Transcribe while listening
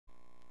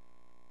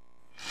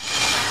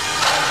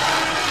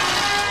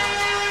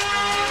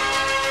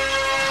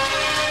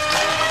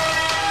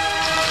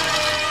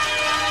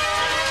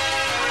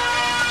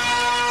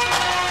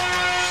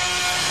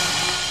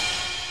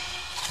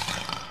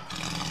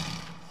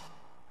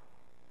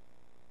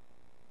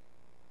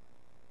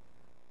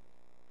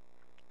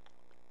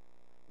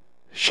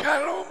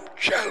Shalom,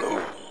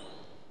 shalom.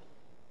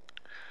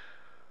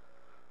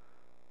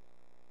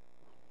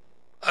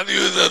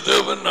 அதியுத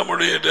தேவன்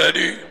நம்முடைய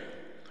daddy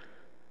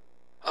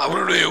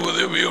அவருடைய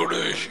உதவியோடு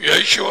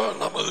யேசுவா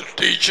நமது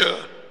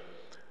டீச்சர்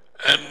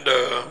அண்ட்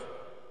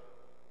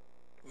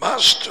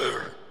மாஸ்டர்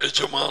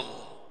எஜமான்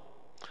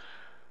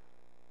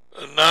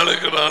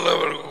நாளுக்கு நாள்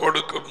அவர்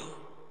கொடுக்கும்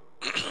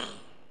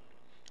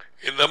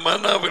இந்த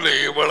மன்னாவிலே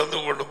வளர்ந்து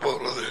கொண்டு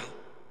போகிறது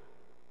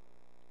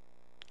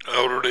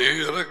அவருடைய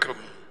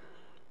இரக்கம்.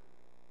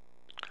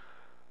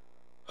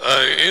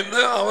 இந்த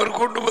அவர்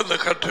கொண்டு வந்த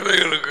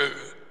கட்டளைகளுக்கு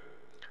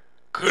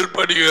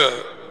கீழ்ப்படிய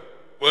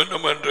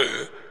வேண்டும் என்று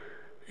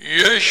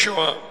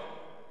யேசுவா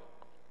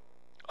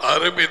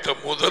ஆரம்பித்த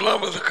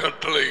முதலாவது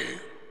கட்டளை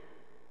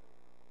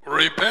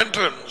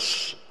repentance,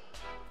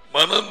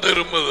 மனம்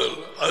திரும்புதல்.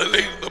 அதில்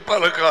இந்த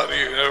பல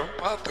காரியங்கள்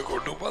பார்த்து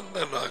கொண்டு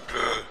வந்த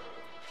நாங்கள்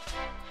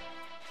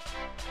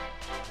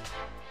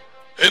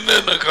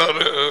என்னென்ன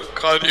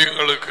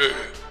காரியங்களுக்கு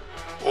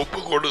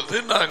ஒப்பு கொடுத்து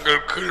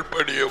நாங்கள்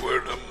கீழ்ப்படிய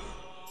வேண்டும்.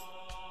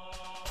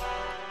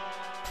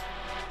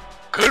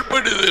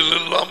 கீழ்ப்படிதல்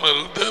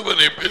இல்லாமல்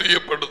தேவனை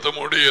பிரியப்படுத்த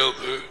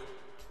முடியாது.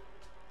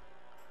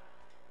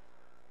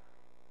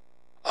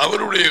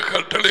 அவருடைய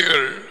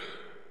கட்டளைகள்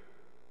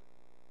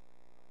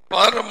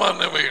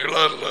பாரமானவைகள்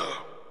அல்ல,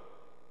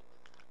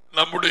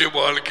 நம்முடைய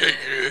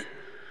வாழ்க்கைக்கு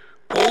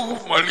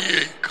போகும்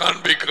வழியை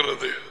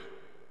காண்பிக்கிறது.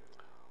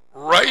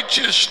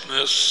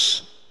 Righteousness,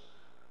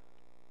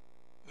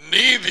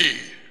 நீதி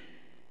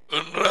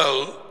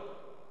என்றால்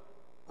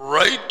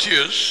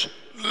righteous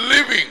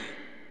living,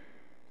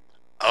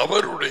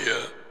 அவருடைய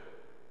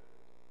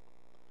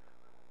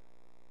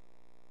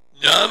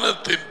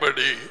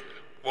ஞானத்தின்படி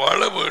வாழ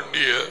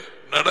வேண்டிய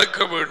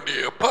நடக்க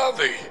வேண்டிய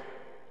பாதை,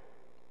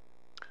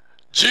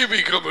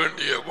 ஜீவிக்க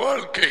வேண்டிய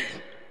வாழ்க்கை,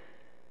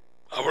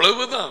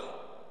 அவ்வளவுதான்.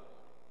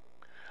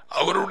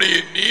 அவருடைய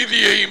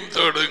நீதியையும்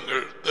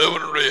தேடுங்கள்,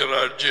 தேவனுடைய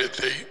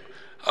ராஜ்யத்தை,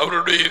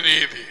 அவருடைய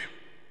நீதி.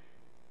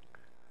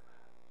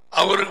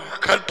 அவர்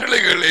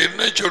கட்டளைகள்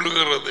என்ன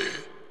சொல்லுகிறது,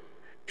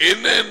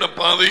 என்ன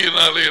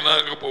பாதையினாலே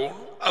நாங்க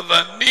போகணும்,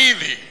 அதான்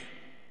நீதி.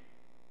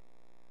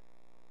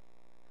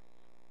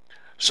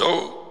 சோ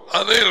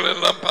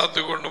அதையெல்லாம் பார்த்து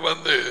கொண்டு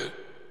வந்து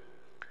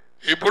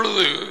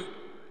இப்பொழுது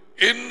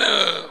என்ன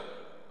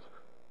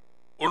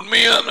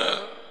உண்மையான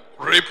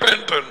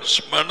repentance,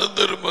 மனம்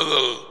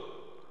திரும்புதல்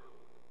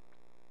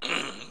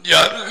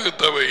யாருக்கு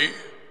தேவை?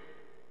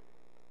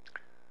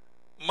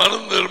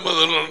 மனம்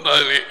திரும்புதல்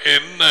என்றால்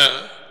என்ன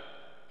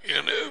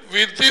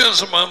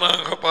வித்தியாசமா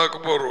நாங்க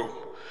பார்க்க போறோம்.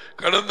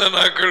 கடந்த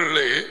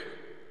நாட்களிலே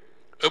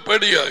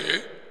எப்படியாக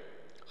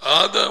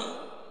ஆதாம்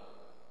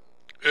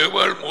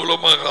ஏவாள்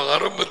மூலமாக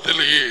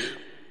ஆரம்பத்திலேயே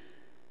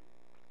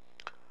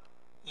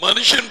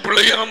மனுஷன்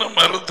பிழையான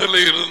மரத்தில்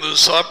இருந்து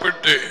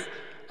சாப்பிட்டு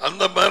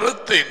அந்த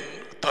மரத்தின்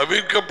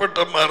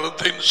தவிர்க்கப்பட்ட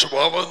மரத்தின்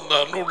சுபாவம்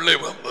தான் உள்ளே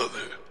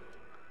வந்தது.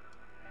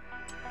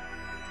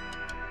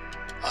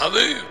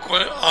 அது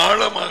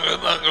ஆழமாக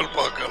நாங்கள்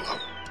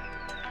பார்க்கலாம்.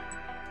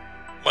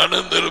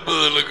 மனம்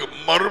திரும்புதலுக்கு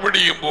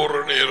மறுபடியும்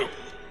போற நேரம்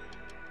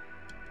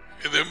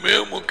இது மிக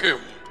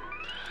முக்கியம்.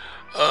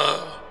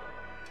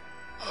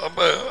 அப்ப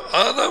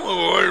ஆதாம்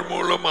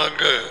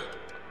மூலமாக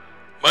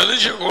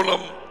மனுஷ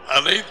குலம்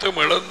அனைத்தும்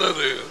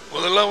இழந்தது.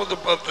 முதலாவது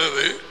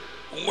பார்த்தது,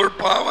 உங்கள்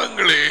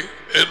பாவங்களே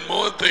என்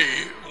முகத்தை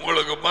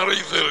உங்களுக்கு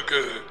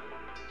மறைத்திருக்கு.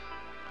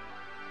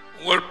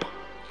 உங்கள்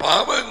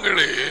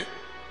பாவங்களே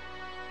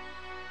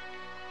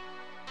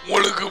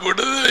உங்களுக்கு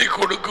விடுதலை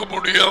கொடுக்க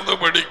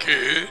முடியாதபடிக்கு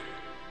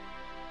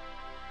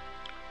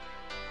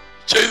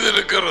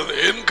செய்திருக்கிறது.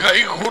 என் கை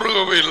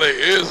குறுகவில்லை.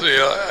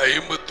 ஏசாயா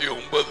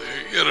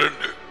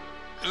 59:2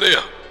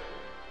 இல்லையா?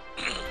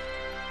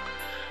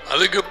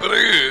 அதுக்கு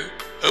பிறகு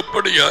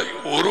எப்படியாய்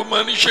ஒரு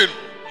மனுஷன்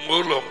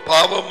மூலம்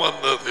பாவம்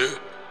வந்தது,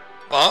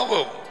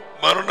 பாவம்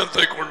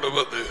மரணத்தை கொண்டு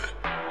வந்து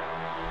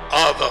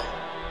ஆதாம்.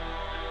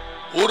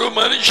 ஒரு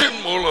மனுஷன்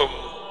மூலம்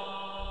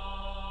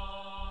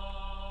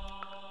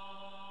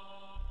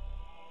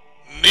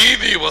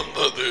நீதி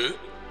வந்தது.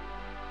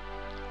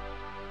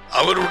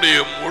 அவருடைய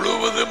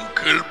முழுவதும்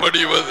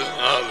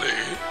கீழ்ப்படிவதனாலே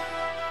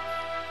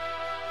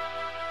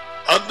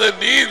அந்த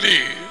நீதி,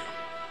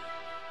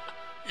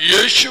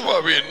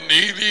 இயேசுவின்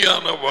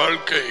நீதியான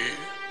வாழ்க்கை,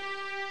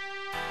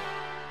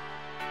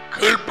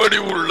 கீழ்ப்படி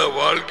உள்ள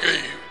வாழ்க்கை,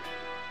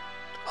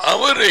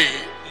 அவரை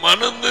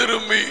மனம்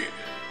திரும்பி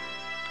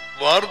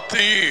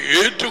வார்த்தையை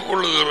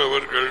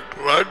ஏற்றுக்கொள்ளுகிறவர்கள்,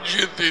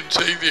 ராஜ்யத்தின்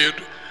செய்தி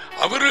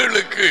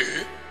அவர்களுக்கு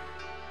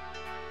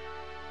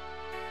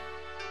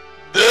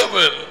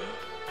தேவன்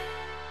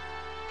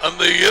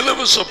அந்த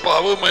இலவச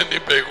பாவ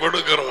மன்னிப்பை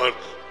கொடுக்கிறார்.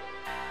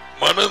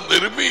 மனம்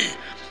திரும்பி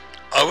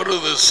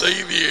அவரது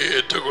செய்தியை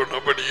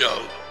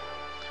ஏற்றுக்கொண்டபடியால்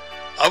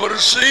அவர்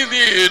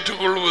செய்தியை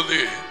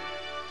ஏற்றுக்கொள்வது,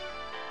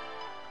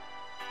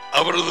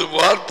 அவரது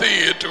வார்த்தையை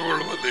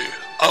ஏற்றுக்கொள்வது,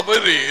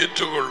 அவரை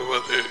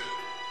ஏற்றுக்கொள்வது,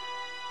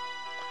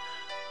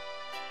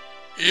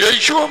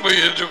 இயேசுவை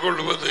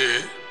ஏற்றுக்கொள்வது,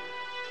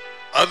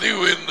 அதி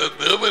உயர்ந்த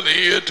தேவனை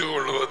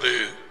ஏற்றுக்கொள்வது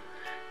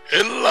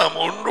எல்லாம்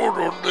ஒன்றோடு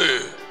ஒன்று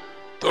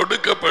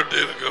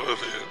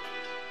தொடுக்கப்பட்டிருக்கிறது.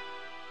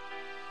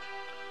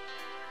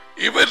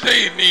 இவற்றை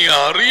நீ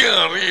அறிய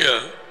அறிய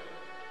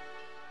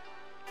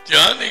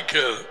தியானிக்க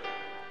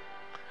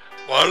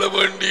வாழ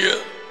வேண்டிய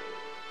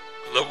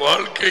இந்த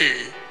வாழ்க்கை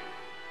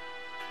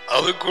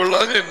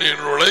அதுக்குள்ளாக நீ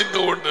நுழைந்து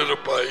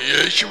கொண்டிருப்பாய்.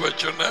 இயேசுவை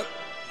சொன்னார்,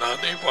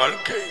 நானே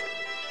வாழ்க்கை.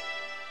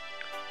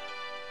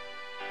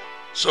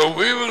 So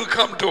we will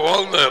come to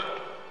all that.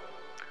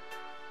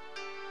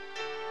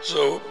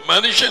 So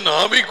மனுஷன்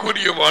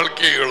ஆவிக்குரிய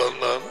வாழ்க்கையை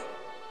இழந்தான்,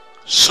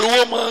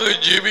 சுகமாக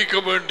ஜீவிக்க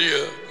வேண்டிய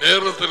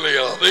நேரத்திலே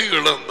அதை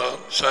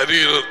இழந்தான்.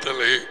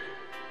 சரீரத்திலே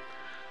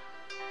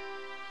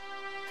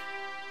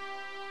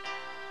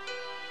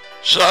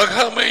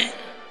சாகாமை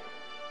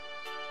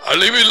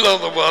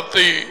அழிவில்லாத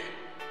வார்த்தை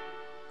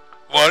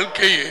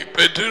வாழ்க்கையை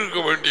பெற்றிருக்க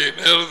வேண்டிய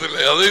நேரத்தில்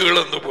அதை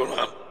இழந்து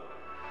போனான்.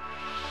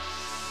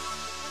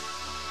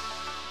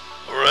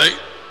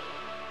 Right?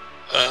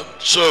 And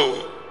so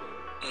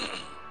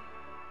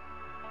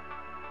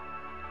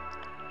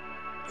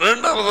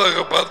இரண்டாவதாக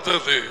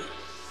பார்த்தது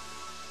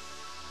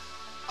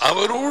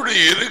அவரோடு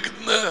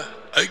இருந்த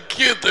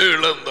ஐக்கியத்தை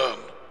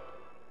இழந்தான்.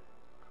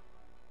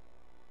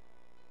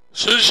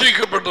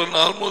 சிருஷ்டிக்கப்பட்ட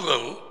நாள்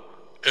முதல்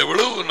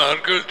எவ்வளவு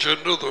நாட்கள்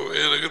சென்றதோ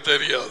எனக்கு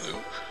தெரியாது.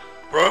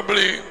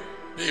 Probably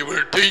he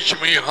will teach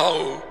me how,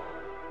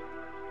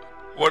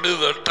 what is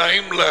the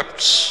time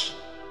lapse.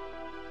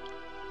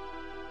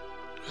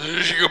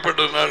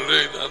 சிருஷ்டிக்கப்பட்ட நாள்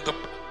அந்த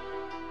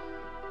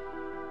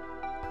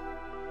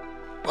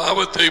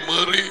பாவத்தை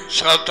மீறி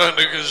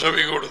சாத்தானுக்கு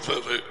செவி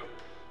கொடுத்தது.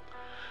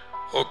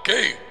 ஓகே.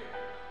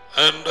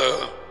 அண்ட்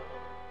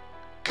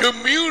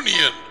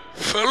கம்யூனியன்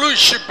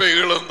ஃபெலோஷிப்பை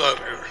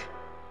இழந்தார்கள்.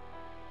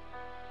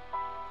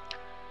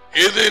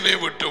 ஏதேனை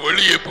விட்டு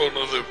வெளியே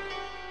போனது.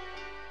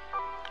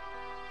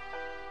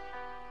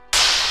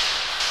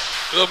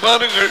 இதை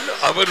பாருங்கள்,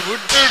 அவர்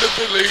விட்ட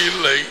இடத்திலே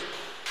இல்லை.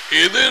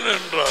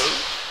 ஏதேனென்றால்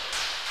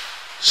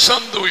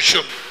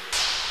சந்தோஷம்.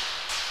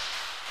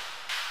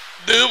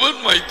 தேவன்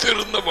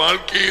வைத்திருந்த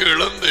வாழ்க்கையை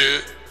இழந்து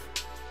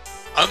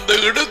அந்த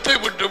இடத்தை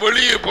விட்டு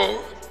வெளியே போ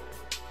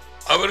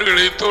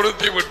அவர்களை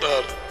துரத்தி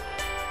விட்டார்.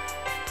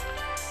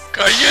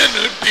 கையை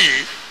நீட்டி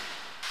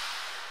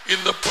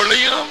இந்த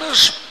பிழையான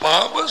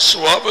பாவ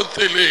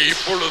சுவாபத்திலே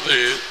இப்பொழுது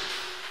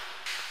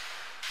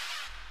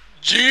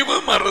ஜீவ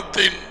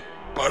மரத்தின்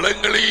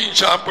பழங்களையும்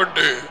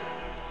சாப்பிட்டு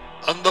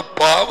அந்த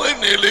பாவ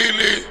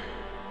நிலையிலே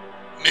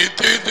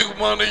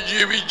நித்தியத்துக்குமான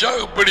ஜீவிச்சா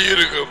எப்படி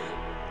இருக்கும்?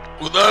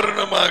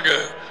 உதாரணமாக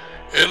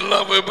எல்லா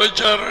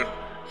விபச்சாரன்,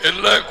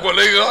 எல்லா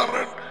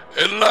கொலைகாரன்,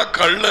 எல்லா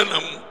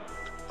கள்ளனும்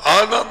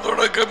ஆதாம்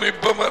தொடக்கம்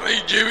இப்ப வரை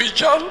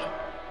ஜீவிச்சால்,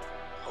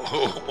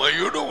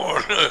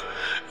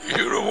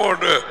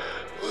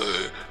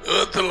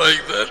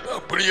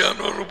 அப்படியான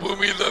ஒரு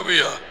பூமி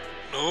தேவையா?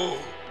 நோ.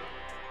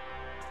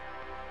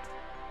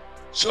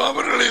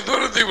 அவர்களை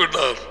துரத்தி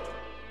விட்டார்.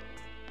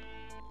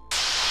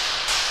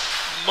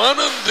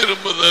 மனம்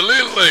திரும்புதல்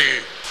இல்லை.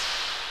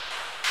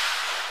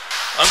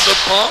 அந்த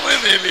பாவ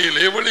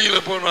நிலையிலே வெளியில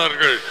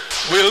போனார்கள்.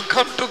 We'll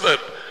come to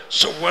that.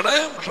 So what I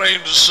am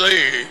trying to say,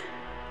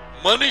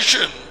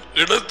 மனுஷன்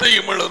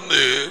இடத்தையும்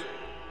இழந்து,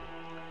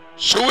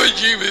 சுக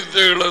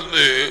ஜீவித்தை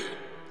இழந்து,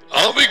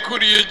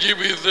 ஆவிக்குரிய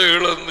ஜீவித்தை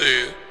இழந்து,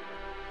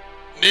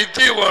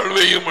 நித்திய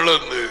வாழ்வையும்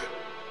இழந்து,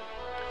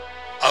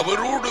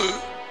 அவரோடு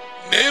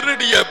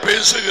நேரடியா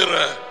பேசுகிற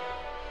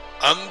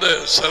அந்த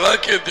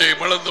சலாக்கியத்தை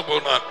இழந்து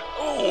போனான்.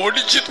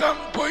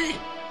 ஒடிச்சுட்டான் போய்.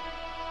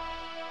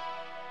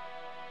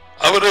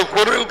 அவரை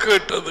குரல்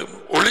கேட்டது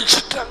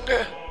ஒழிச்சிட்டாங்க.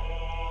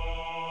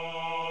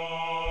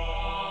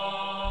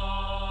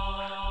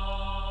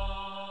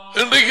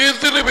 இன்றைக்கு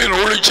எத்தனை பேர்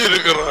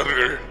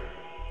ஒழிச்சிருக்கிறார்கள்?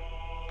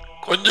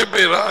 கொஞ்சம்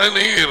பேர்,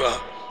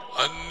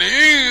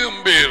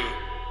 அநேகம் பேர்.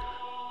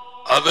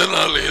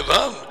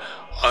 அதனாலேதான்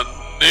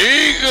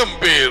அநேகம்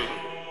பேர்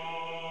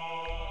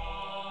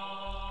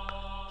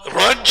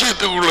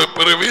ராஜ்யத்துக்குள்ள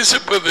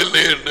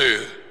பிரவேசிப்பதில்லை என்று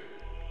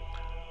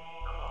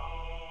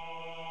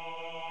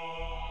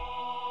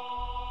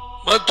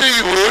மத்திய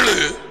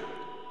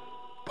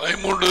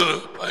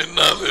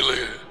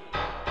 7:13-14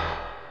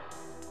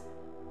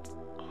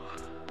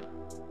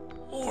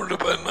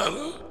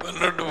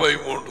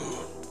 12-13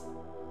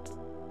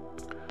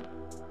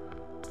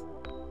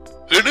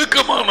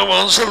 இடுக்கமான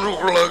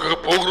வாசலுக்குள்ளாக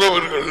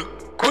போகிறவர்கள்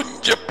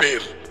கொஞ்சம்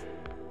பேர்,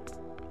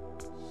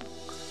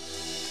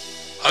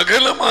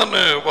 அகலமான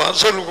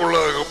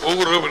வாசலுக்குள்ளாக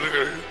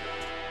போகிறவர்கள்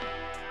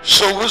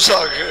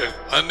சொகுசாக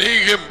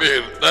அநேகம்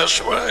பேர். That's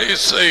why I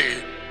say,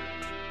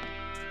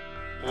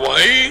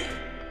 why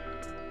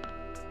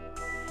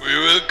we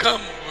will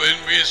come when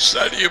we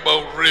study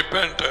about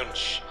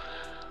repentance.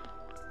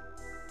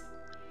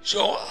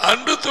 So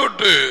அன்று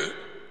தொட்டு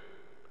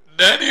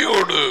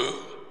டேடியோடு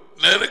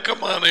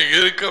நெருக்கமான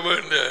இருக்க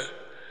வேண்டிய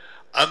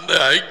அந்த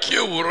ஐக்கிய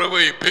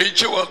உறவை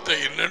பேச்சுவார்த்தை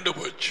நின்று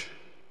போச்சு.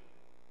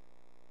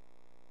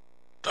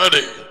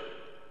 தடை,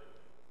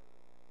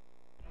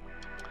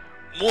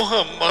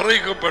 முகம்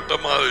மறைக்கப்பட்ட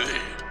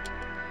மாதிரி.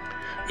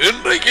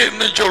 இன்றைக்கு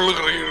என்ன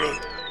சொல்லுகிறீர்கள்?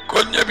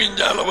 கொஞ்சம்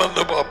இஞ்சால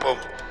வந்து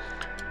பார்ப்போம்.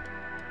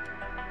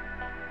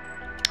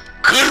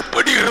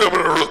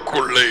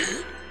 கீழ்ப்படுகிறவர்களுக்குள்ளே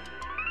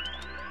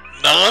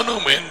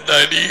நானும் என்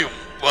அடியும்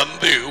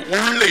வந்து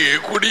உள்ளே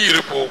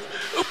குடியிருப்போம்.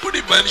 எப்படி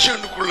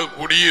மனுஷனுக்குள்ள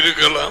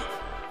குடியிருக்கலாம்?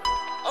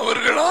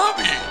 அவர்கள்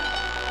ஆவி,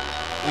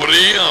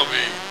 ஒரே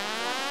ஆவி.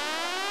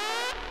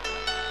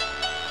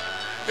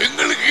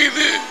 எங்களுக்கு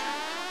இது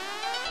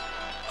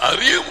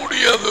அறிய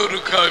முடியாத ஒரு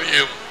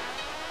காரியம்.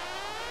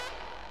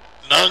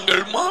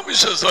 நாங்கள்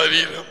மாமிச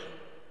சரீரம்.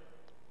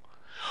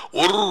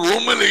 ஒரு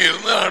ரூமில்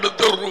இருந்து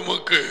அடுத்த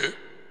ரூமுக்கு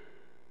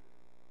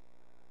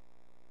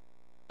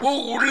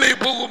உள்ளே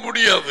போக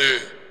முடியாது,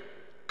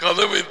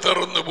 கதவை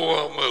திறந்து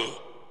போகாமல்.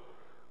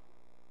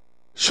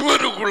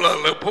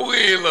 சுவருக்குள்ளால போக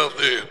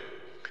இயலாது.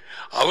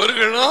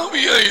 அவர்கள்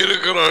ஆவியாய்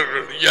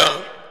இருக்கிறார்கள்.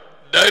 யார்?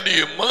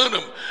 டாடியும்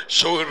மகனும்.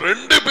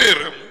 ரெண்டு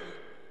பேரும்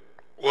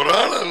ஒரு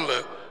ஆள் அல்ல,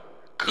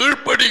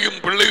 கீழ்ப்படியும்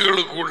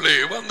பிள்ளைகளுக்குள்ளே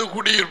வந்து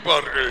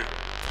குடியிருப்பார்கள்.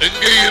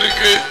 எங்கே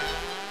இருக்கு?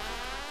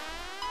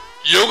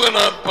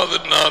 யோகனான்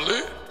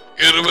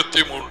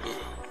 14:23.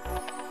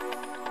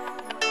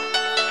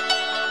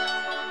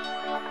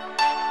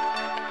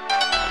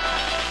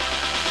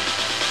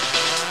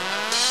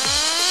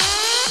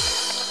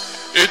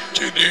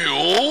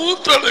 எத்தனையோ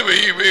தடவை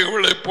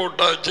இவைகளை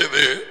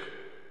போட்டாச்சது.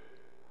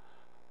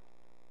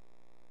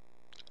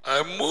 I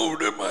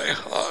moved in my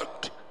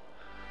heart.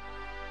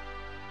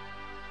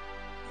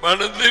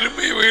 மனம்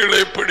திரும்பி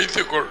இவைகளை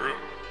பிடித்துக் கொள்.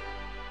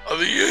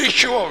 அது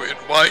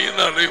இயேசுவின்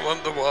வாயினாலே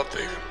வந்த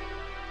வார்த்தைகள்.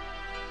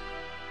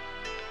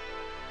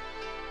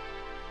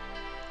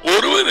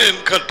 ஒருவன்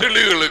என்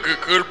கட்டளைகளுக்கு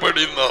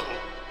கீழ்ப்படிந்தால்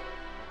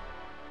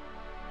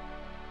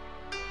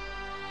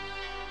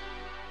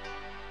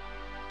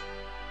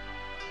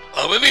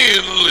அவனே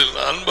என்னில்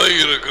அன்பாய்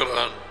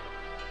இருக்கிறான்.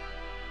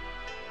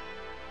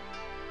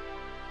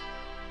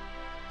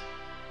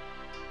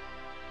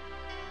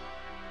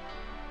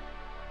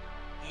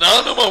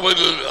 நானும்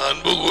அவனில்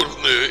அன்பு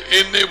கூர்ந்து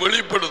என்னை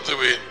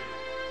வெளிப்படுத்துவேன்.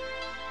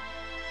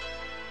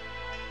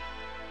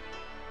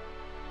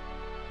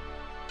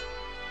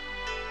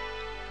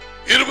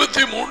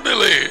 இருபத்தி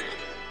 3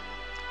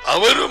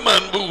 அவரும்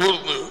அன்பு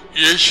கூர்ந்து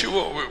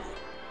இயேசுவும்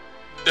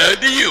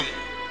டடியும்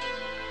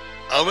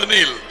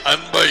அவனில்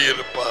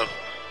அன்பாயிருப்பார்.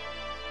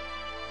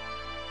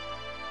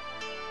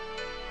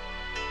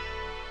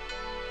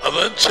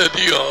 அதான்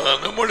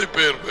சரியான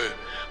மொழிபெயர்ப்பு.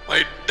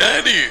 My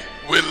daddy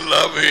will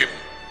love him.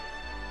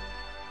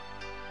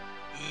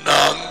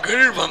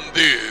 நாங்கள்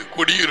வந்து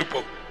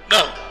குடியிருப்போம்.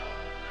 நான்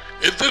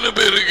எத்தனை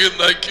பேருக்கு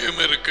இந்த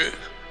ஐக்கியம் இருக்கு?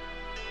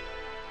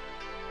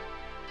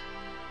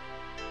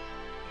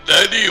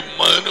 டாடியும்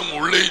மகனும்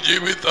உள்ளே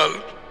ஜீவித்தால்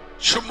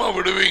சும்மா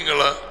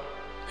விடுவீங்களா?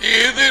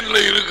 ஏதேன்ல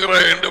இருக்கிறா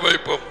என்று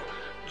வைப்போம்.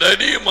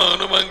 டாடியும்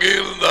மகனும் அங்கே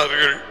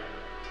இருந்தார்கள்.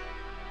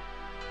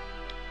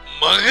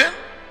 மகன்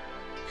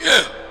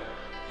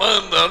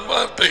மகன் தான்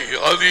வார்த்தை.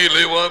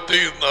 ஆதியிலே வார்த்தை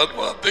இருந்தார்,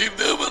 வார்த்தை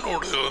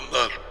தேவனோடு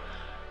இருந்தார்.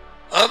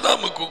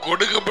 ஆதாமுக்கு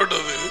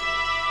கொடுக்கப்பட்டது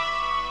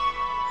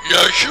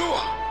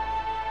யெகோவா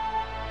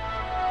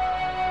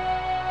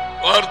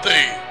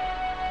வார்த்தை.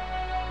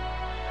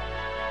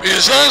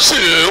 பிசாசு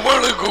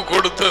அவளுக்கு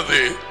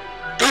கொடுத்தது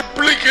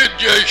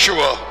டூப்ளிகேட்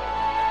யெகோவா.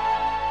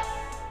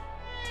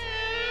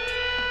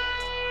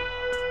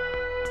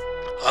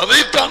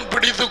 அதைத்தான்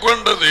பிடித்துக்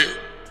கொண்டது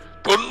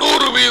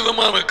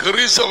 90%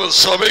 கிறிஸ்தவ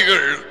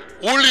சபைகள்,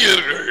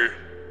 ஊழியர்கள்.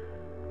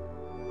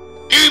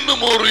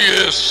 இன்னும் ஒரு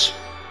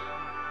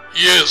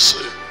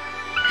இயேசு,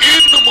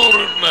 இன்னும்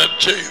ஒரு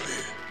நற்செய்தி,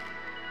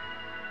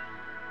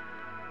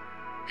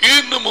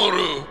 இன்னும்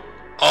ஒரு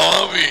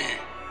ஆவி,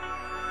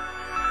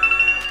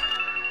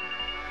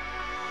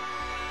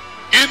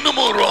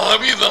 இன்னும் ஒரு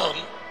ஆவிதான்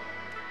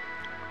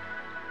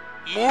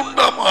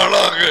மூன்றாம்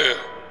ஆளாக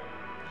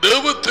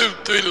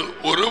தேவத்துவத்தில்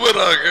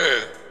ஒருவராக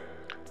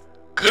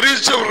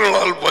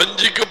கிறிஸ்தவர்களால்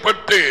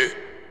வஞ்சிக்கப்பட்டு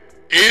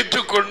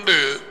ஏற்றுக்கொண்டு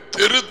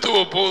திருத்துவ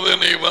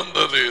போதனை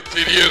வந்தது,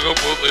 திரியக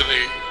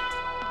போதனை.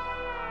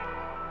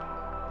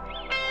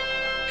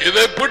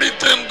 இதை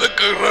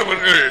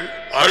பிடித்திருக்கிறவர்கள்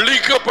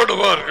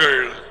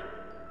அழிக்கப்படுவார்கள்.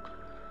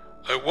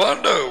 I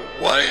wonder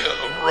why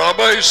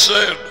Rabbi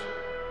said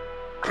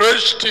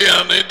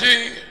Christianity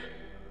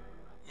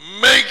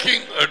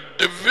making a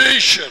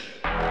division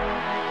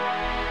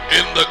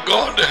in the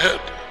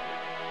Godhead.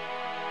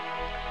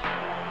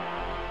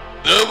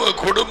 தேவ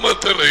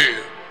குடும்பத்திலே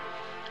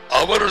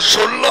அவர்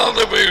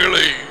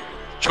சொல்லாதவைகளை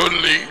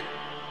சொல்லி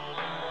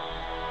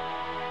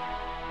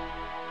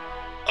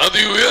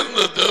அதி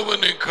உயர்ந்த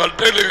தேவனின்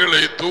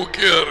கட்டளைகளை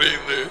தூக்கி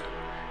அறிந்து,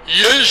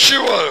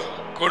 இயேசுவா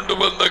கொண்டு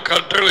வந்த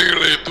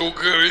கட்டளைகளை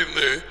தூக்கி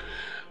அறிந்து,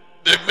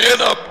 they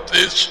made up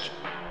this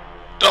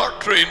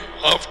doctrine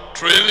of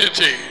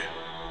Trinity.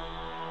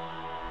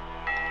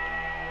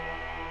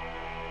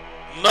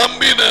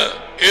 நம்பின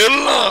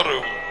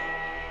எல்லாரும்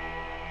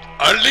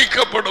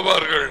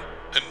அழிக்கப்படுவார்கள்.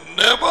 I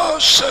never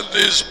said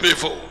this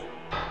before.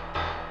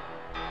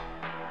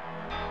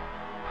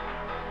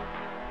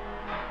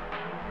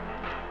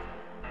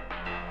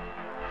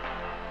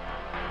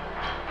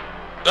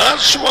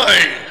 That's why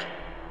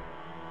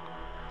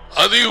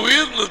அதி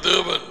உயர்ந்த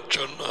தேவன்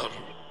சொன்னார்,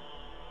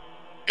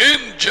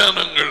 என்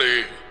ஜனங்களே,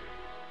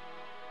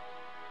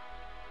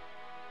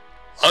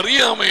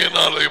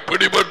 அறியாமையினாலே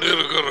பிடிபட்டு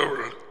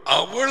இருக்கிறவர்கள்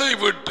அவளை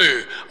விட்டு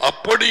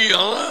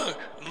அப்படியா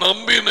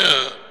நம்பின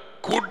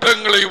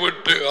கூட்டங்களை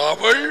விட்டு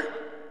அவள்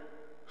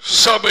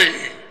சபை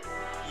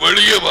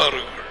வெளியே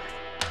வாருங்கள்.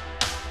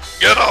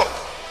 Get out.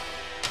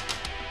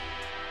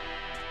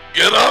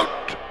 Get out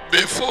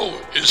before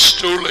it's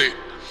too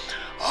late.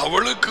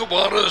 அவளுக்கு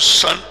வர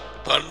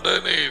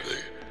தண்டனை இது.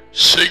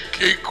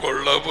 சிக்கிக்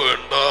கொள்ள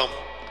வேண்டாம்.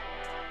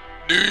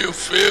 Do you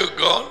fear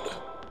God?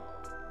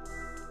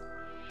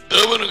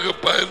 தேவனுக்கு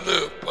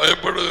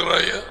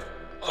பயப்படுகிறாயா?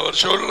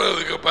 அவர்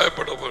சொல்றதுக்கு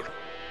பயப்படப்படும்.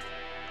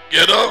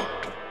 Get out.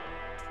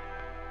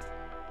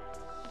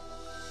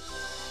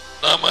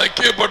 நாம்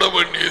ஐக்கியப்பட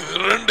வேண்டியது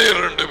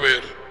ரெண்டு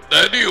பேர்,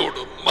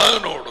 டேடியோடும்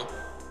மகனோடும்.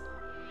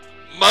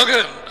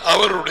 மகன்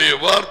அவருடைய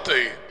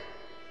வார்த்தை,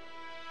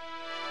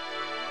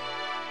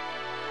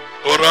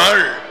 ஒரு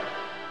ஆள்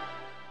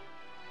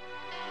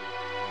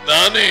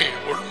நானே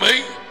உண்மை,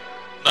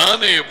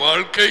 நானே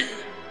வாழ்க்கை,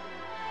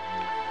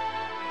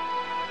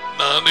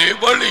 நானே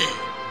வழி,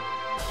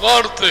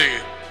 வார்த்தை,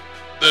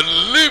 the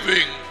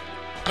living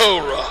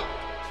Torah,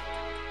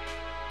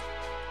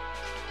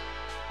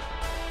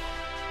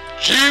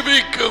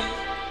 ஜீவிக்கும்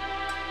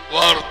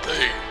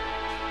வார்த்தை,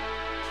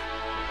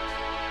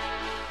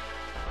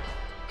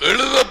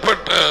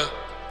 எழுதப்பட்ட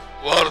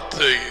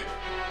வார்த்தை.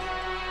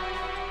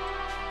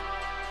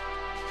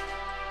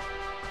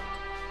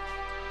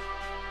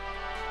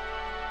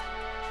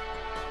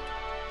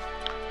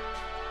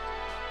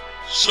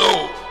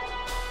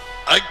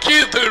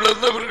 ஐக்கியத்தை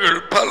இழந்தவர்கள்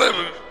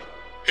பலர்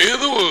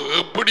ஏதோ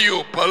எப்படியோ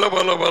பல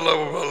பல பல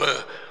பல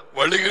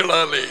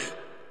வழிகளாலே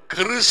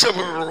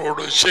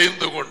கிறிஸ்தவர்களோடு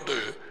சேர்ந்து கொண்டு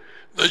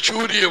இந்த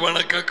சூரிய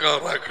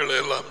வணக்கக்காராக்கள்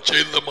எல்லாம்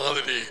சேர்ந்த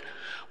மாதிரி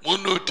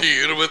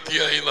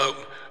 325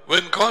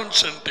 when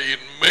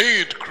Constantine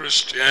made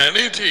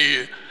Christianity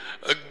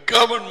a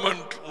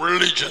government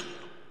religion.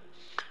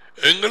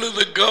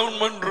 எங்களது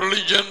கவர்மெண்ட்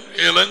ரிலிஜன்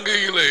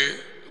இலங்கையிலே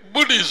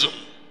புத்திசம்.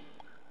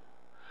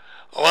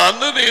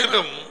 அந்த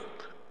நேரம்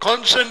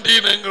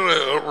Constantine என்கிற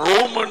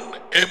Roman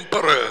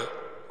emperor,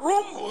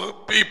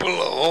 people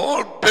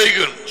all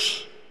pagans,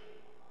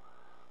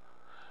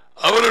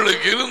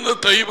 அவர்களுக்கு இருந்த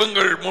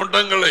தெய்வங்கள்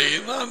முண்டங்களை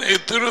நான்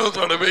எத்தனையோ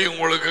தடவை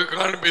உங்களுக்கு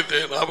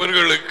காண்பித்தேன்.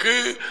 அவர்களுக்கு,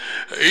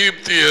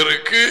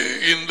 எகிப்தியருக்கு,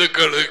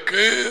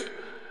 இந்துக்களுக்கு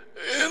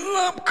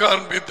எல்லாம்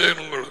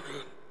காண்பித்தேன் உங்களுக்கு.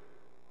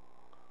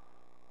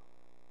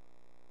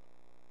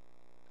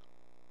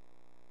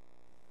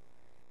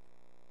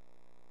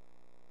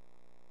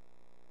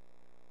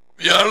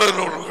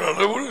 வியாழன் ஒரு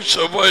கடவுள்,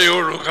 செவ்வாய்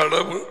ஒரு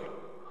கடவுள்,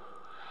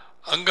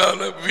 அங்கால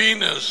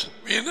Venus,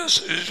 Venus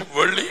is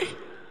Valli,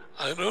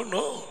 I don't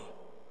know,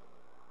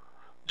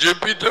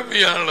 Jupiter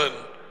வியாழன்,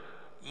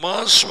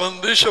 மாஸ்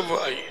வந்து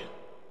செவ்வாய்.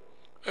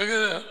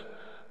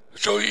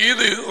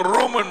 இது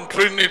ரோமன்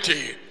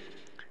ட்ரினிட்டி.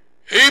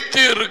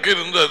 எகிப்தியருக்கு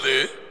இருந்தது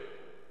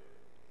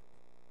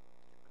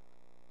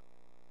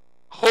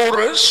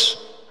ஹோரஸ்,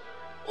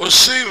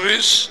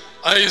 ஒசிரிஸ்,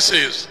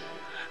 ஐசிஸ்.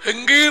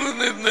 எங்கே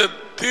இருந்து இந்த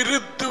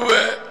திருத்துவ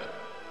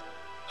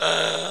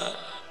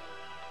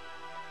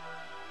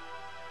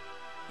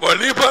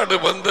வழிபாடு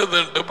வந்தது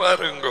என்று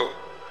பாருங்க.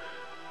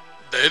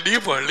 டேடி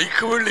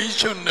வழிக்கு வழி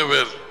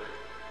சொன்னவர்.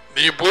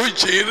 நீ போய்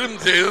சேரும்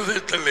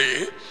தேசத்திலே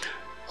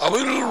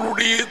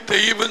அவர்களுடைய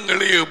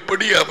தெய்வங்களை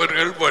எப்படி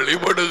அவர்கள்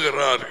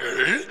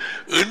வழிபடுகிறார்கள்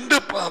என்று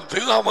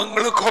பார்த்து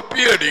அவங்களை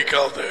கொப்பி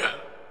அடிக்காத.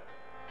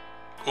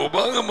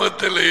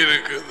 உபாகமத்தில்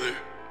இருக்குது.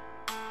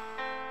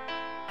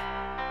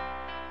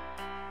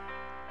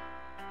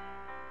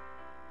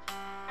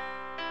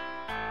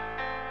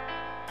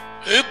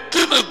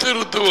 எத்தனை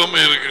திருத்துவம்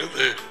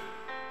இருக்குது.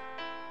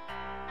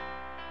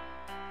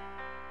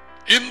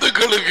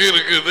 இந்துக்களுக்கு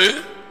இருக்குது,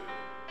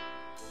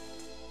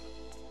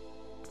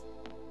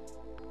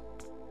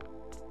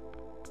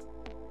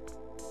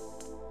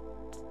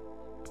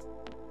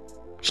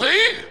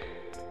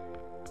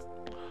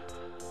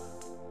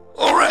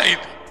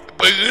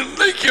 இப்ப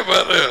இன்னைக்கு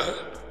வர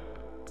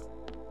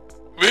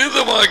வேத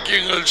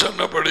வாக்கியங்கள்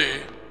சொன்னபடி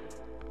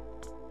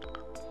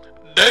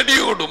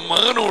டேடியோடும்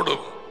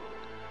மகனோடும்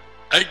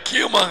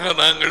ஐக்கியமாக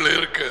நாங்கள்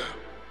இருக்க,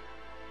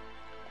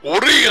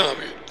 ஒரே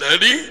ஆவி,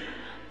 டேடி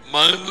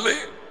மகன்லே,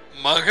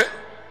 மகன்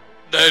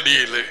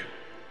டேடியிலே.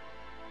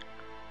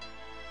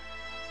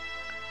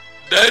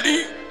 டேடி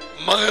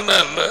மகன்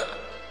அல்ல,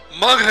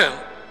 மகன்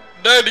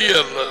டேடி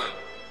அல்ல.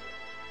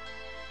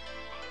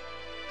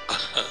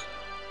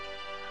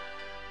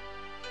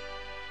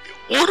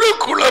 ஒரு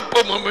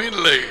குழப்பமும்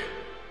இல்லை.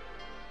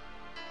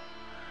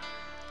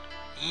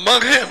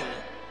 மகன்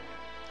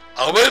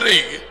அவரை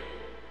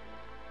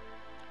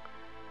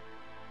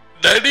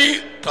டேடி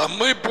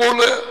தம்மை போல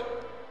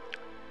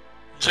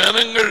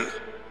ஜனங்கள்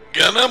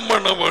கனம்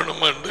பண்ண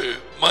வேணும் என்று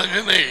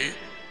மகனை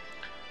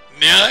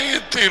நியாய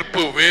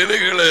தீர்ப்பு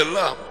வேலைகளை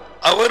எல்லாம்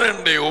அவர்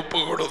அண்டை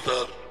ஒப்பு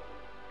கொடுத்தார்.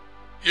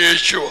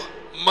 இயேசுவா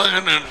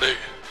மகன் அண்டை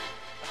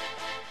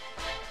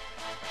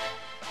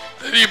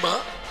தெரியுமா?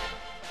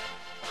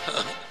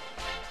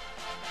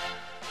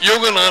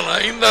 யோகனான்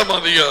 5ஆம்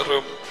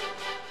அதிகாரம்.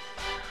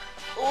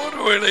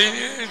 ஒருவேளை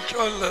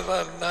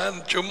சொல்லலாம் நான்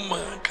சும்மா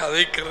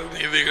கதைக்கிற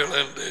நீதிகள்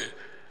என்று.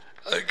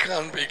 அது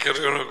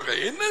காண்பிக்கிறவங்க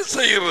என்ன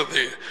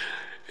செய்யறது?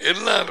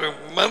 எல்லாரும்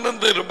மனம்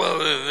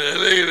திரும்பாத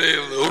நிலையில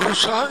இருந்து ஒரு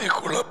சாதி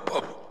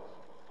குழப்பம்.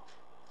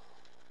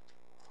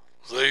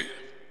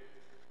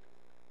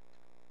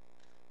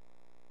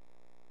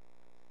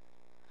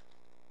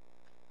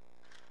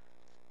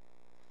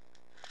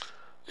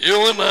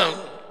 யோவான்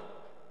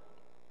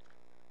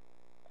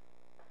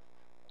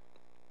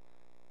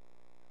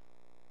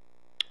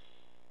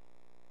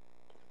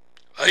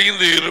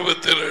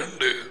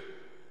 5:22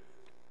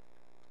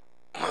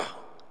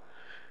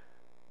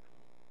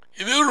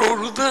 இதில்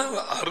ஒருதான்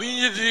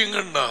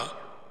அறிஞீங்கண்டா.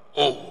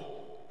 ஓ,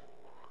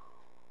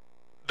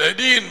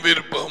 டடியின்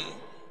விருப்பம்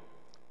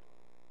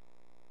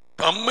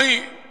தம்மை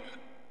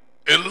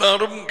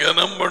எல்லாரும்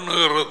கனம்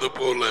பண்ணுகிறது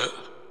போல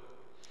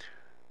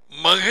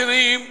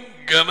மகனையும்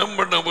கனம்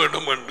பண்ண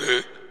வேண்டும் என்று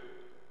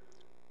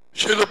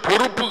சில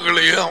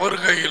பொறுப்புகளை அவர்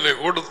கையில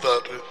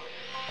கொடுத்தார்.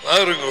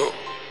 பாருங்க,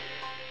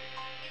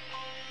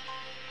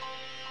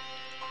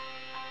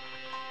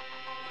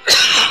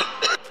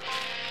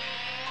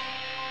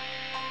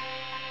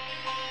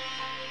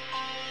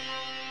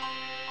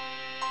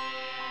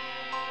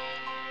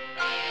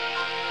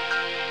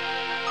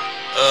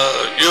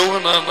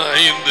 யோவான்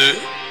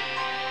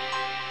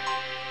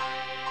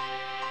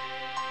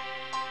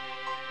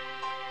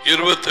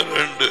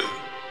 5:22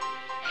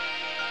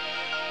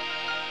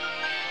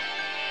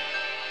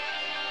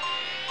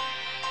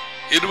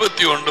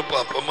 21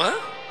 பாப்போமா?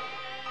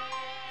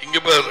 இங்க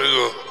பாருங்க,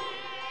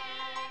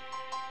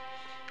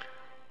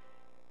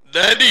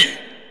 டாடி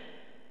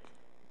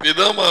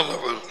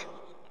பிதாமானவர்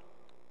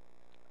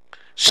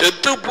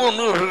செத்து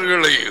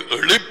போனவர்களை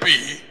எழுப்பி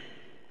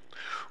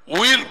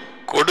உயிர்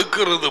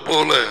கொடுக்கிறது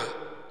போல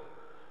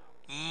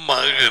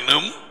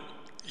மகனும்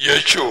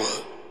யேசுவா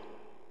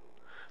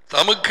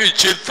தமக்கு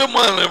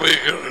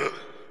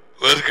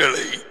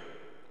சித்தமானவர்களை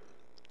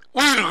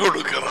உயிர்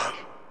கொடுக்கிறார்.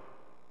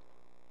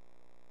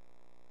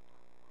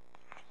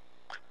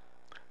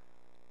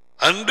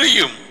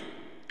 அன்றையும்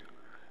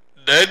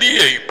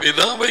டடியை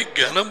பிதாவை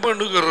கனம்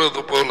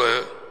பண்ணுகிறது போல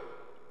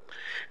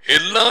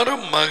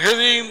எல்லாரும்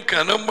மகனையும்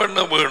கனம் பண்ண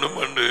வேண்டும்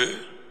என்று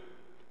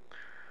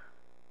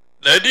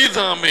டடி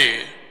தாமே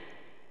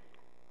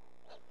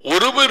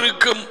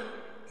ஒருவருக்கும்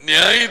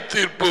நியாய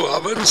தீர்ப்பு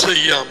அவர்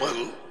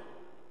செய்யாமல்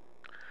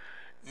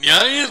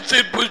நியாய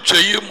தீர்ப்பு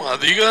செய்யும்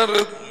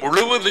அதிகாரம்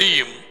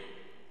முழுவதையும்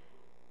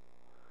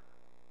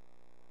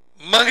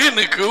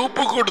மகனுக்கு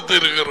ஒப்பு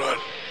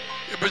கொடுத்திருக்கிறார்.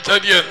 இப்ப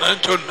சரியா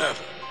நான்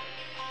சொன்னார்.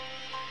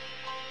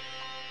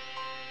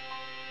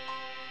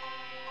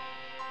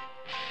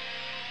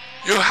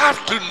 You have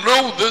to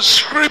know the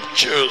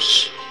scriptures.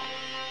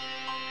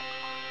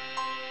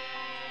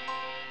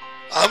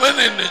 அவன்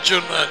என்ன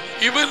சொன்னான்,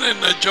 இவன்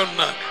என்ன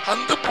சொன்னான்,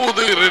 அந்த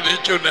போதகர் என்ன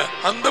சொன்ன,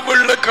 அந்த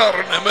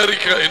வெள்ளக்காரன்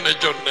அமெரிக்கா என்ன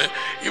சொன்ன,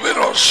 இவர்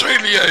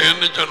ஆஸ்திரேலியா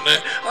என்ன சொன்ன,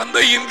 அந்த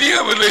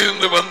இந்தியாவில்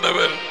இருந்து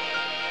வந்தவர்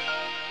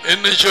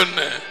என்ன சொன்ன.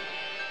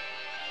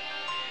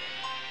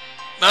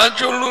 நான்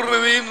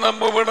சொல்லுறதையும்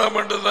நம்ப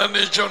விடாம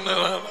தானே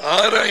சொன்னான்.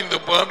 ஆராய்ந்து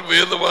பார்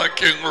வேத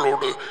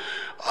வாக்கியங்களோடு,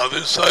 அது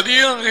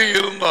சரியாக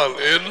இருந்தால்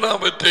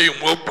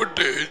எல்லாவற்றையும்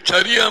ஒப்பிட்டு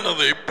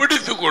சரியானதை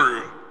பிடித்துக்கொள்.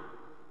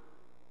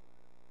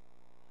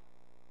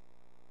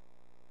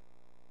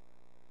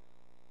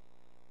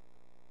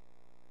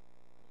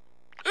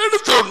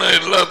 எடுத்தோன்னா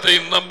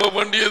எல்லாத்தையும் நம்ப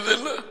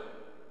வேண்டியதில்லை.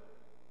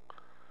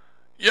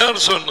 யார்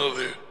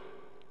சொன்னது?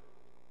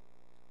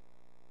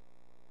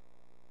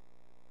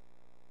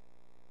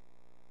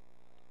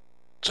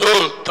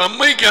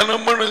 தம்மை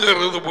கனம்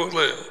பண்ணுகிறது போல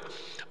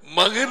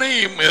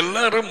மகனையும்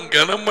எல்லாரும்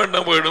கனம் பண்ண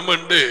வேண்டும்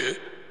என்று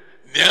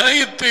நியாய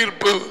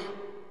தீர்ப்பு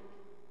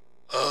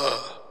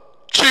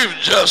சீஃப்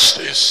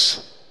ஜஸ்டிஸ்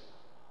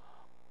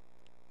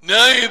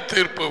நியாய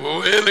தீர்ப்பு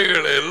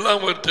வேலைகள்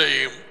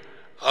எல்லாவற்றையும்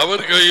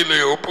அவர் கையிலே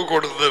ஒப்பு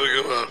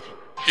கொடுத்திருக்கிறார்.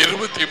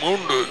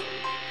 23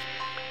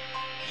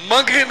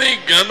 மகனை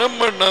கனம்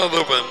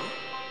பண்ணாதவன்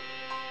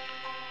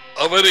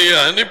அவரை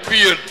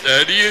அனுப்பிய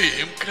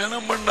டடியையும்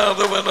கனம்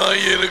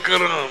பண்ணாதவனாய்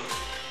இருக்கிறான்.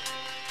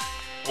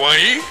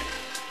 Why?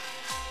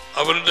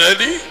 அவர்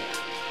டடி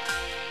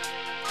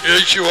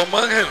யேசுவ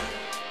மகன்.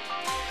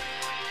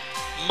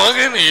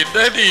 மகனை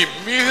டடி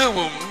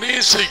மிகவும்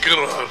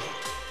நேசிக்கிறார்.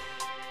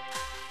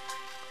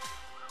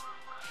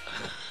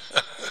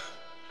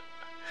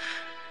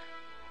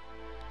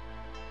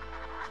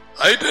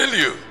 I tell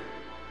you,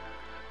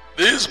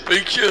 these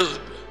pictures,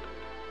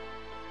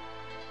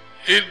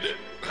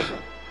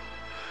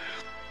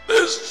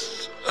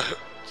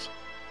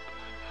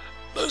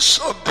 there's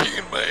something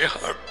in my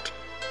heart.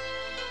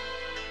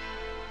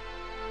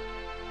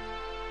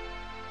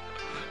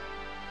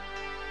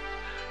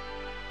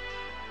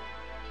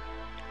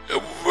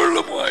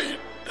 எவ்வளவாய்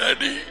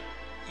டடி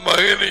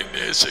மகனை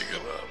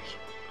நேசிக்கிறார்.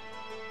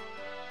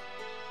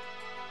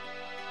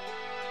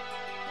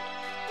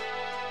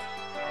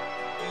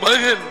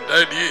 மகன்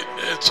டடியை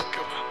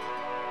நேசிக்கிறான்.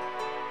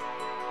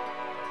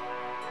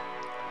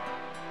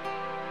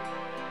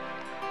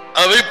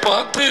 அதை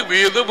பார்த்து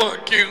வேத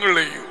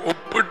வாக்கியங்களை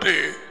ஒப்பிட்டு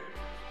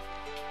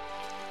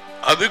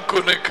அதுக்கு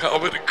உனக்கு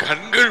அவர்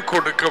கண்கள்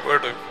கொடுக்க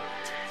வேண்டும்.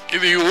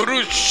 இது ஒரு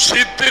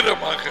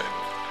சித்திரமாக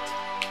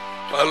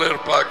பலர்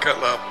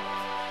பார்க்கலாம்.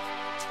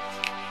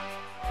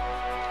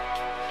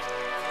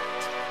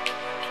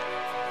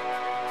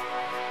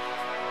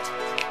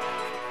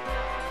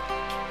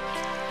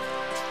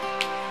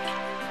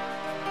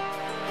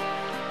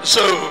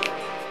 So,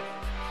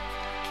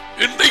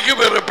 இன்றைக்கு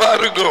வர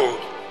பாருங்க,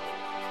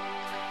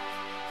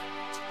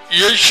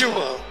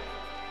 யேசுவா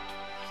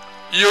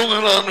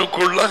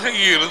யோகனானுக்குள்ளாக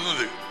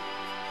இருந்தது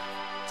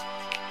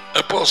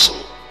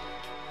அப்போஸ்தலன்.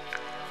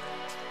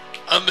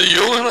 அந்த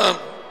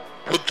யோகனான்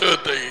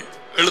புத்தகத்தை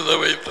எழுத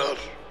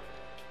வைத்தார்.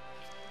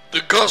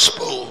 The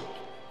Gospel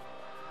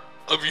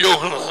of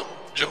Yohanan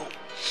John.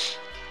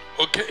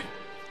 Okay,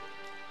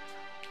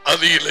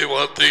 அதிலே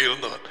வார்த்தை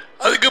இருந்தார்.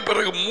 அதுக்கு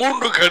பிறகு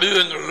 3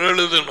 கடிதங்கள்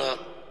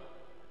எழுதினார்.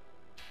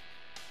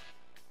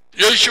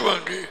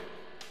 யேசுவாங்க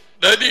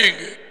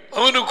நதியங்க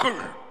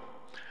அவனுக்குள்.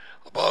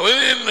 அப்ப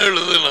அவன் என்ன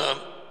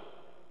எழுதினான்?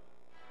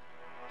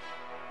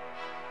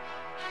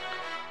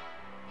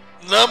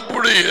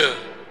 நம்முடைய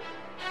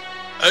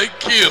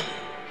ஐக்கியம்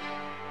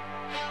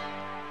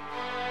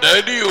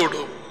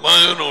டேடியோடும்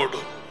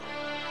மகனோடும்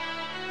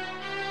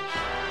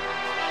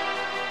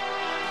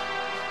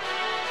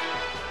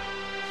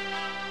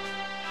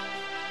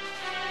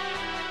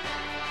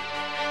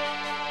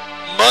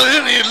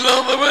மகன்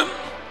இல்லாதவன்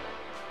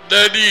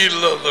டேடி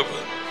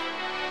இல்லாதவன்.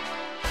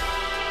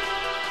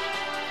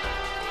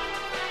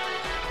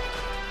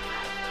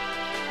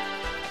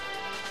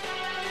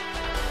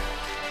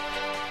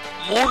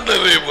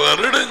 மூன்றரை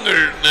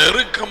வருடங்கள்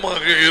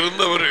நெருக்கமாக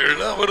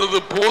இருந்தவர்கள், அவரது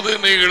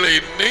போதனைகளை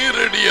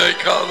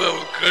நேரடியாய்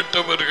காதல்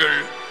கேட்டவர்கள்,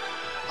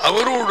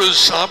 அவரோடு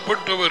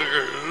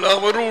சாப்பிட்டவர்கள்,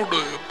 அவரோடு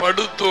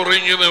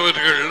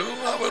படுத்துறங்கினவர்கள்,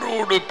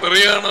 அவரோடு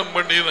பிரயாணம்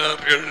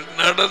பண்ணினார்கள்,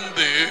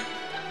 நடந்து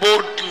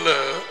போட்ல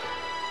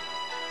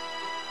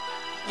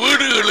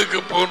வீடுகளுக்கு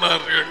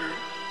போனார்கள்,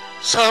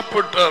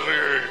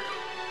 சாப்பிட்டார்கள்.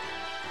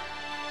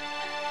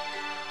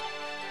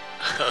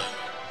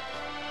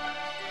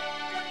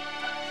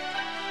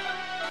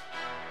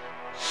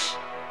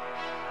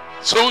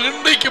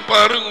 இன்றைக்கு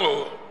பாருங்க,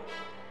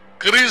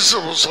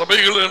 கிறிஸ்தவ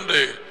சபைகள்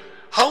என்று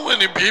how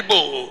many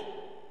people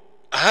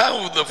have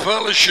the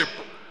fellowship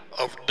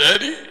of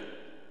daddy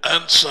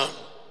and son?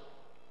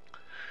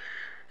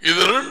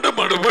 இது ரெண்டு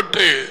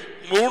மடுபட்டு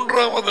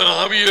மூன்றாவது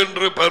ஆவி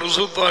என்று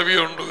பரிசுத்த ஆவி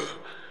உண்டு.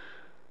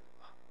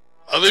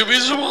 அதை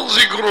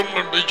விசுவாசிக்கிறோம்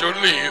என்று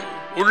சொல்லி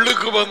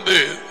உள்ளுக்கு வந்து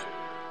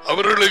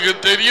அவர்களுக்கு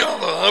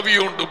தெரியாத ஆவி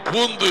ஒன்று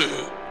பூந்து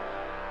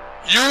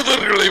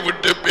யூதர்களை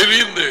விட்டு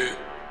பிரிந்து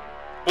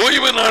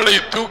ஓய்வு நாளை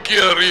தூக்கி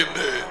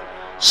அறிந்து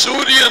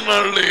சூரிய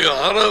நாளை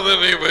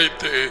ஆராதனை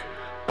வைத்து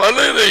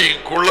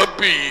பலரையும்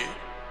குழப்பி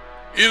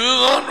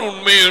இதுதான்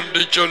உண்மை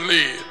என்று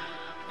சொல்லி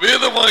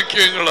வேத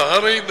வாக்கியங்கள்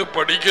ஆராய்ந்து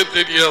படிக்க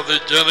தெரியாத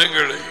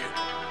ஜனங்களை,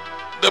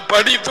 இந்த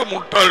படித்த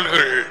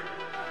முட்டாள்கள்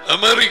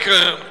அமெரிக்கா,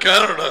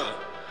 கனடா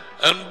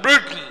and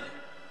Britain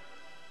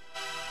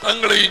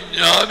தங்களை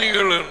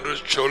ஞானிகள் என்று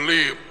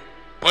சொல்லி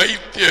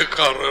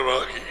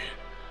பைத்தியக்காரராகி,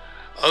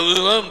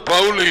 அதுதான்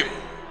பவுலின்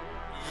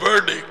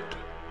verdict,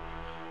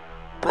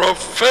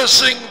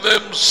 professing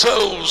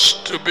themselves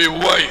to be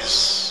wise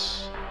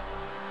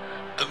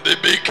and they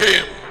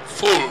became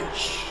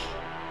fools.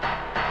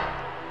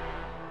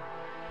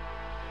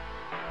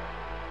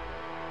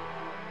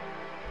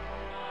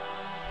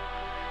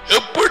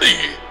 எப்படி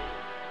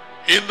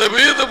இந்த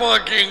வேத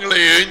வாக்கியங்களை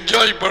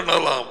என்ஜாய்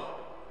பண்ணலாம்?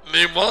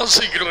 நீ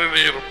வாசிக்கிற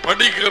நேரம்,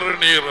 படிக்கிற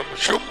நேரம்,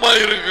 சும்மா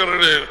இருக்கிற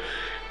நேரம்,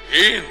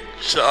 ஏன்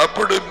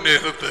சாப்பிடும்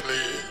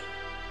நேரத்திலேயே,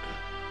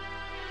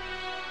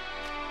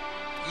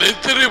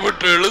 நெத்திரி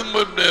விட்டு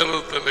எழும்பும்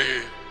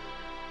நேரத்திலேயே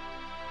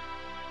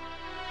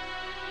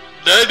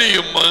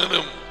டேடியும்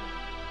மகனும்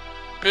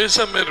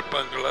பேசாம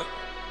இருப்பாங்களா?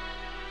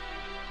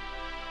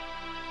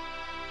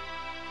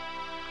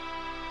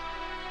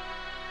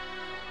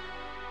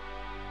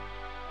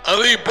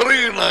 அதை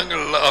பிறகு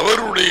நாங்கள்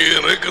அவருடைய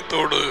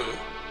இரக்கத்தோடு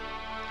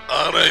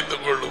ஆராய்ந்து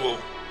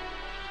கொள்வோம்.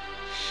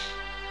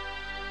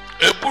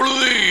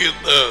 எப்பொழுது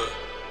இந்த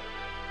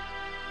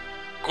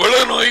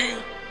கொலை நோய்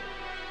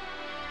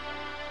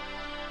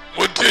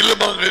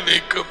முற்றிலுமாக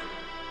நீக்கும்,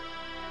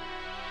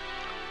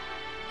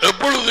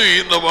 எப்பொழுது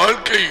இந்த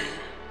வாழ்க்கை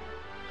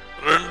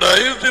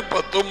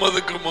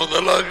 2019க்கு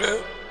முதலாக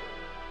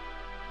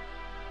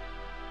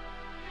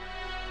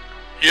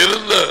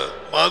இருந்த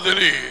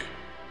மாதிரி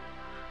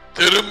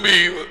திரும்பி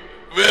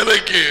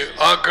வேலைக்கு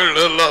ஆக்கள்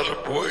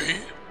எல்லாரும் போய்,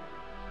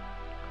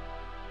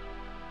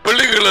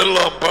 பிள்ளைகள்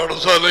எல்லாம்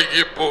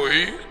பாடசாலைக்கு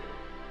போய்,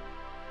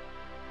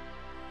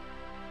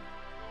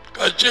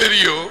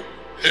 கச்சேரியோ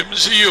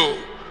எம்சியோ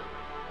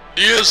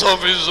டிஎஸ்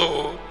ஆபீஸோ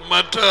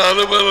மற்ற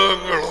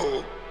அலுவலகங்களோ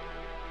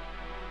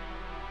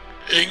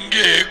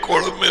எங்கே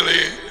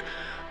கொழும்பிலே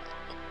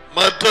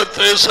மற்ற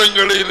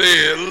தேசங்களிலே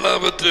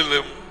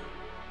எல்லாவற்றிலும்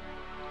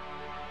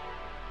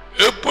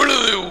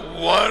எப்பொழுது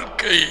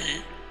வாழ்க்கை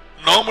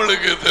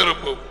நாமளுக்கு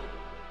திரும்பும்?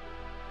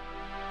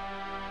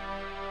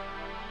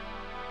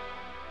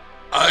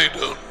 I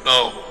don't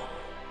know.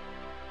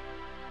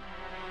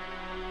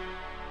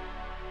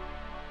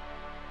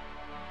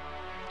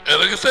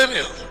 எனக்கு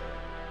தெரியாது.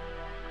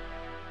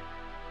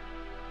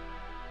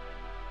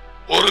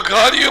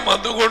 காரியம்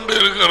வந்து கொண்டு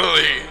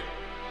இருக்கிறதை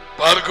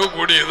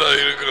பார்க்கக்கூடியதாக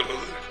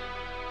இருக்கிறது.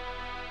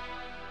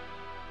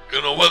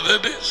 You know what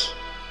that is?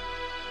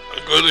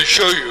 I'm going to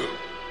show you.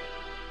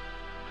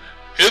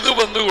 எது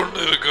வந்து கொண்டு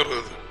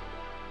இருக்கிறது?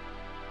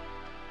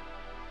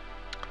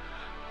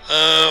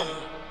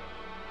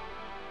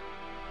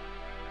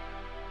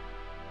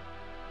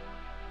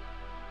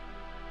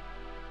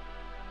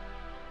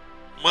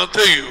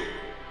 மத்தேயு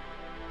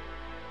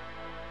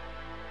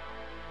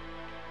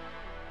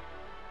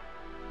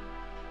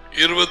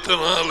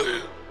 24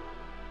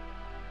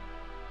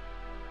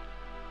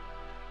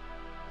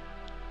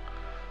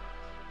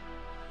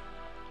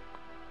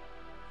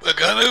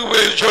 கணக்கு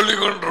பேர்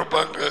சொல்லிக்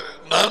கொண்டிருப்பாங்க.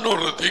 நான்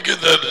ஒரு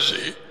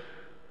தீர்க்கதரிசி,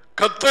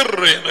 கர்த்தர்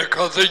எனக்கு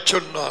அதை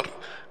சொன்னார்,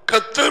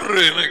 கர்த்தர்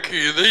எனக்கு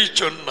இதை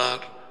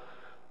சொன்னார்.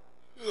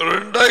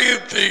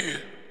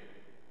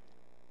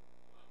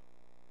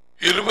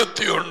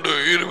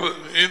 2021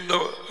 இந்த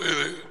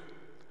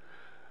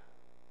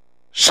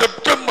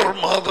செப்டம்பர்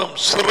மாதம்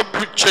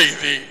சிறப்பு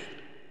செய்தி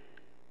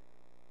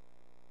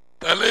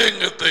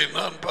தலையங்கத்தை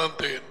நான்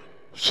பார்த்தேன்.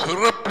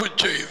 சிறப்பு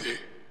செய்தி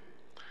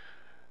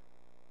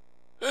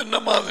என்ன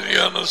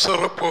மாதிரியான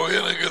சிறப்போ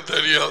எனக்கு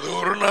தெரியாது.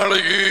 ஒரு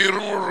நாளைக்கு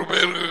 200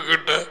 பேருக்கு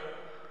கிட்ட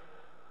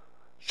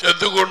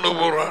செத்து கொண்டு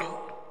போறான்.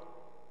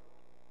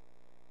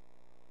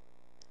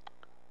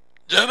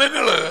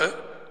 ஜனங்களை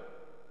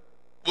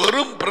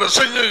வெறும்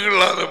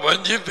பிரசங்கங்களால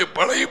வஞ்சித்து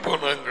பழகி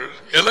போனாங்கள்.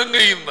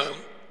 இலங்கையும் தான்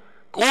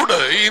கூட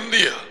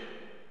இந்தியா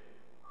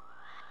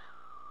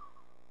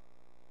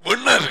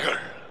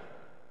விண்ணர்கள்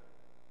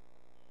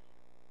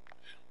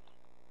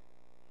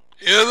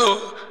ஏதோ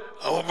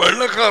அவன்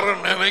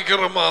வெள்ளக்காரன்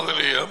நினைக்கிற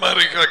மாதிரி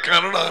அமெரிக்கா,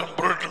 கனடா,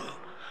 பிரிட்டன்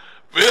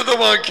வேத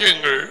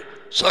வாக்கியங்கள்,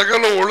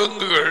 சகல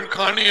ஒழுங்குகள்,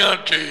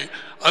 காணியாட்சி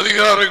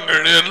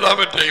அதிகாரங்கள்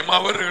எல்லாவற்றையும்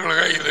அவர்கள்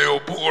கையிலே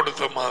ஒப்பு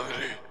கொடுத்த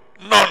மாதிரி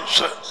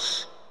நான்சென்ஸ்.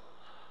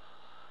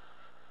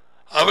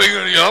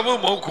 அவைகள்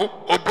யாவும்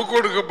ஒப்பு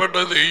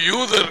கொடுக்கப்பட்டது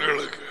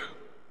யூதர்களுக்கு.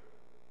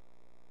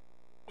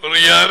 ஒரு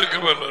யாருக்கு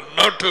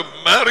not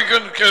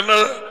American,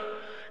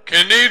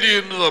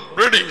 Canadian,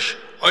 British,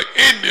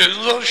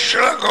 Indians,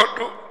 Sri Lanka,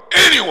 to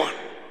anyone.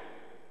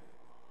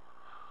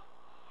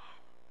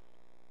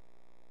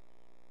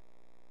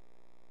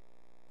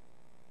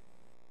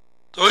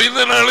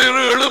 இந்த நாளில்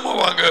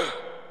எழுப்புவாங்க,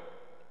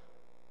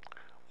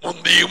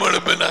 முந்தியும்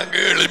எழுப்பினாங்க,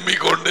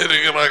 எழுப்பிக் கொண்டே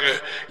இருக்கிறாங்க.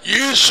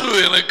 இயேசு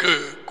எனக்கு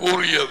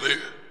கூறியது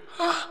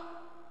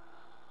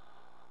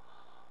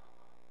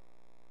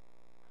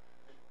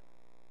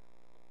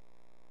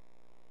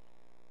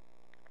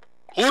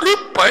ஒரு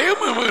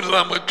பயமும்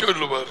இல்லாமல்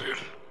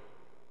சொல்லுவார்கள்.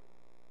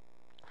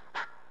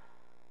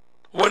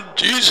 What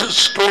Jesus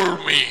told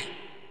me,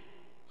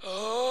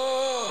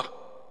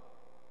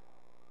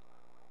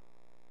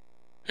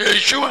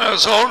 Yeshua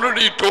has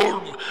already told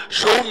me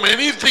so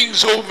many things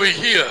over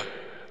here.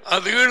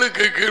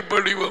 அதுகளுக்கு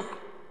கீழ்ப்படிவோம்.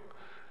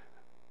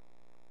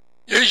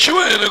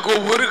 யேசுவா எனக்கு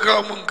ஒவ்வொரு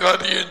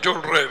காரியம்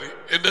சொல்றாரு.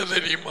 என்ன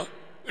தெரியுமா?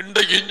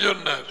 இன்றைக்கு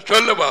சொன்னார்.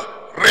 சொல்லவா?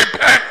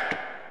 repent.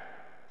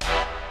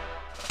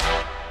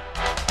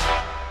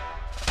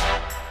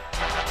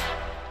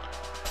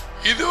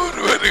 இது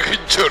ஒருவருக்கு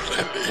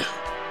சொல்லலையா?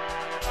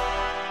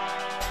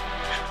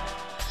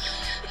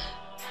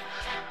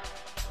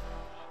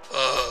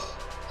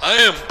 I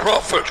am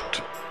prophet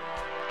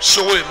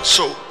so and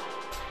so.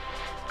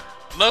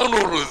 நான்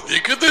ஒரு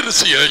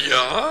திகதரிசி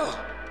ஐயா.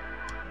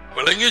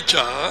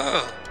 விளங்கிச்சா?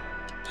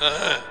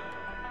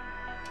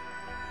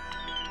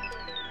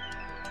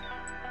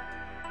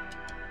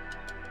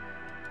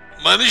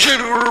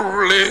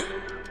 மனுஷர்களுக்குள்ளே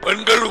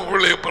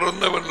பெண்களுக்குள்ளே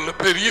பிறந்தவன்ல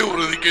பெரிய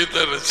ஒரு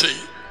திகதரிசி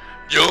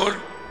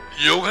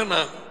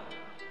யோகனான்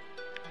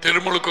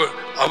திருமுழுக்கு.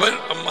 அவர்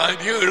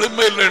மாதிரியே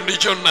எலும்பையில் என்று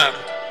சொன்னார்.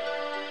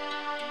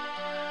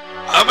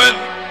 அவன்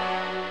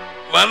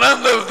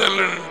வனாந்தரத்தில்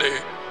நின்று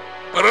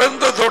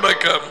பிறந்த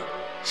தொடக்கம்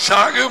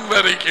சாகும்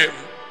வரைக்கும்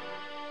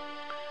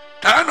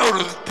தான்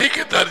ஒரு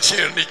தீர்க்கதரிசி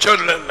என்று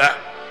சொல்லல.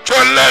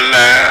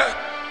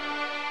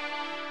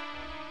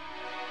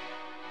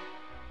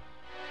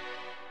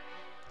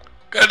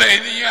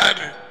 கடைசி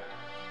யாரு?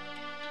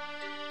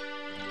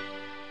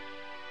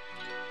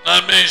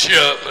 நான்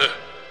மேசியால.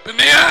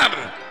 பின்ன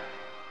யாரு?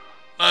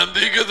 நான்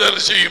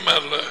தீர்க்கதரிசியும்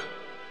அல்ல.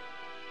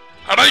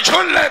 அடை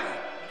சொல்ல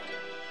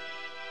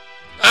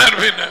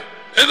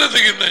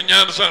என்னதுக்கு இந்த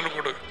ஞானஸ்தானம்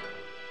கொடு?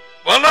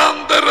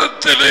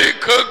 வனாந்தரத்திலே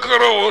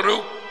கேட்கிற ஒரு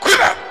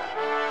குரல்.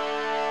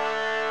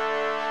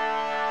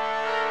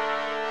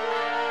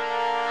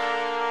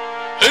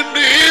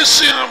 என்று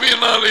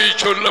ஏசியாவினாலே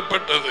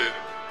சொல்லப்பட்டது.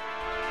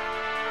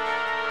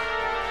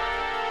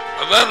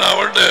 அதான்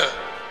அவனுடைய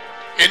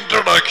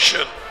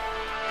இன்ட்ரோடக்ஷன்.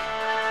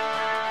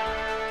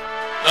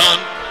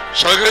 நான்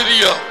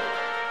சகரியா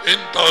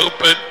என்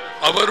தகப்பன்,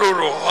 அவர்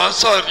ஒரு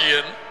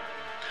ஆசாரியன்.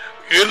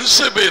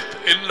 எலிசபெத்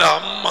என்ற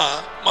அம்மா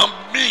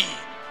மம்மி,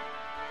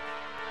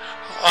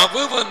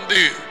 அவ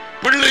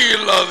பிள்ளை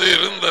இல்லாத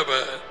இருந்தவ.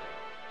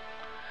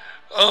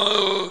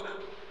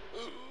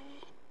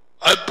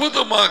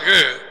 அற்புதமாக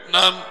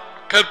நான்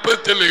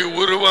கற்பத்திலே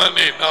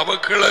உருவானேன். அவ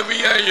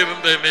கிழவியாய்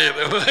இருந்த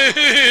நேரம்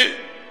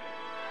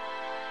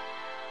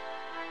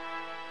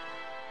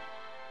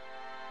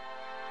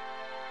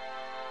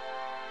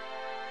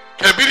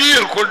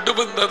ஏலியர் கொண்டு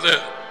வந்தத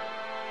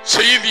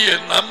செய்தியை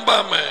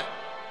நம்பாம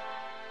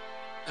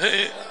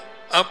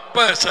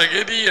அப்பா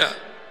சகரியா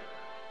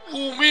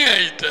ஊமை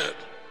ஆயிட்டார்.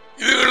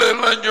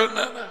 இதுகளெல்லாம்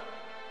சொன்ன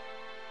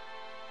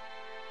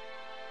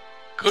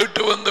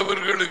கேட்டு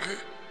வந்தவர்களுக்கு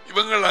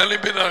இவங்கள்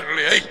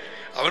அனுப்பினார்களே,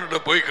 அவன்கிட்ட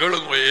போய்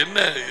கேளுங்க என்ன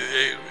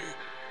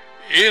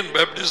ஏன்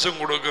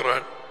பேப்டிசம்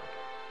கொடுக்கிறான்.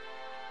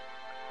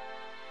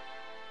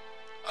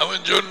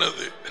 அவன்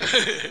சொன்னது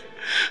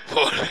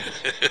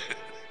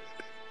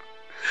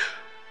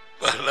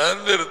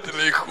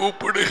வனாந்தரத்திலே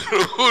கூப்பிடுகிற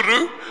ஒரு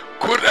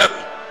குரல்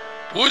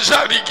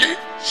பூசாரிக்கு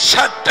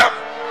சட்டம்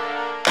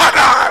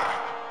படார்.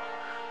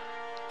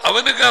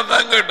 அவனுக்கு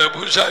அதான் கேட்ட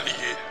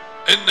பூசாரிக்கு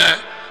என்ன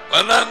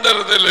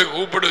வனாந்தரத்தில்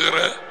கூப்பிடுகிற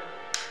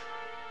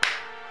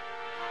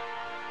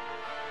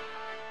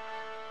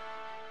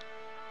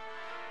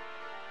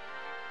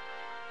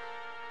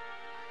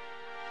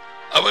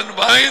அவன்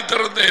வாயை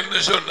திறந்த என்ன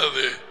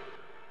சொன்னது?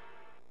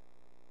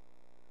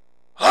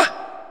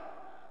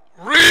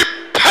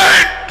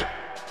 Repent.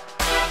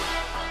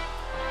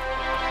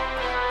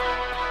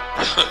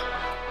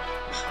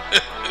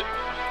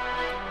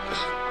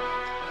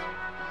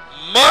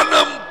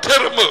 மனம்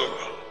திரும்பு.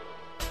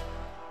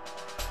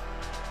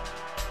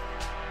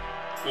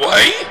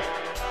 Why?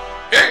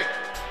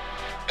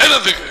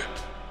 என்னதுக்கு?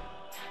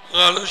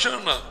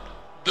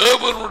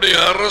 தேவனுடைய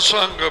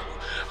அரசாங்கம்,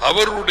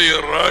 அவருடைய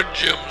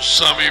ராஜ்யம்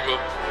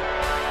சமீபம்.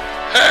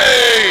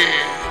 Hey,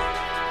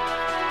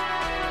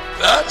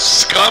 that's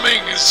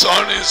coming, is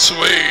on its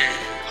way.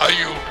 Are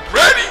you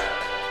ready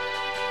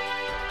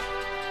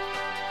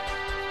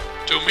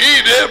to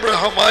meet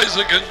Abraham,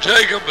 Isaac and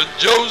Jacob and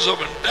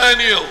Joseph and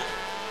Daniel,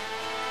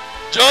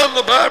 John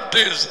the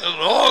Baptist and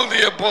all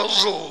the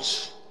apostles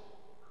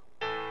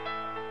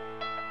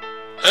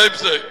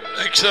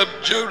except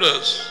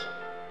Judas?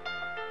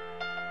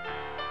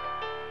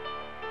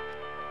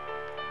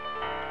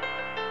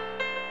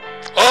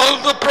 All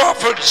the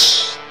prophets,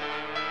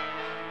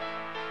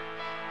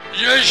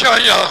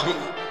 Yeshayahu,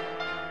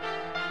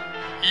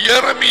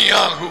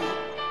 Jeremiyahu,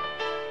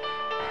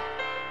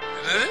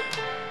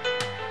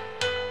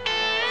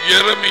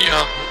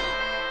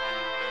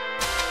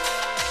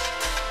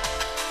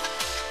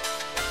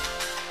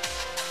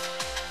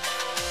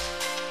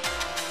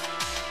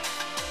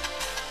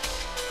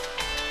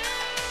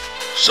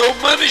 So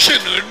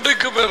மனுஷன்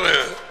இன்றைக்கு வர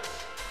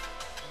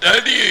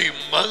டேடியை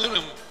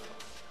மகனும்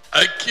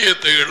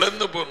ஐக்கியத்தை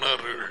இழந்து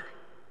போனார்கள்.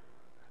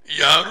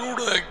 யாரோட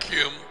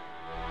ஐக்கியம்?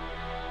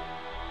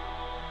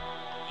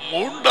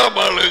 மூன்றாம்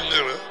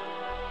ஆளுங்கிற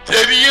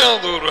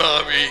தெரியாத ஒரு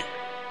ஆவி,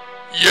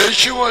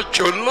 யேசுவா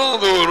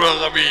சொல்லாத ஒரு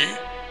ஆவி,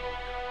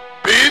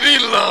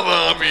 பேரில்லாத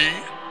ஆவி,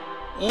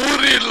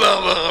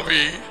 ஊரில்லாத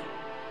ஆவி,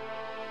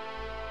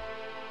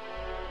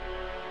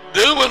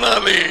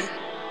 தேவனாலே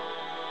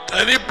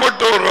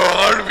தனிப்பட்ட ஒரு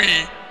ஆழ்வி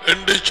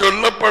என்று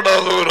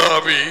சொல்லப்படாத ஒரு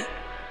ஆவி,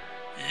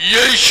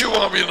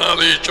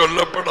 இயேசுவாவினாலே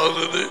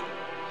சொல்லப்படாதது,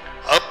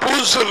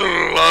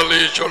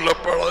 அப்போஸ்தலர்களாலே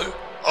சொல்லப்படாது,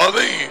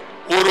 அதை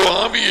ஒரு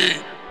ஆவியை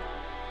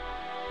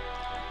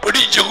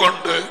பிடிச்சு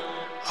கொண்டு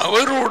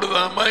அவரோடு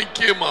தான்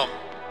ஐக்கியமாம்.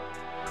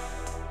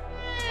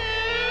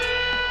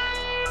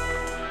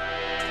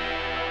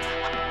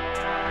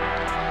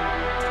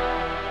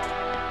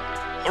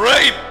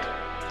 ரைட்.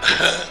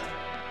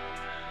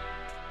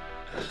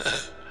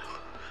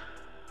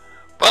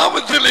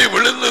 பாவத்திலே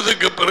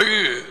விழுந்ததுக்கு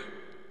பிறகு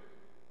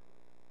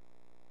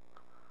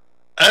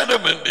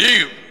ஆடம் அண்ட்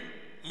ஈவ்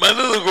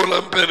மனித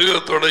குலம் பெருக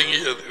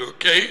தொடங்கியது.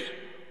 ஓகே,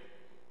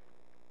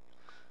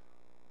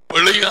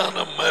 பிழையான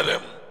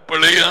மரம்,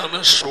 பிழையான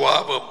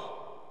சுவாபம்,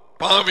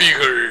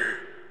 பாவிகள்.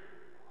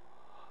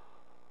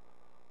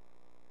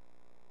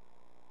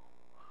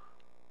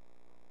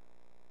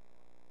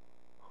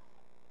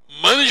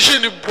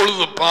 மனுஷன்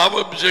இப்பொழுது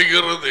பாவம்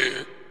செய்கிறது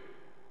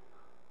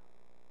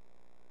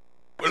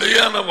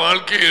பிழையான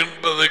வாழ்க்கை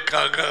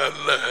என்பதற்காக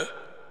அல்ல,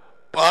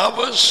 பாவ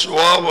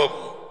சுவாபம்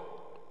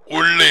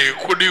உள்ளே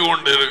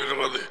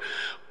குடிகொண்டிருக்கிறது.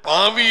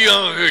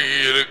 பாவியாக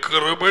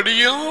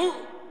இருக்கிறபடியும்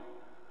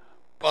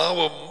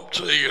பாவம்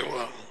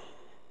செய்கிறான்.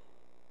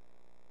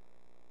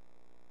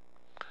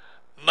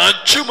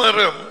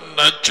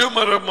 நச்சு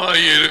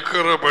மரமாய்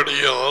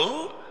இருக்கிறபடியால்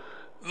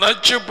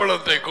நச்சு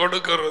பழத்தை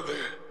கொடுக்கிறது.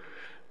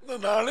 இந்த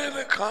நாளையில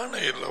காண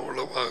இல்லை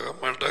அவ்வளவாக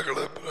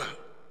மட்டக்களப்பு.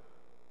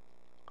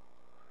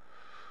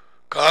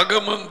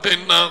 காகமும்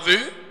தின்னாது,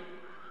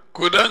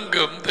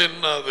 குரங்கம்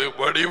தின்னாது,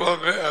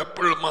 வடிவாக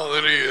ஆப்பிள்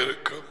மாதிரி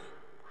இருக்கும்.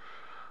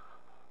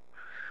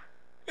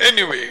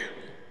 எனிவே,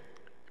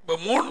 இப்ப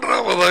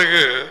மூன்றாவதாக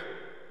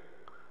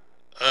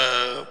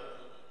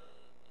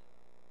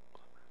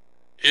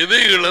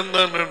எதை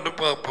இழந்தான் என்று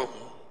பார்ப்போம்.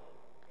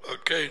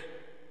 ஓகே,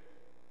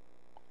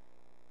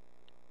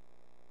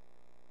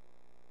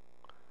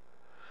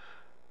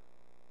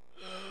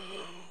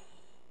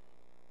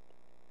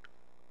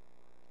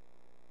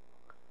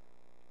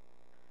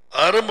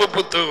 ஆரம்ப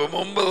புத்தகம்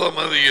 9ஆம்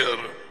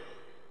அதிகாரம்,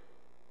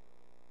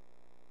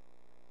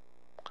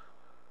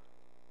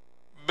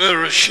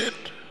 Bereshit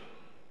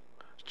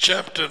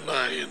chapter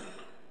 9.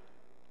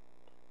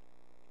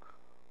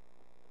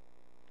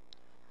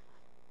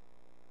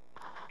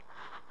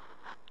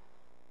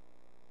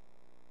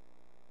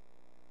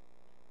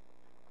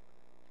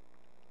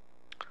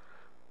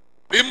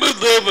 பின்பு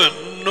தேவன்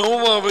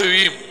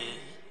நோவாவையும்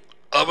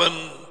அவன்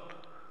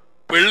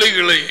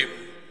பிள்ளைகளையும்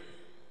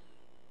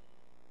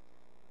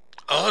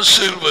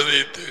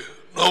ஆசீர்வதித்து,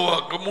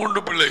 நோவாக்கு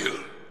 3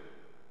 பிள்ளைகள்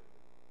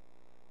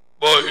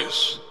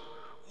பாய்ஸ்,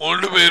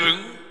 3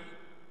 பேரும்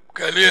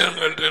கல்யாணம்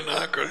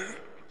கட்டினாக்கள்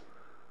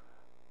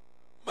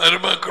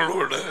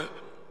மருமக்களோட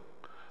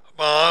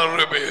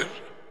 6 பேர்.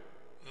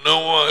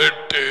 நோவா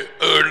 8,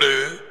 7,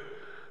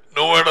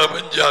 நோவாட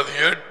பஞ்சாதி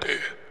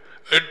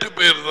 8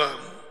 பேர்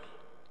தான்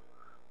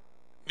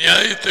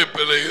நியாயத்தை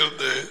பெற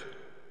இருந்து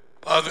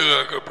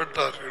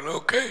பாதுகாக்கப்பட்டார்கள்.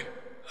 ஓகே,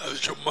 அது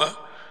சும்மா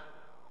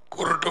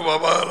குருட்டு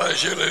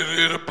பாபாராசியில்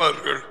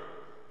இருப்பார்கள்.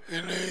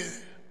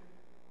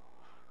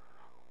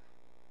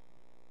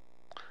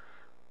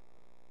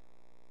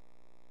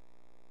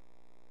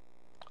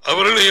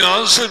 அவர்களை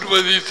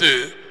ஆசீர்வதித்து,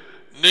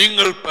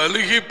 நீங்கள்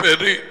பலுகி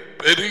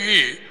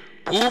பெருகி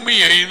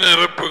பூமியை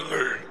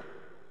நிரப்புங்கள்.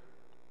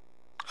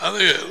 அது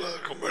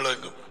எல்லாருக்கும்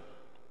விளங்கும்.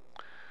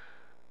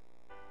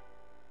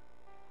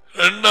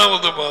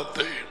 2வது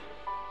வார்த்தை,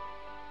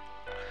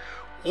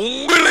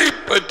 உங்களை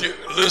பற்றி,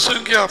 listen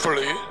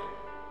carefully,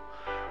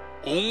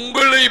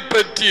 உங்களை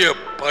பற்றிய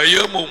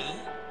பயமும்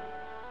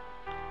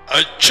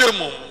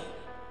அச்சமும்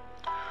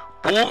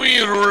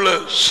பூமியில் உள்ள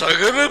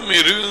சகல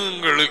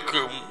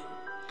மிருகங்களுக்கும்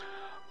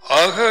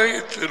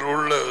ஆகாயத்தில்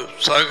உள்ள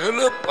சகல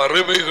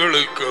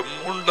பறவைகளுக்கும்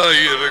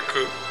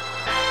உண்டாயிருக்கும்.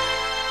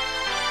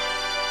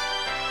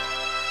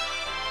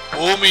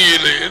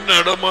 பூமியிலே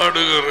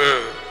நடமாடுகிற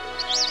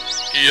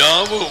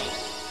யாவும்,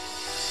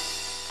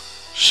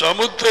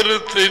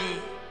 சமுத்திரத்தின்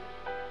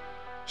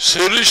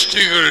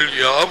சிருஷ்டிகள்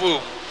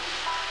யாவும்,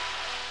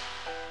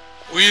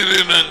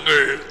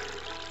 உயிரினங்கள்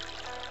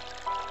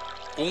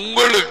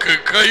உங்களுக்கு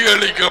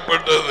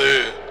கையளிக்கப்பட்டது.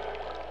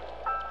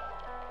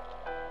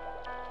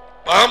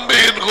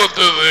 பாம்பையின்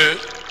கொத்தது,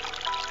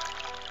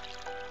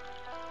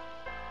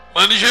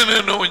 மனுஷன்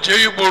என்னும்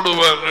செய்ய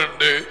போடுவார்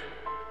என்று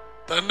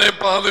தன்னை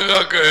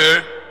பாதுகாக்க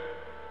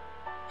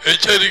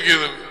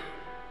எச்சரிக்கிறது.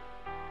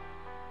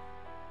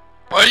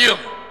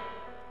 பயம்.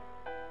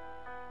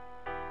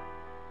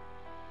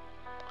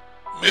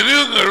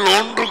 மிருகங்கள்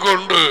ஒன்று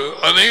கொண்டு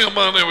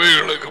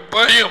அநேகமானவைகளுக்கு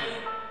பயம்.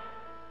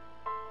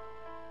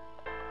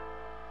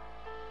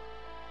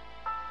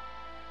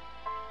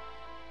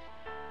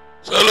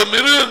 சில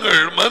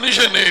மிருகங்கள்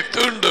மனுஷனை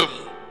தீண்டும்,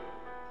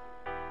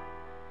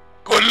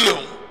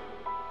 கொல்லும்.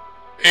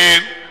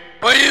 ஏன்?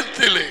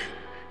 பயத்திலே.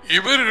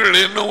 இவர்கள்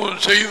என்னவும்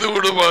செய்து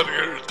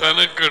விடுவார்கள்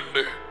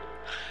தனக்கண்டு.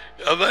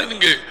 அதான்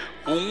இங்கே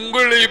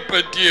உங்களை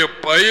பற்றிய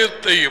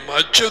பயத்தையும்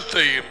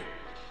அச்சத்தையும்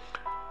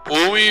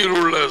பூமியில்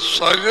உள்ள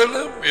சகல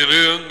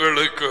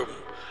மிருகங்களுக்கும்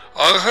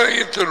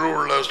ஆகாயத்தில்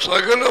உள்ள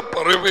சகல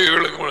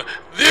பறவைகளுக்கும்.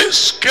 This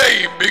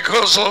came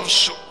because of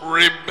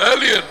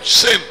rebellion,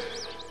 sin.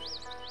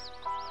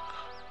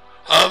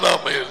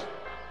 ஆதாமில்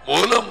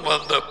மூலம்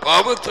வந்த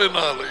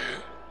பாவத்தினாலே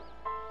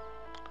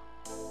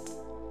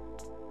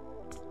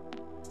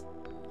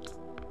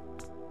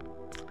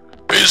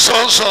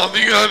பிசாசு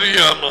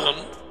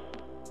அதிகாரியானான்.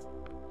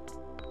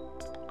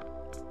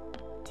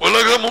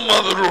 உலகமும்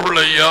அதில் உள்ள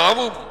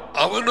யாவும்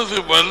அவனது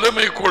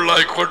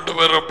வல்லமைக்குள்ளாய் கொண்டு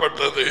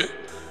வரப்பட்டது.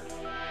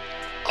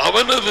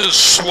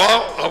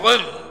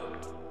 அவன்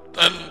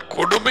தன்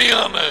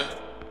கொடுமையான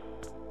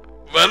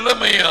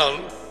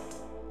வல்லமையால்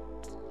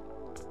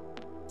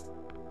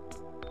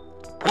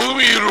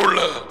பூமியில் உள்ள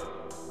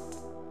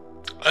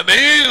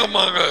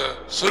அநேகமாக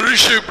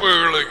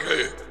சிருஷ்டிப்புகளுக்கு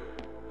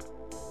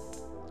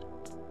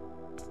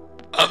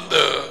அந்த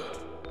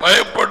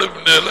பயப்படும்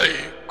நிலை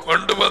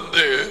கொண்டு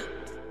வந்து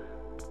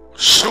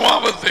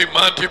சுவாபத்தை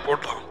மாற்றி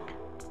போட்டான்.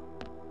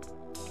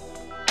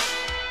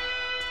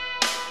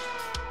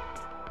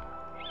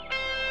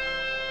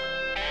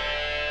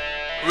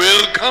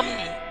 Will come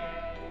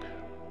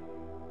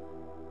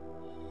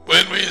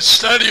when we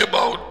study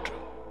about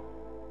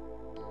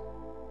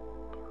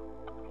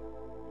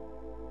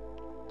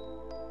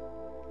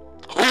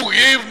who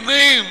gave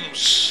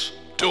names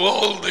to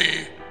all the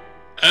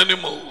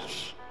animals,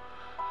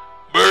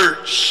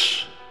 birds,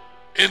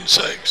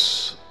 insects,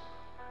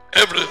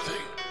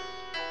 everything.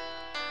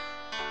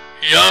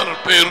 யார்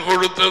பெயர்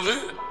கொடுத்தது?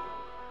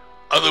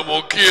 அது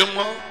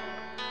முக்கியமா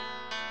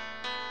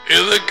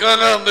எதற்காக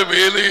அந்த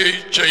வேலையை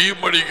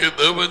செய்யும்படிக்கு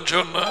தேவன்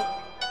சொன்னார்?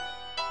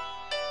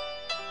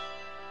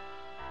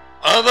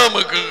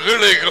 ஆதாமுக்கு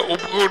கீழே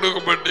ஒப்பு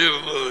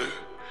கொடுக்கப்பட்டிருந்தது.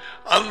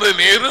 அந்த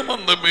நேரம்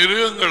அந்த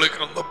மிருகங்களுக்கு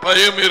அந்த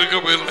பயம்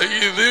இருக்கவில்லை.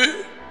 இது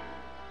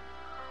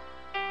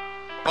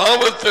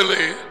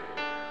பாவத்திலே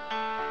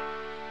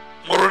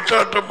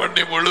முரட்டாட்டம்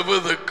பண்ணி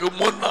விழுவதற்கு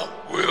முன்னால்.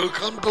 We will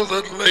come to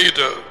that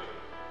later.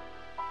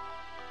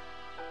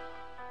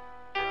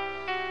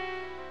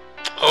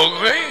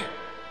 Okay?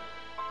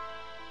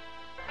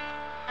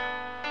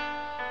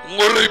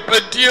 உங்களை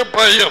பற்றிய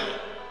பயம்,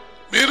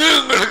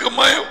 மிருகங்களுக்கு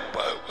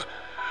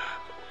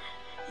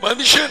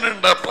மனுஷன்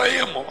என்ற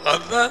பயமும்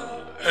அதுதான்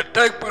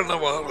அட்டாக் பண்ண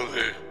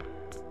வாருது.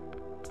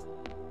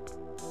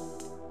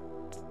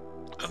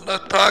 அந்த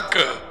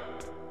தாக்க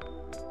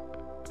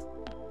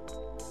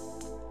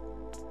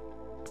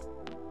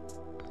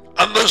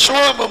அந்த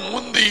சுவாபம்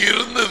முந்தி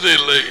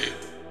இருந்ததில்லை.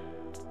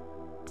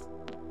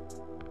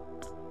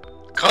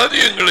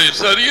 காரியங்களை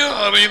சரியா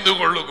அறிந்து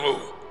கொள்ளுங்கோ.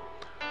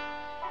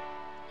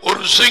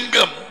 ஒரு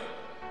சிங்கம்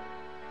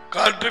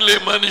காட்டிலே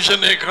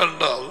மனுஷனை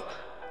கண்டால்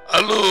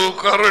அல்லது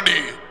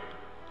கரடி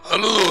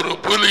அல்லது ஒரு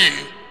புலி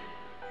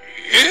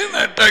ஏன்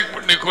அட்டாக்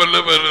பண்ணி கொல்ல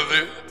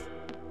வருது?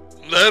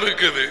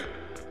 இருக்குது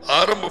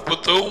ஆரம்ப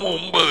புத்தகம்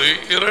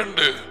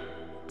 9:2.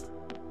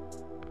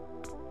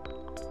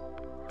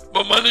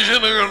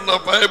 மனுஷனை கண்டா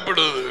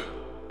பயப்படுது,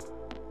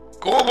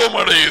 கோபம்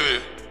அடையுது.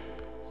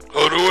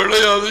 ஒருவேளை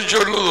அது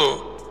சொல்லுதோ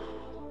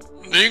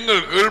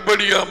நீங்கள்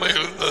கீழ்படியாம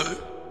இருந்தது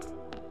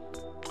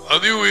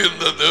அதி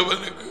உயர்ந்த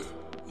தேவனுக்கு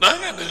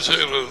நாங்க என்ன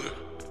செய்யறது?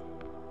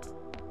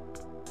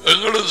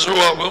 எங்களோட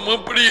சுபாவம்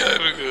அப்படியா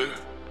இருக்கு.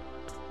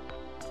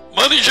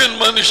 மனுஷன்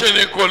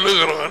மனுஷனை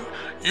கொல்லுகிறான்,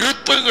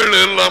 யுத்தங்கள்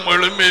எல்லாம்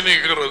எழும்பி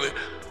நிற்கிறது.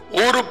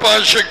 ஒரு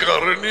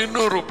பாஷக்காரன்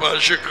இன்னொரு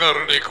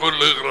பாஷக்காரனை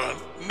கொல்லுகிறான்.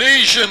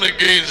 Nation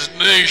against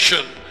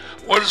nation.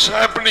 What's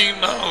happening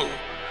நவ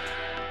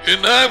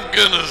இன்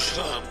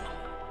ஆப்கானிஸ்தான்?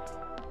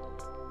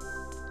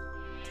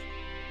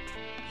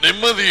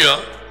 நிம்மதியா?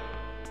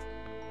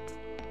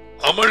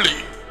 அமளி,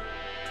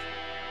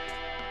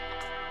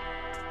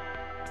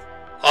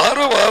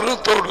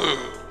 ஆரவாரத்தோடு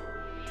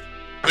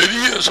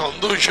பெரிய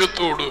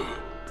சந்தோஷத்தோடு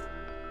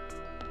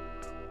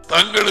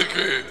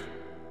தங்களுக்கு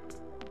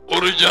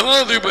ஒரு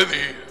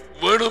ஜனாதிபதி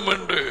வேணும்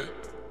என்று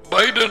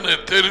பைடனை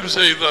தெரிவு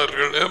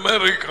செய்தார்கள்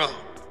அமெரிக்கா.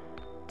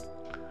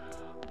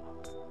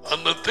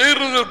 அந்த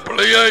தேர்தல்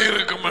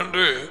பிழையாயிருக்கும்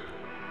என்று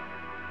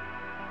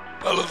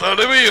பல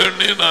தடவை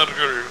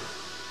எண்ணினார்கள்.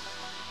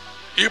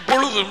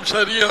 இப்பொழுதும்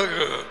சரியாக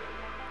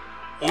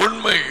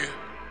உண்மை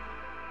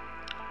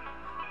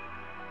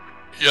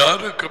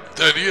யாருக்கும்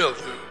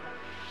தெரியாது.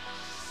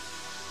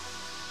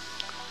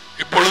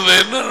 இப்பொழுது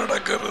என்ன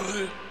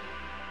நடக்கிறது?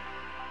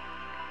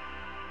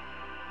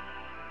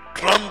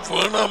 ட்ரம்ப்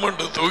வேணாம்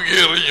என்று தூக்கி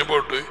எறிஞ்சு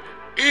போட்டு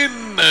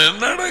என்ன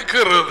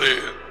நடக்கிறது?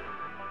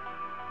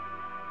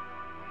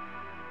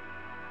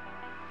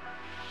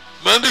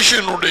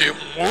 மனுஷனுடைய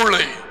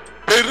மூளை,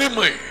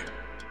 பெருமை,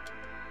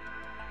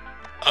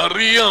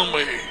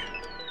 அறியாமை,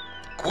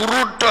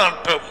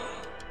 குருட்டாட்டம்,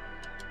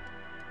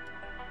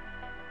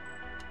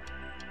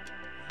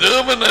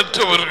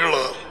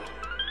 தேவனற்றவர்களால்,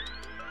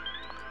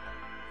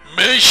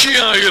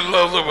 மேஷியா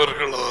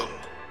இல்லாதவர்களால்,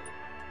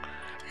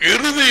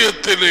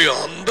 இருதயத்திலே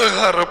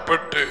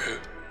அந்தகாரப்பட்டு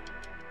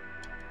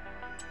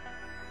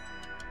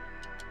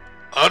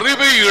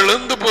அறிவை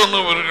இழந்து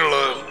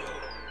போனவர்களால்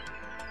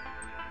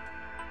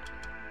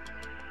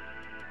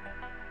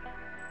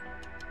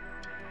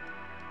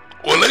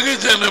உலக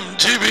ஜனம்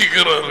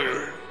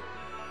ஜீவிக்கிறார்கள்.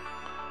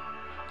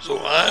 So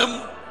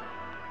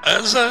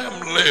as I am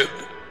led,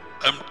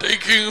 I'm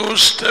taking you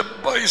step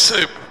by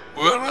step.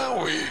 Where are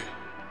we?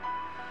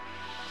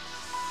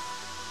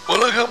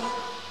 உலகம்,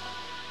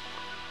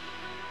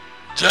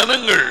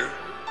 ஜனங்கள்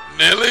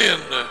நிலை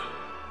என்ன?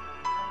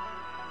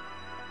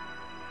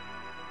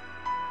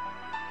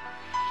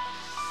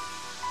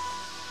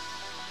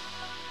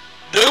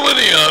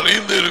 தேவனை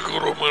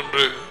அறிந்திருக்கிறோம்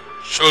என்று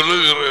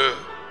சொல்லுகிற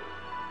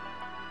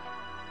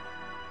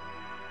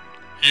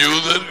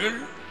யூதர்கள்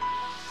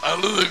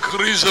அல்லது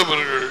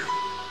கிறிஸ்தவர்கள்,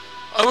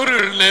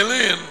 அவர்கள் நிலை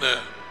என்ன?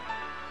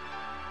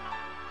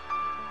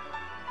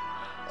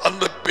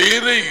 அந்த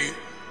பேரை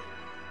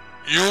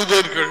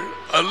யூதர்கள்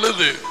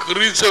அல்லது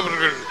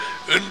கிறிஸ்தவர்கள்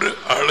என்று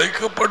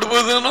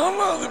அழைக்கப்படுவதனால்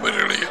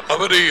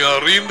அவரை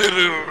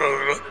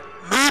அறிந்திருக்கிறார்கள்.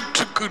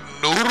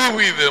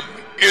 100%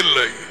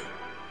 இல்லை.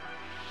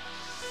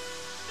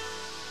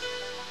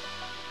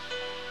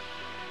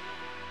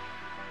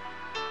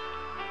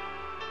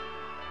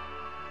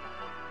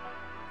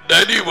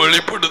 டேடி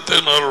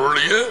வெளிப்படுத்தினார்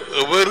ஒழிய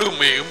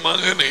எவருமே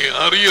மகனை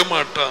அறிய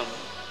மாட்டான்.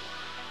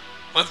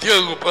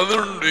 மத்தியாகு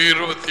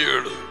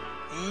 11:27.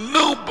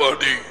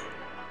 Nobody,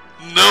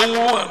 no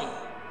one.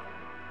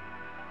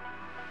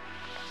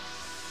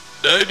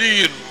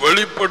 டேடியின்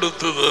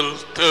வெளிப்படுத்துதல்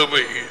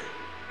தேவை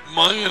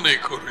மகனை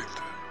குறித்து.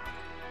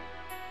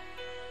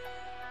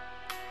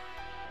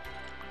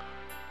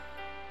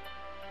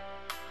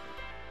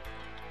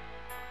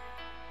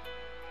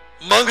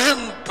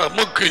 மகன்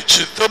தமக்கு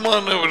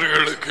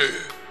சித்தமானவர்களுக்கு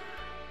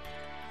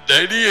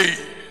டேடியை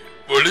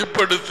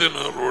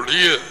வெளிப்படுத்தினார்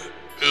ஒழிய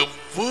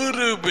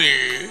எவ்வருமே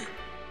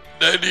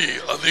டேடி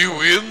அதி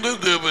உயர்ந்த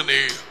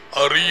தேவனை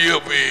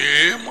அறியவே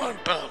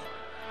மாட்டான்.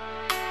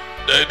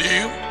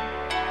 டேடியும்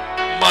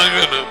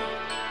மகனும்,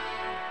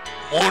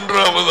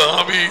 மூன்றாவது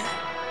ஆவி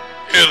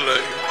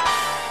இல்லை.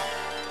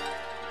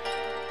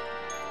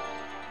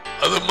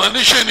 அது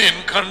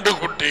மனுஷனின்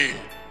கண்டுகுட்டி.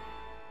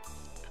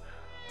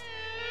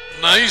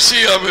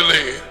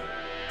 நைசியாவிலே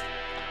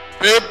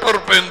பேப்பர்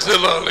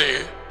பென்சிலாலே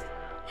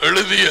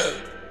எழுதிய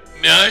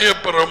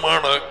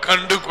நியாயப்பிரமாண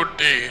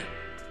கண்டுகுட்டி.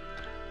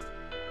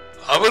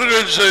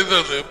 அவர்கள்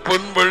செய்தது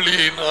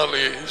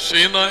பொன்வள்ளியினாலே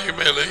சீனாய்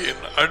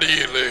மேலையின்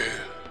அடியிலே.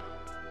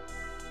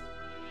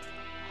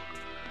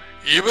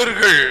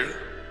 இவர்கள்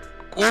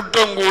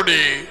கூட்டம்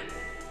கூடி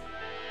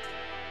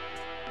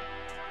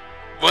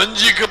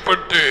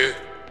வஞ்சிக்கப்பட்டு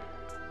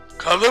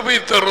கதவை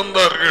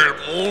திறந்தார்கள்.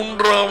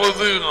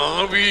 மூன்றாவது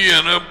ஆவி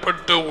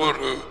எனப்பட்ட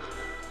ஒரு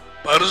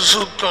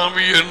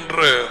பரிசுத்தாவி என்ற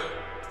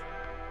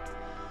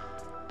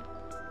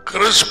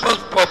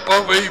கிறிஸ்மஸ்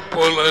பாப்பாவை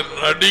போல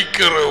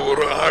நடிக்கிற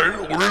ஒரு ஆள்,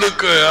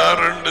 உள்ளுக்கு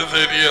யாருன்னு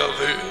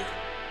தெரியாது.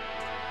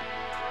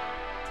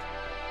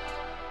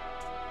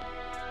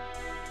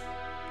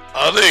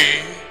 அதை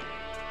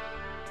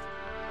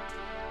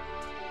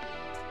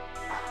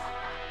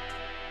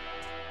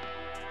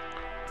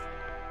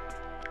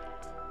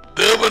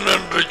தேவன்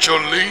என்று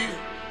சொல்லி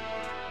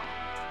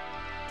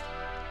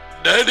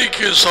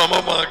டேடிக்கு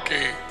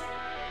சமமாக்கி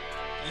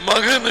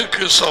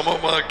மகனுக்கு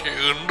சமமாக்கி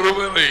இன்று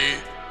வரை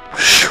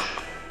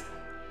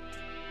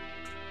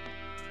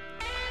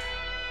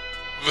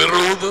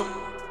விரோதம்,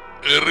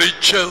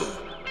 எரிச்சல்,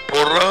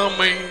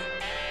 பொறாமை,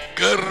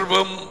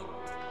 கர்வம்,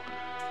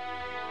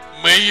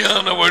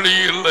 மெய்யான வழி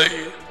இல்லை,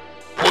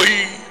 பொய்,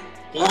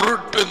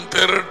 உருட்டும்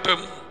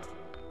திரட்டும்,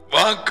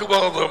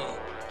 வாக்குவாதம்,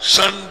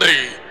 சண்டை,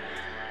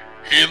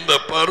 இந்த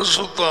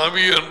பரிசுத்த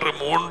ஆவி என்று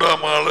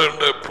மூன்றாம் ஆள்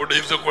என்று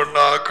பிடித்து கொண்ட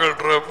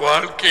ஆக்கிற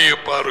வாழ்க்கையை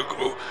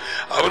பாருங்க.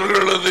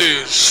 அவர்களது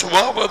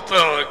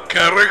சுபாவத்தை,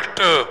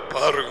 கேரக்டர்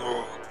பாருங்க.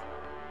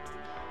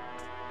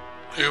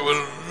 You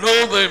will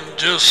know them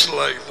just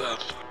like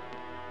that.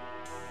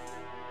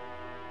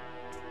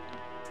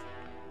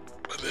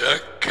 But their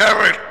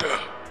character.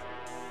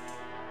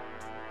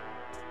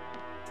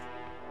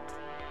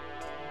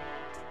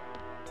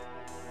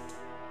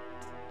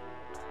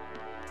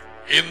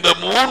 இந்த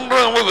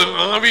மூன்றாவது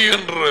ஆவி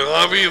என்ற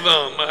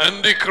ஆவிதான்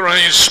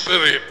ஆன்டிகிரைஸ்ட்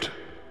ஸ்பிரிட்.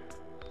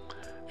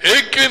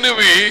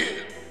 ஏற்கனவே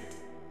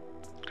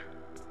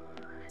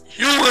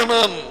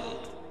யூவனான்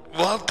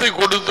வார்த்தை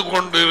கொடுத்து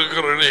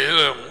கொண்டிருக்கிற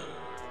நேரம்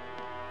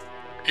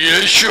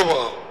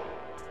யேசுவா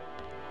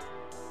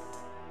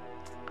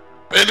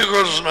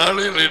பெந்தெகோஸ்தே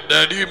நாளில்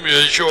டேடியும்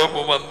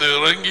யேசுவாவும் வந்து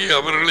இறங்கி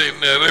அவர்களை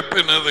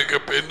நிரப்பினதுக்கு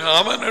பின்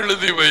அவன்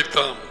எழுதி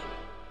வைத்தான்.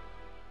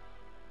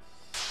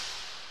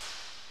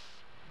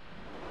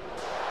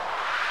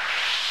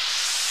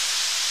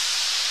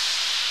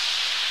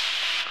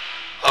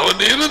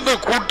 அவன் இருந்த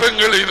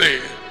கூட்டங்களிலே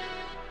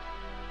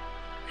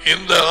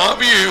இந்த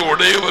ஆவியை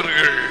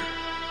உடையவர்கள்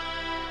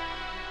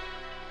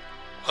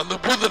அந்த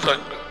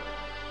புதுட்டாங்க.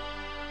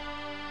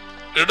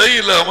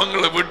 இடையில்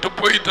அவங்களை விட்டு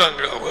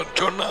போயிட்டாங்க. அவன்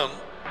சொன்னான்,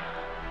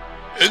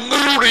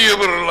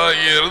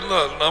 எங்களுடையவர்களாக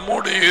இருந்தால்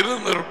நம்முடைய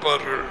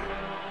இருந்திருப்பார்கள்.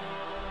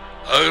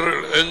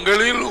 அவர்கள்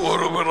எங்களில்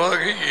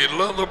ஒருவராக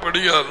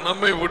இல்லாதபடியால்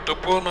நம்மை விட்டு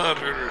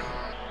போனார்கள்.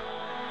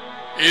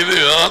 இது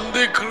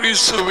அந்தி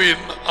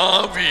கிறிஸ்துவின்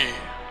ஆவி.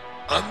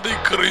 அந்தி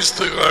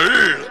கிறிஸ்துகள்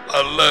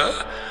அல்ல,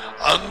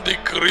 அந்தி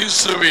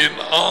கிறிஸ்துவின்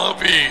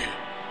ஆவி.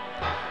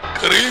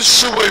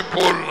 கிறிஸ்துவை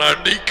போல்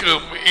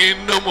நடிக்கும்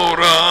இன்னும்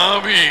ஒரு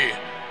ஆவி,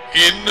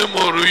 இன்னும்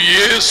ஒரு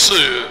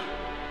இயேசு.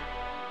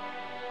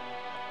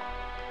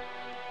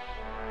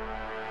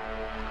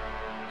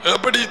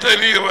 எப்படி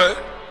தெரிகிற?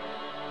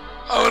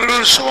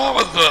 அவர்கள்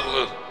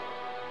சுபாவத்தால்.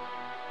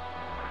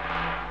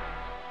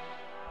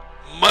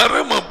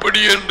 மரம்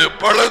அப்படி என்று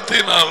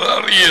பழத்தினால்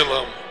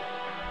அறியலாம்.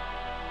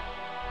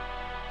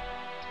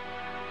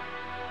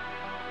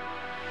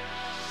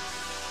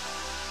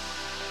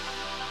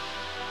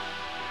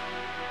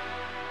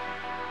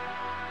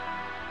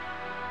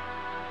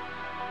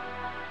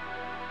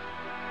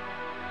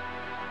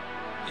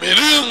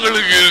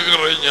 மிருகங்களுக்கு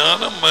இருக்கிற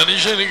ஞானம்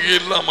மனுஷனுக்கு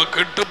இல்லாம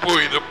கெட்டு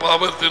போயிரு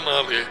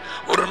பாவத்தினாலே.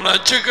 ஒரு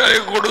நச்சுக்காய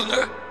கொடுங்க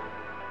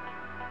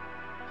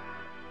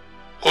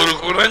ஒரு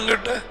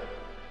குரங்கிட்ட,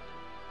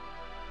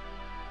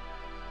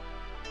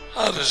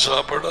 அது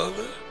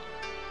சாப்பிடாது.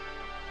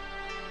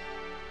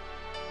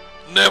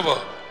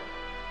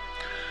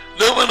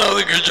 தேவன்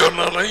அதுக்கு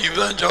சொன்னால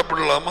இதுதான்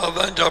சாப்பிடலாமா,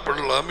 அதான்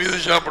சாப்பிடலாம், இது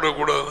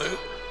சாப்பிடக்கூடாது.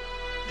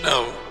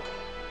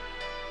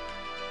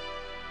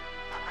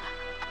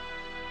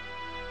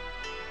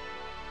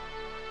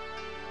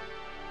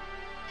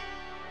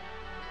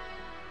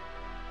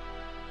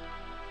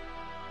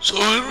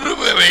 இன்று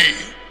வரை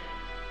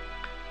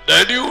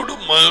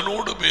டேடியோடும்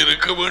மகனோடும்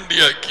இருக்க வேண்டிய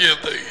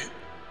ஐக்கியத்தை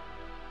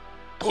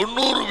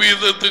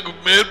 90%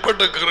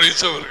 மேற்பட்ட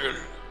கிறிஸ்தவர்கள்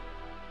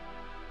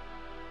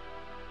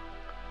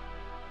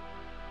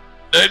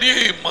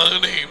டேடியையும்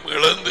மகனையும்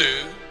இழந்து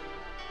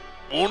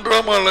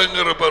மூன்றாம்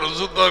ஆளுங்கிற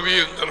பரிசுத்தாவி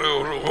என்கிற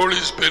ஒரு ஹோலி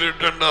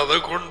ஸ்பிரிட் அதை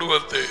கொண்டு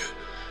வந்து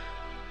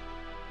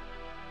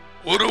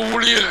ஒரு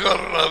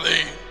ஊழியக்காரன்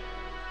அதை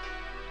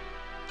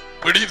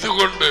பிடித்து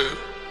கொண்டு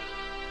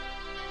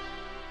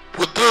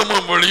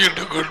புத்தகம்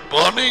வெளியிட்டு குட்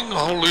மார்னிங்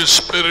ஹோலி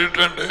ஸ்பிரிட்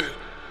என்று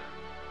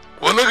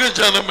உலக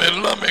ஜனம்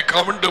எல்லாமே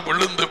கவிண்டு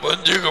விழுந்து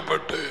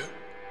வஞ்சிக்கப்பட்டு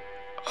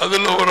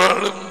அதில் ஒரு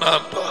ஆளும்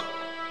நான் தான்.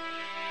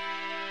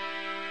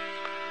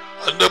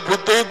 அந்த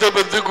புத்தகத்தை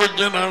பற்றி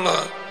கொஞ்ச நாளா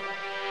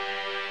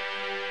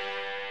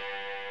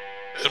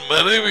என்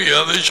மனைவி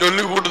அதை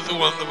சொல்லிக் கொடுத்து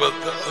வந்து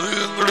வந்த அது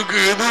எங்களுக்கு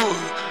ஏதோ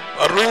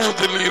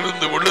பருவத்தில்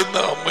இருந்து விழுந்த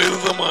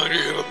அமிர்தமாக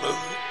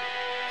இருந்தது.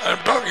 I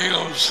am talking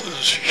of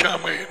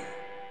Shaman.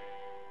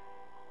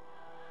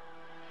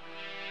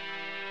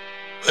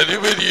 பெரிய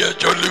பெரிய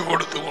சொல்லிக்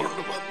கொடுத்து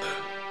கொண்டு வந்த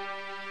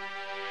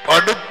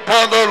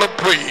படுப்பாதாள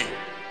போய்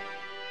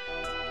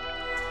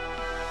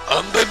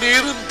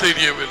நேரம்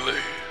தெரியவில்லை.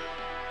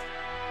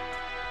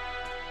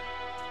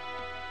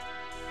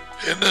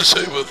 என்ன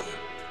செய்வது?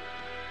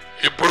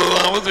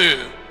 இப்பொழுதாவது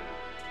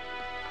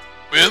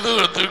வேத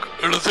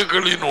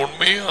எழுத்துக்களின்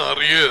உண்மையை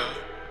அறிய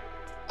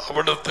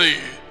அவனத்தை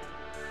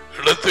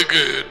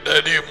இடத்துக்கு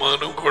டேடி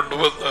மானும் கொண்டு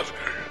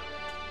வந்தார்கள்.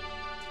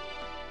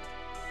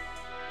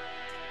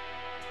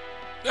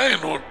 I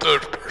know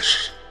third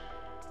person.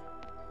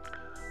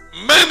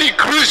 Many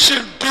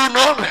Christians do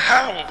not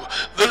have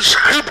the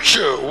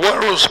scripture what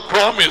was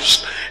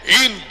promised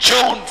in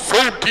John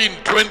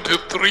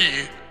 14:23.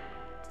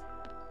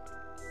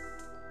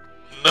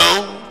 No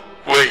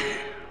way.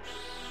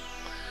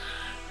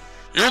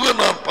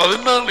 யோகனான்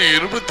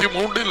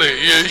 14:23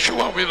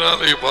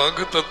 இயேசுவினாலே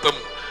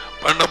வாக்குத்தத்தம்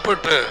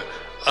பண்ணப்பட்ட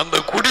அந்த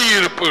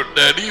குடியிருப்பு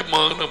டேடி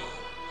மானம்.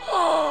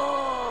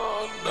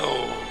 No.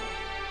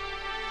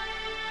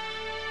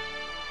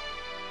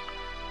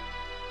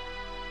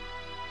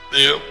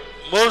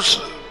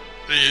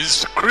 These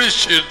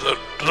Christians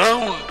are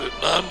drowned.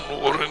 நான்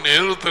ஒரு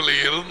நேரத்தில்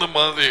இருந்த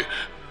மாதிரி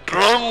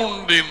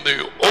drowned in the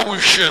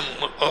ocean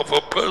of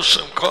a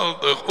person called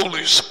the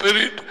Holy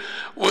Spirit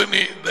when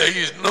there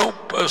is no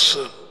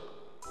person.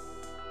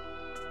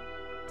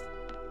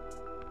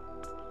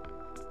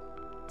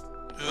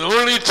 There are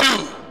only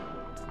two,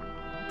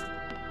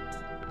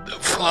 the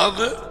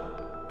Father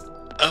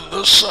and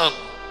the Son.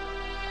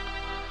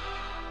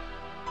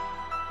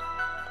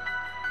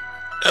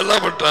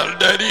 எல்லாவற்றால்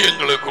daddy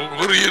எங்களுக்கு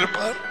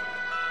கூறியிருப்பார்,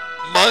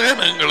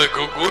 மகன்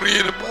எங்களுக்கு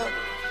கூறியிருப்பார்,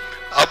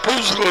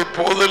 அப்போஸ்தலர்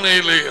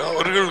போதனையிலே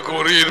அவர்கள்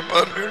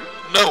கூறியிருப்பார்கள்.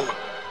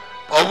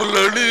 பவுல்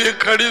எழுதிய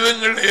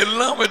கடிதங்கள்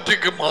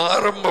எல்லாவற்றுக்கும்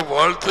ஆரம்ப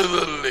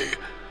வாழ்த்துதலே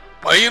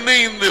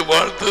 15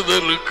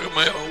 வாழ்த்துதலுக்கு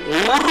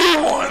ஒரு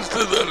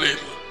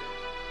வாழ்த்துதலில்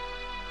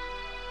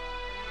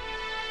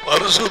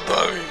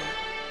பரிசுத்தாவி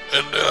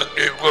என்று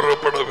அங்கே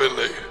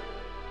கூறப்படவில்லை.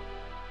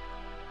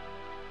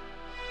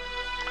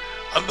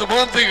 அந்த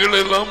வார்த்தைகள்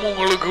எல்லாம்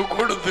உங்களுக்கு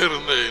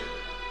கொடுத்திருந்தேன்.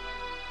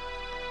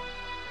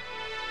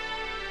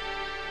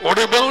 What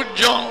about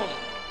John?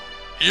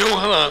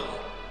 யோகனான்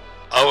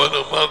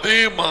அவனும் அதே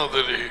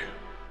மாதிரி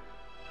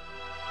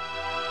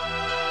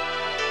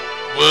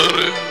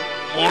வேறு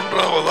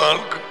மூன்றாவது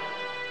ஆளுக்கு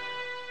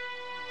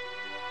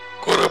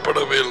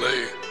கூறப்படவில்லை.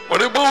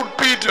 What about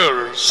Peter?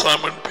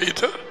 Simon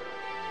Peter?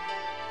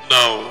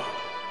 No.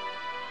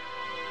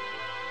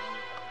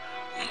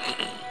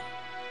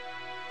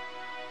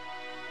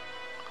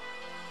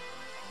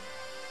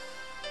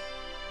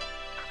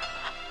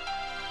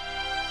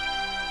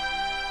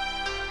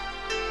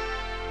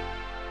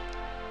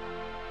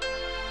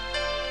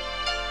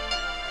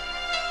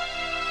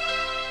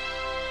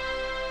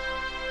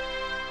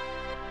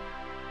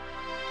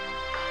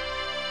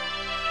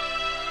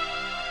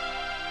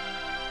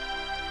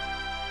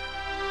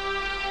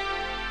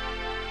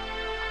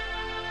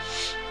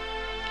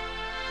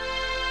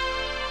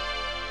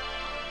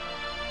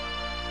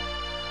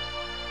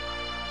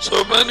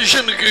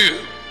 மனுஷனுக்கு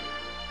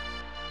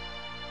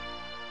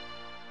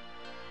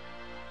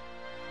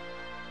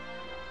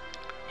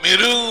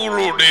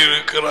மிருகங்களோடு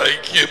இருக்கிற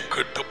ஐக்கியம்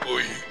கெட்டு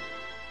போய்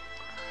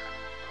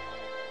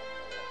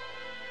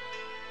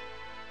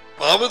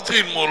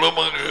பாவத்தின்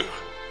மூலமாக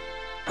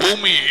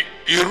பூமி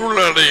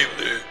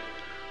இருளடைந்து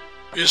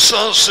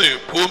பிசாசு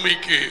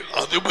பூமிக்கு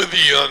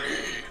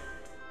அதிபதியாகி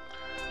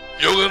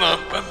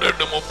யோகனான்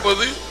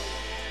 12:30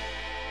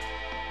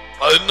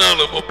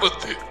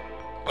 14:30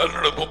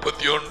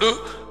 12:31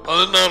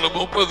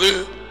 14:30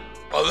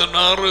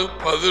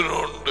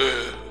 16:11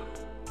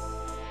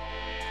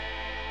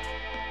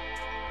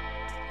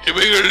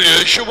 இவைகள்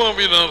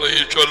யேசுவினாலே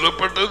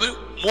சொல்லப்பட்டது.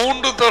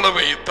 3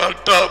 தடவை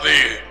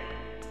தட்டாதே.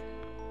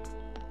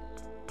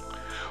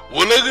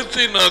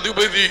 உலகத்தின்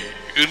அதிபதி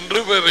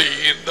இன்று வரை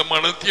இந்த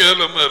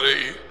மனத்தியாலம் வரை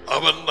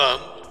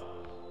அவன்தான்.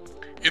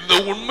 இந்த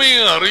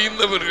உண்மையை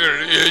அறிந்தவர்கள்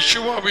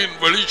யேசுவின்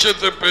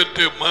வெளிச்சத்தை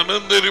பெற்று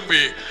மனம்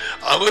திரும்பி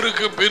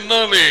அவருக்கு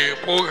பின்னாலே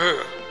போக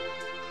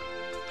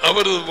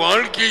அவரது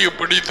வாழ்க்கையை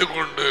பிடித்துக்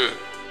கொண்டு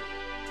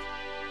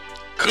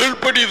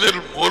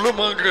கீழ்ப்படிதல்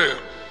மூலமாக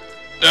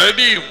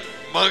டாடியும்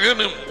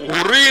மகனும்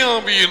ஒரே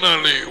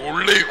ஆவியினாலே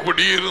உள்ளே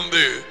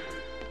குடியிருந்து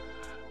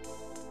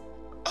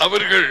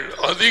அவர்கள்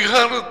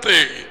அதிகாரத்தை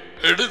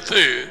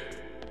எடுத்து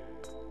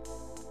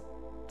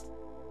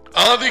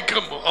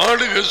ஆதிக்கம்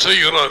ஆளுக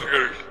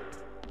செய்கிறார்கள்.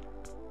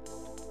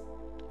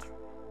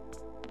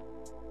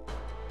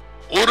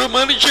 ஒரு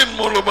மனுஷன்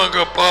மூலமாக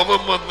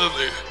பாவம்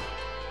வந்தது.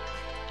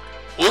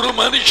 ஒரு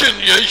மனுஷன்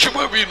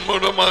யேசுவின்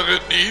மூலமாக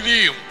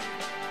நீதியும்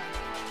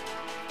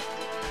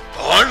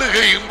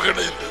ஆளுகையும்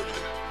கிடைத்தது.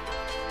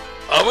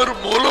 அவர்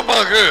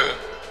மூலமாக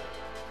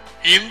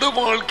இந்த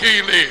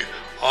வாழ்க்கையிலே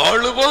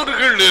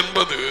ஆளுவார்கள்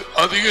என்பது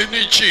அதிக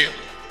நிச்சயம்.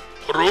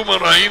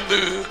 ரோமர்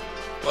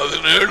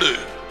 5:17.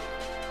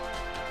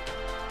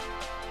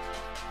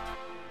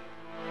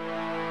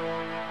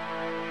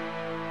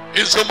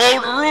 It's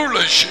about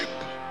rulership.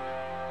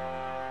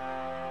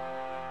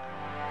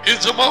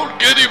 It's about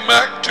getting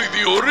back to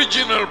the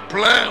original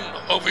plan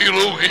of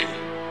Elohim.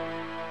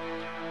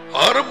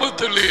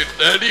 ஆரம்பத்திலே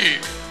டாடி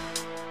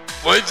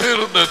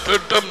வைத்திருந்த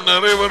திட்டம்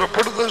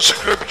நிறைவேறப்படுத்த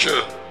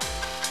ஸ்கிரிப்சர்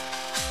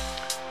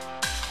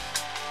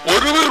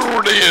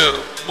ஒருவருடைய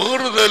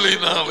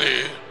மீறுதலினாலே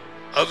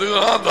அது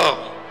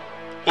ஆதாம்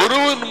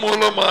ஒருவன்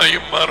மூலமாய்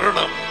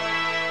மரணம்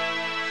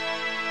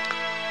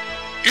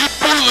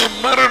இப்பொழுது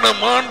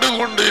மரணம் ஆண்டு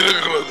கொண்டு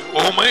இருக்கிறது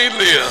ஓமை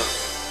இல்லையா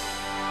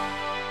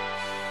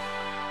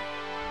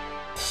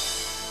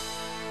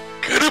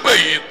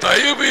கிருபை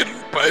தயவின்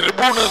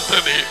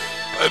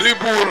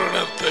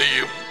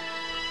பரிபூரணத்தையும்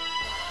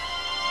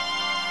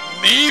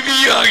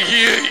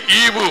நீதியாகிய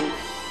ஈவு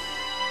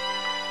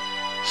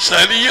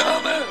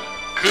சரியான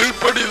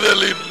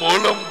கீழ்ப்படிதலின்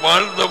மூலம்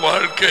வாழ்ந்த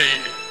வாழ்க்கை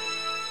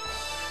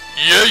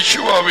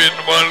இயேசுவின்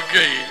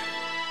வாழ்க்கை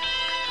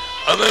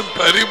அதன்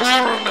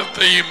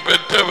பரிபூரணத்தையும்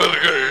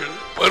பெற்றவர்கள்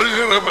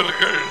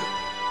பெறுகிறவர்கள்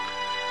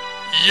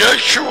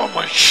இயேசுவ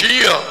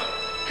மஷியா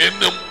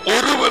என்னும்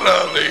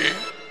ஒருவராலே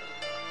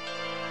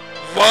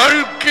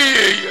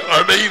வாழ்க்கையை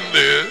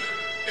அடைந்து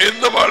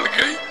எந்த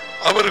வாழ்க்கை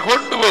அவர்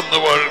கொண்டு வந்த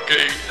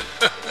வாழ்க்கை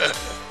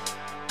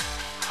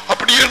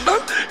அப்படி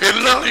என்றால்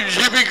எல்லாரும்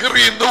ஜீவிக்கிற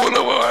இந்த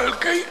உலக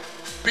வாழ்க்கை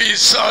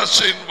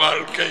பிசாசின்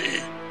வாழ்க்கை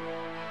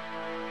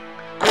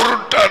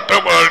குருட்டாட்ட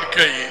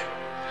வாழ்க்கை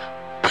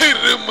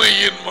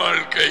பெருமையின்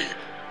வாழ்க்கை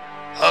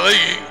அதை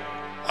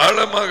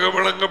ஆழமாக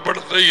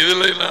விளங்கப்படுத்த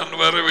இதில் நான்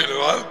வரவில்லை.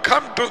 I'll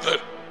come to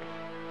that.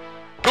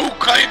 Two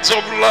kinds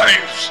of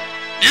lives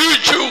you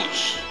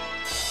choose.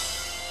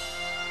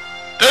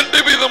 ரெண்டு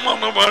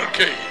விதமான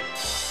வாழ்க்கை.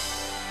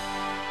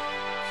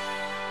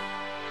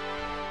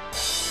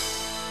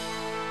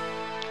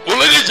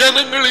 உலக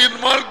ஜனங்களின்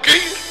வாழ்க்கை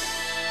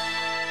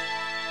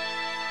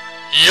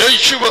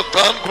இயேசுவை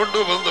தான் கொண்டு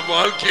வந்த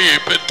வாழ்க்கையை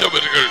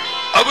பெற்றவர்கள்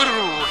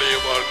அவர்களுடைய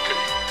வாழ்க்கை.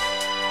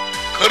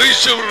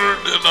 கிறிஸ்தவர்கள்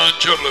என்று நான்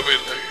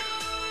சொல்லவில்லை.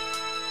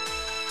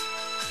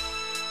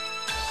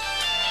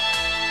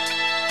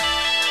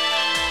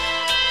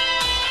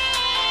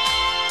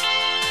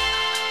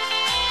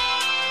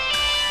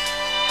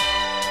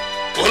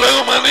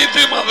 உலகம்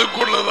அனைத்தும்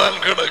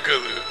அதுக்குள்ளதான்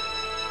கிடக்குது.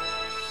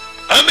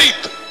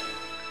 அனைத்து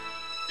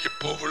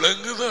இப்போ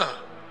விளங்குதா?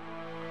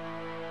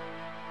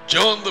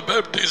 ஜான் தி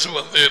பேப்டிஸ்ட்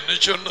வந்து என்ன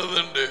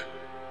சொன்னது?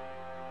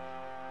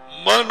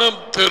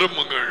 மனம்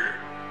திரும்புங்கள்.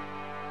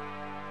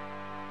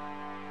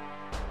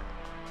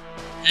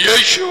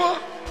 யேசுவா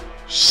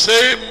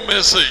சேம்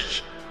மெசேஜ்,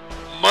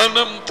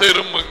 மனம்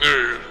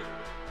திரும்புங்கள்.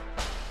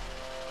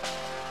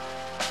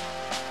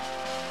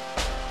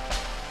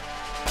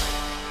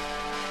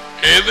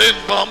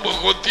 ஏதேன் பாம்பு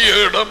கொத்திய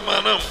இடம்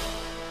மனம்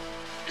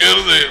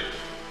இருதயம்.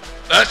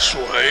 That's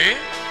why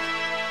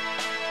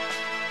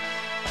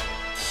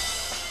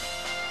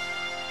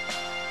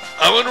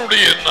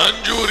அவனுடைய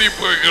நஞ்சூரி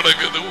போய்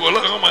கிடக்குது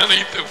உலகம்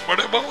அனைத்து. What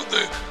about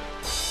the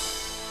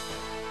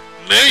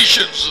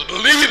nations,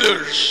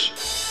 leaders,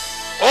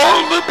 all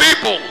the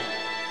people?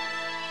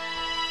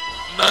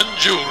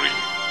 நஞ்சூரி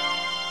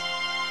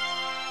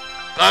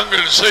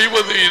தாங்கள்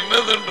செய்வது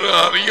என்னதென்று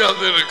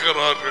அறியாது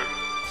இருக்கிறார்கள்.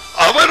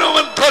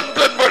 அவனவன் தன்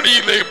தன்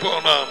வழியிலே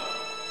போனான்.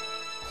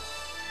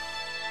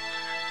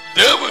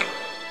 தேவன்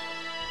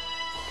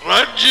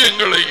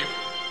ராஜ்யங்களையும்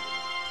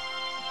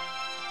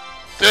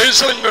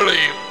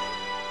தேசங்களையும்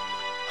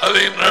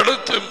அதை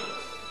நடத்தும்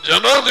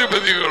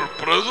ஜனாதிபதிகள்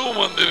பிரதம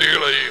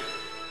மந்திரிகளையும்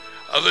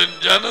அதன்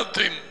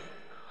ஜனத்தின்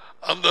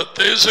அந்த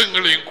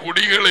தேசங்களின்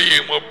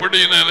குடிகளையும் எப்படி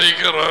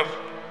நினைக்கிறார்?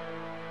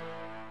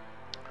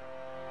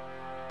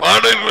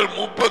 பாடல்கள்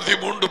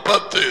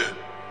 33:10.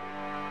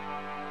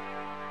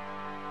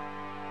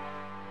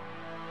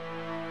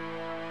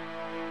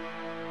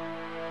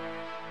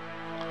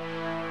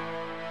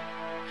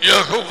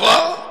 யெகோவா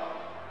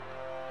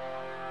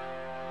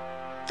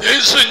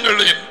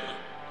தேசங்களின்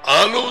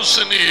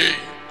ஆலோசனையை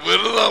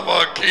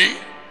விருதாவாக்கி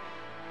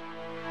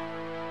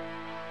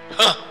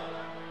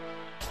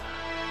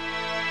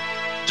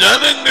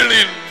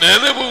ஜனங்களின்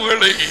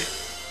நினைவுகளை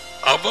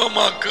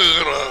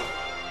அவமாக்குகிறார்.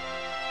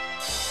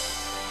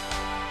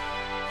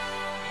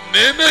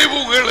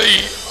 நினைவுகளை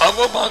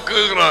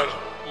அவமாக்குகிறார்.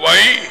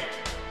 வை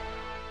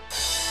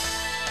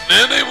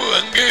நினைவு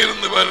அங்கே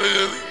இருந்து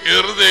வருகிறது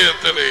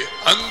இருதயத்திலே.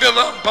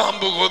 அங்கதான்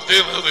பாம்பு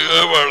கொத்தினது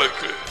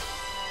ஏவாளுக்கு.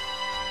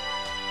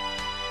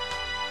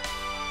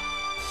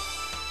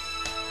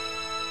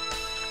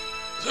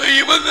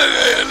 இவங்க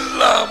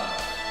எல்லாம்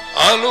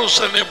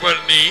ஆலோசனை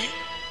பண்ணி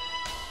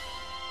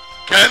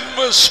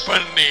கேன்வஸ்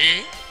பண்ணி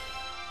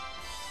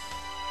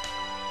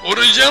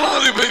ஒரு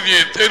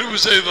ஜனாதிபதியை தெரிவு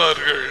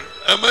செய்தார்கள்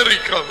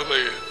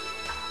அமெரிக்காவிலே.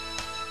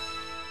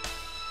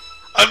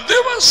 And they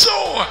were so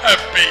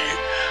happy.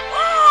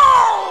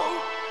 Oh,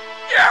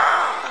 yeah.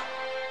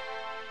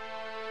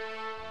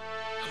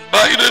 And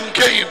Biden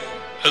came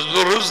as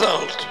the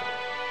result.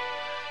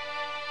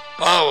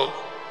 Power.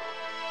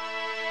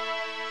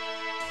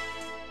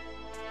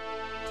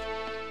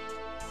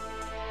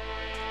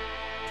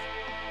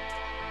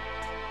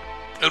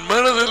 என்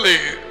மனதிலே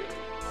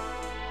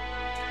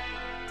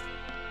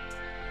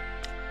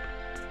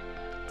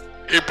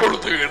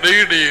இப்பொழுது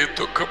இடையிடையே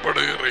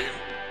துக்கப்படுகிறேன்.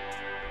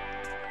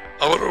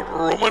 அவர் ஒரு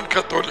ரோமன்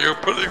கத்தோலிக்க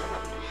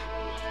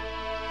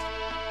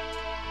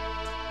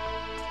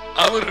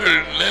அவர்கள்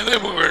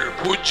நினைவுகள்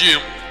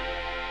பூஜ்யம்.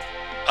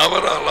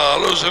 அவரால்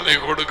ஆலோசனை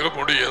கொடுக்க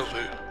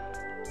முடியாது.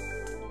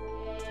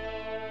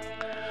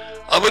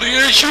 அவர்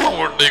இயேசுவை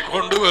ஒன்றை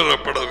கொண்டு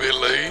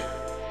வரப்படவில்லை.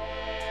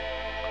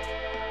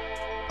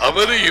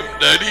 அவரையும்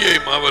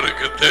நடியையும்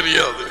அவருக்கு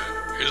தெரியாது.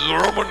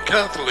 Roman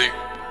Catholic.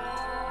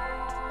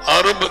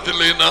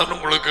 ஆரம்பத்திலே நான்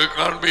உங்களுக்கு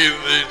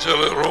காண்பியிருந்தேன். சில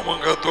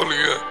ரோமன்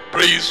கத்தோலிக்க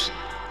பிரைஸ்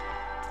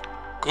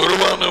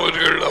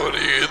குருவானவர்கள்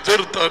அவரை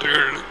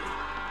எதிர்த்தார்கள்.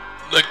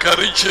 இந்த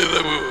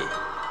கரிச்செதவு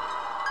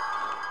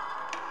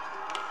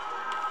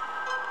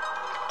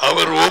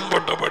அவர்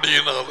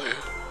ஓம்பட்டபடியினாலே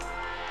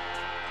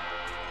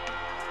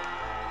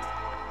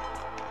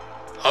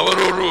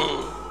அவர் ஒரு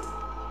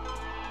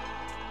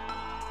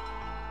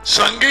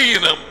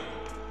சங்கையினம்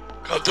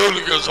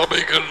கத்தோலிக்க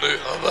சபை கண்டு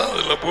அதான்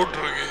அதுல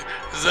போட்டிருக்கு.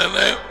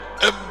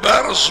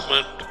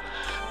 embarrassment.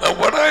 Now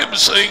what I am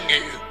saying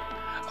is,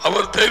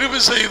 அவர் தெரிவு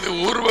செய்து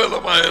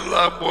ஊர்வலமா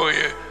எல்லாம்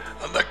போய்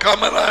அந்த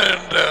கமலா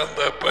என்ற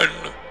அந்த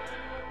பெண்,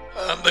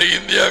 அந்த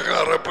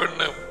இந்தியாக்கார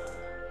பெண்ணு,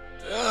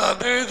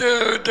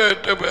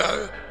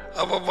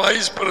 அவன்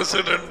வைஸ்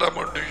பிரசிடென்ட்.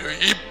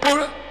 இப்போ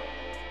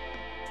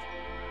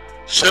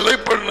சிலை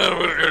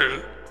பண்ணவர்கள்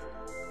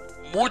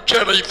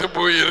மூச்சடைத்து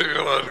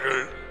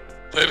போயிருக்கிறார்கள்.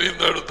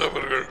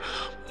 தெரிந்தெடுத்தவர்கள்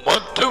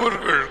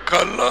மற்றவர்கள்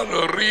கல்லால்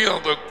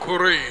அறியாத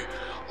குறை.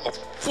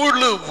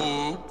 அவ்வளவு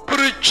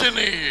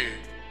பிரச்சனை,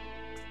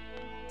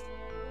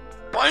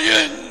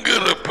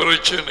 பயங்கர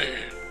பிரச்சனை.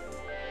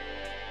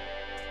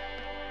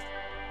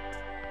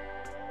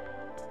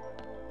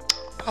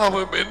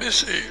 பாவம் என்ன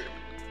செய்ய?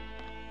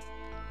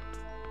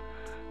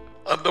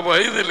 அந்த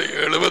வயதிலே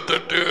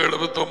 78,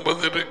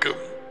 79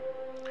 இருக்கும்.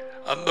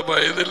 அந்த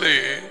வயதிலே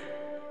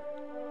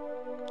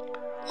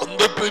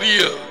அந்த பெரிய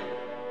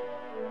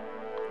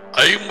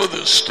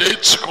 50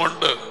 ஸ்டேட்ஸ்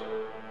கொண்ட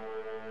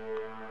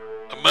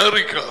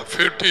அமெரிக்கா,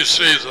 50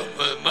 ஸ்டேட்ஸ்,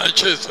 அந்த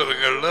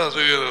நட்சத்திரங்கள்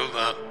அதுகள்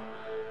தான்.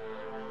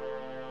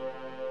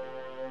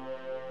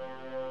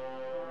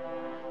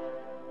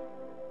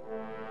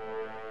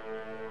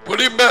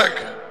 Putting back,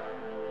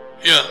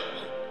 yeah,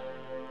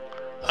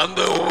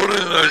 அந்த ஒரு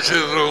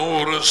நட்சத்திரம்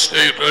ஒரு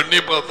ஸ்டேட் எண்ணி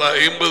பார்த்தா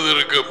 50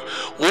 இருக்கும்.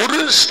 ஒரு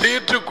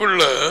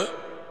ஸ்டேட்டுக்குள்ள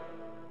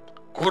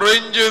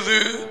குறைஞ்சது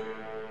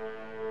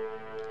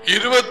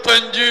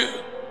 25,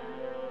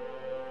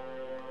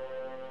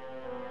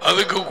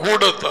 அதுக்கு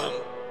கூடத்தான்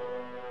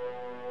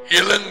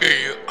இலங்கை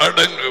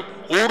அடங்கும்.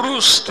 ஒரு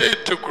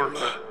ஸ்டேட்டுக்குள்ள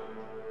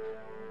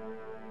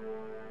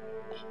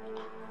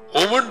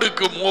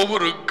ஒவ்வொன்றுக்கும்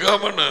ஒவ்வொரு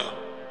கவர்னர்,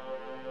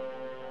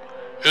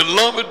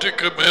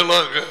 எல்லாவற்றுக்கும்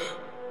மேலாக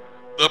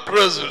the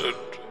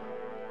president.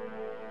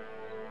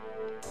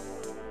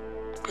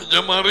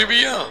 கொஞ்சம்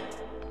அறிவியா?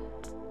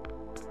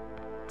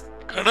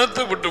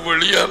 கணத்தை விட்டு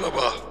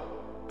வெளியாலவா?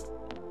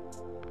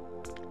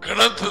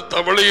 கணத்து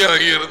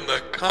தவளையாக இருந்த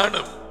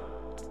காணும்.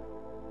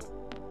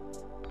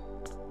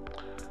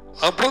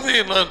 அப்போதே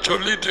நான்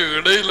சொல்லிட்டு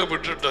இடையில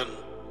விட்டுட்டேன்.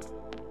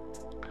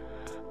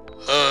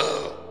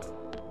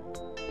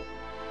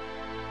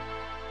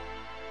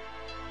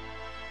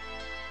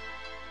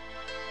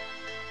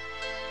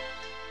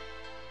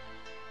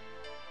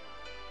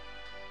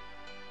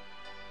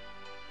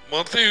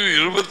 மத்தேயு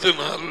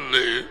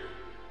 24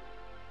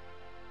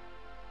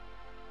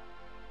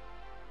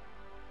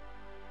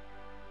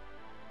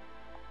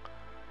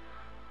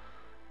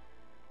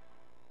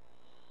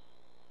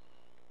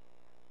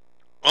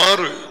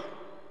 6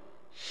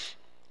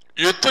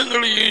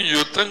 யுத்தங்களையும்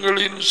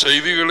யுத்தங்களின்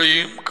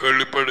செய்திகளையும்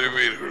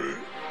கேள்விப்படுவீர்கள்.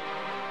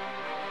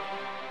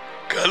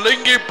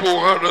 கலங்கி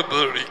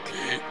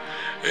போகாதபடிக்கு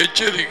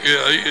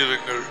எச்சரிக்கையாய்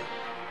இருங்கள்.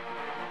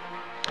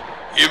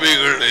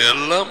 இவைகள்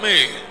எல்லாமே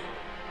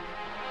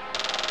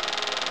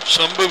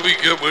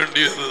சம்பவிக்க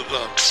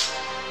வேண்டியதுதான்.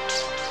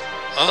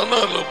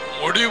 ஆனாலும்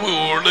முடிவு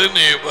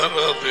உடனே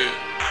வராது.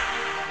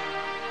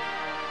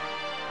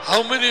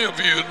 How many of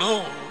you know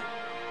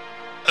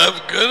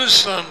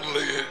ஆப்கானிஸ்தான்ல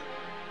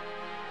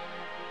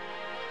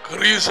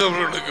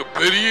கிறிஸ்தவர்களுக்கு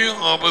பெரிய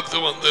ஆபத்து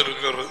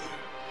வந்திருக்கிறது?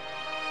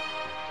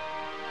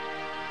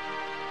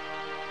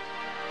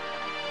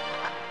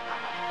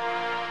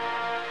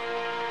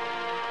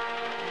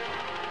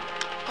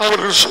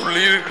 அவர்கள்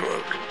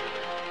சொல்லியிருக்கிறார்கள்,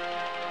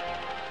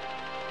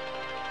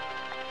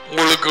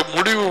 உங்களுக்கு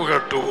முடிவு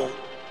காட்டுவோம்,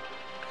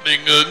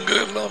 நீங்க எங்க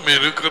எல்லாம்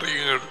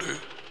இருக்கிறீங்க என்று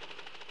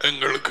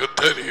எங்களுக்கு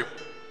தெரியும்.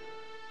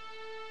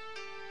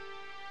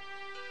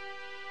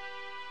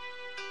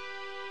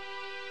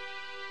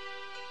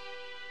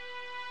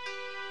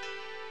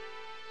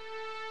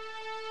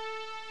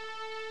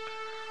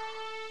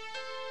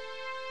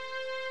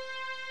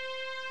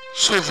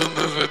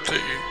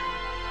 சுதந்திரத்தை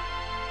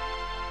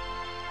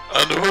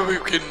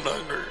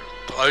அனுபவிக்கின்றார்கள்.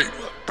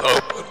 தாய்மார்,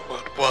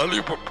 தாப்பன்மார்,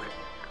 வாலிபர்கள்,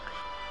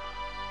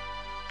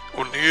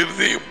 உன்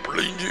இருதயம்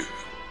பிழிஞ்சு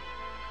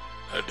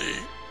அடி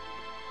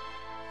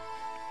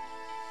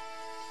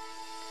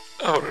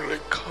அவர்களை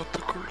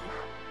காத்துக்கொள்ளும்.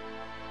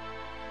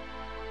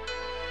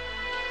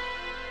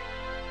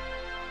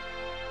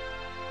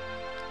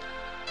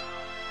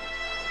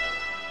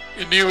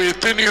 இனியும்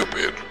எத்தனையோ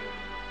பேர்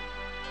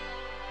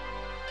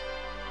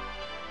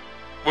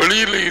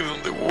வெளியில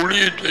இருந்து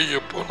ஊழியம் செய்ய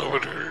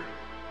போனவர்கள்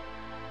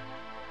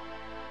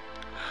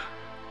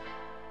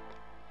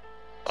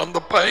அந்த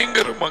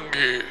பயங்கரம்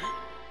அங்கே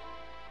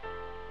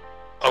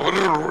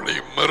அவர்களுடைய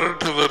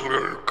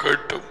மிரட்டுதல்கள்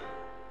கேட்டும்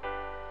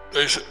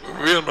they said,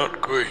 we are not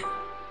going.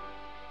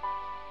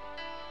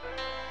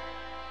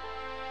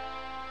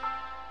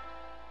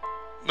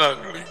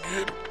 நாங்கள் இங்கே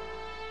இருப்போம்.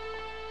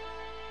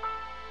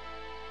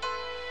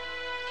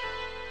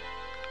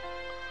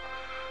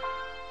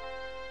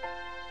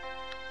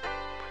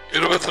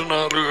 இருபத்தி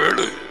நாலு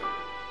ஏழு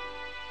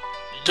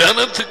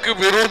ஜனத்துக்கு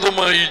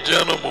விரோதமாய்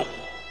ஜனமும்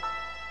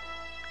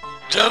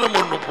ஜனம்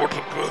ஒன்று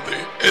போட்டிருக்கிறது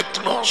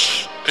ethnos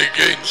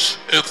against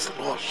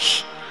ethnos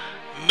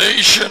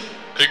nation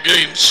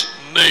against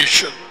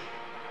nation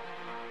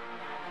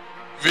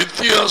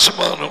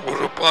வித்தியாசமான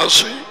ஒரு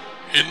பாஷை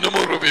இன்னும்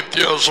ஒரு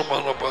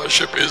வித்தியாசமான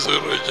பாஷை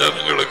பேசுகிற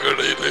ஜனங்களுக்கு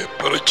இடையிலே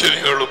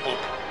பிரச்சனைகளும்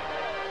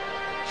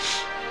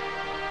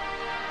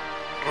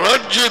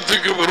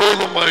ராஜ்யத்துக்கு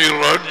விரோதமாய்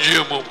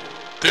ராஜ்யமும்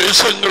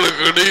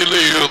தேசங்களுக்கு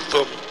இடையிலே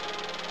யுத்தம்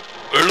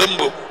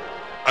எழும்பும்.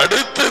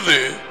 அடுத்தது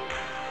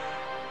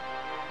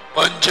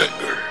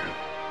பஞ்சங்கள்.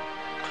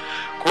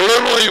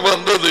 குளநோய்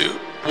வந்தது,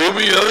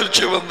 பூமி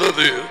அதிர்ச்சி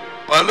வந்தது,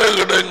 பல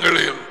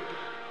இடங்களில்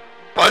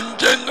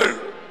பஞ்சங்கள்.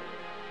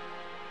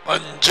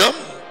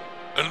 பஞ்சம்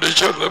என்று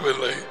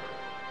சொல்லவில்லை,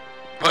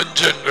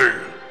 பஞ்சங்கள்.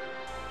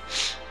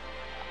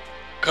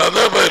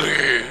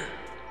 கதவருகே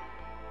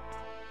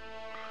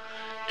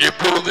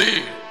இப்போது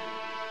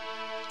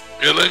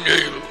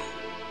இலங்கையில்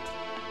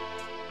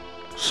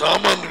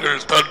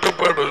சாமான்கள்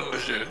தட்டுப்பாடு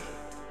இருந்துச்சு,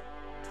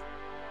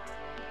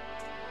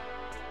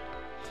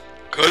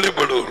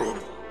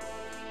 கேள்விப்படுகிறோம்.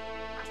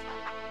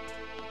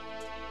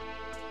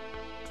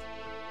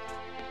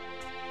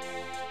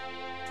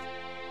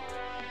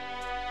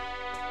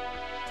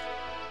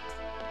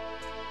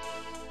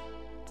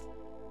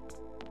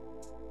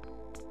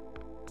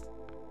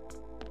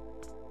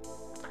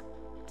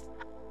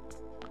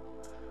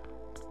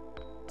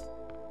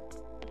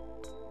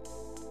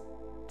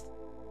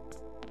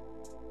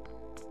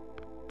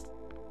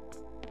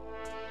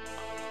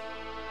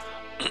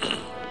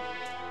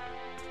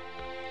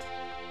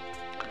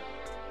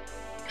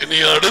 இனி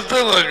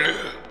அடுத்ததாக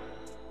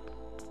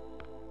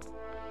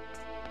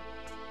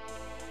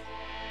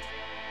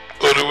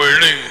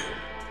ஒருவேளை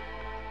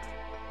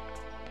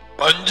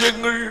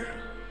பஞ்சங்கள்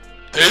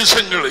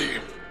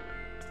தேசங்களையும்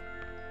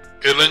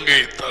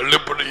இலங்கை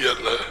தள்ளுபடி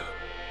அல்ல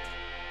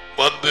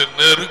வந்து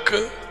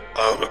நெருக்க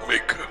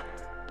ஆரம்பிக்கும்.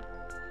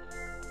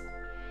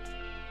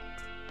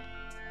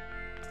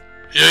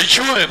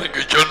 யேசுவா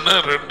எனக்கு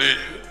சொன்னார் என்று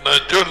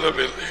நான்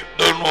சொல்லவில்லை.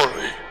 Don't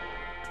worry.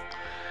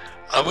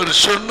 அவர்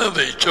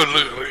சொன்னதை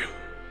சொல்லுகிறேன்.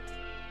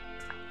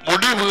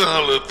 முடிவு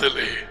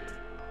காலத்திலே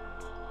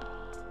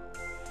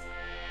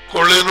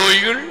கொள்ளை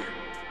நோய்கள்,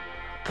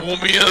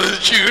 பூமி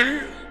அதிர்ச்சிகள்,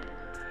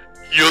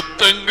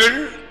 யுத்தங்கள்,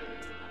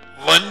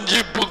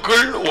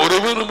 வஞ்சிப்புகள்,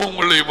 ஒருவரும்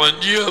உங்களை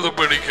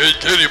வஞ்சியாதபடிக்கு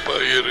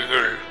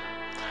எச்சரிப்பாயிருங்கள்.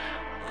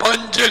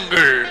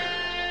 பஞ்சங்கள்,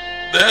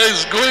 there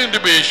is going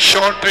to be a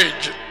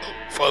shortage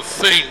for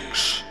things.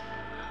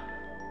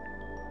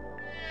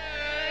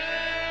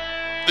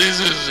 This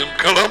is in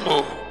Colombo.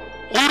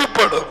 ஒரு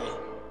படம்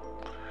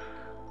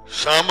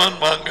சாமான்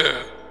வாங்க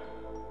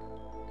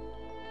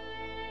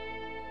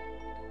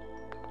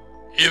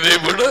இதை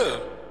விட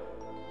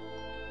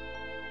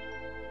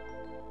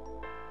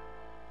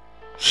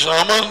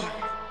சாமான்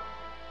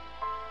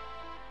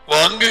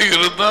வாங்க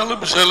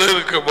இருந்தாலும்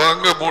சிலருக்கு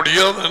வாங்க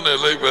முடியாத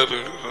நிலை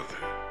வருகிறது.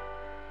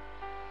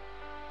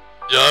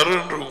 யார்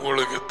என்று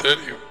உங்களுக்கு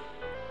தெரியும்.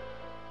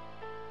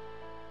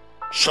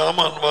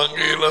 சாமான் வாங்க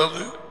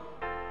இயலாது,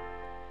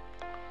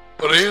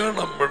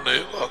 பிரயாணம் பண்ண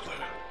இயலாது.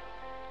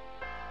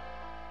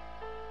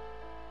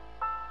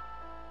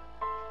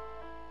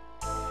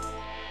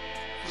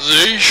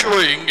 யேசுவா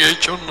இங்கே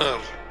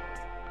சொன்னார்,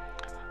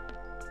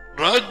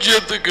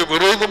 ராஜ்யத்துக்கு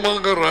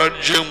விரோதமாக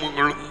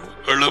ராஜ்யங்களும்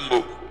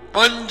எழும்பும்,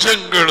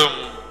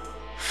 பஞ்சங்களும்,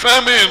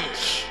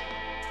 famines.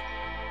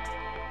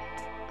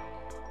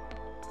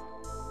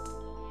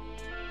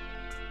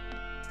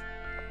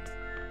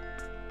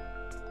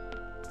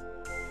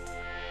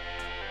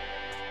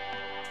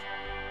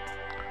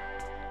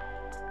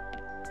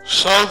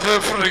 South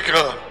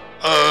Africa,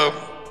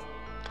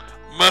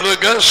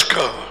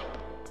 Madagascar,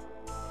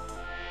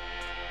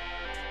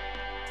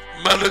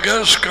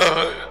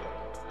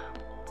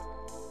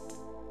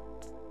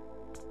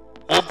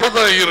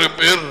 30,000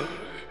 பேர்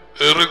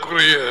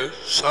ஏறக்குறைய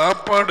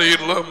சாப்பாடு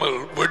இல்லாமல்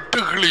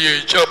வெட்டுக்கிளியை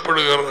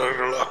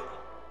சாப்பிடுகிறார்களா?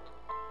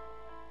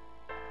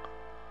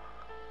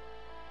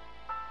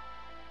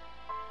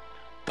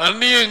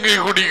 தண்ணி எங்கே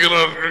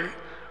குடிக்கிறார்கள்?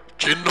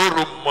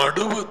 சின்னொரு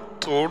மடுவை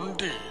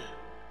தோண்டி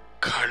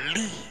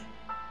களி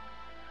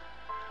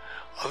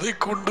அதை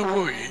கொண்டு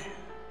போய்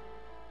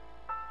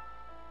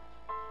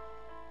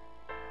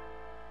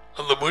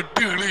அந்த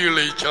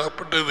வெட்டுக்கிளிகளை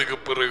சாப்பிட்டதுக்கு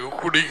பிறகு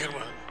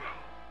குடிக்கிறாங்க.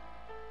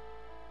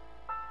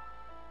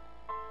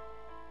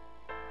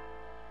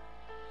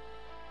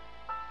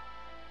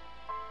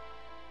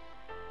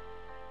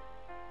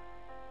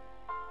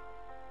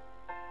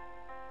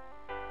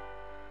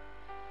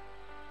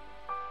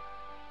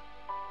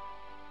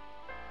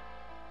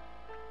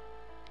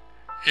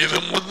 இது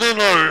முந்தின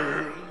நாள்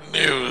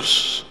news.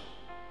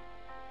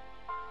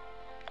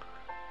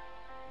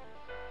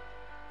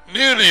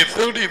 Nearly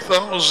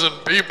 30,000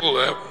 people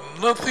have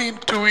nothing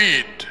to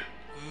eat.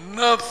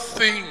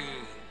 Nothing.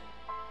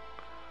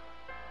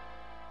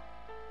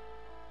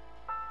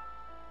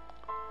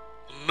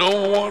 No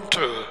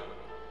water.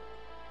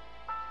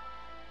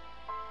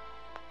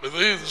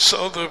 Within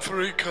South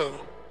Africa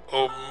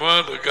or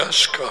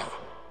Madagascar.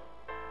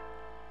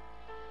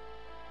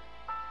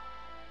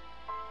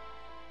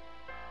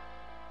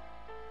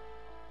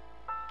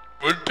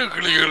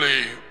 வெட்டுக்கிளிகளை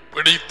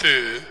பிடித்து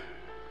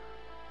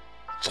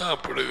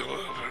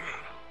சாப்பிடுகிறார்கள்.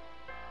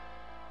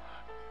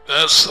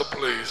 That's the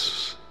place.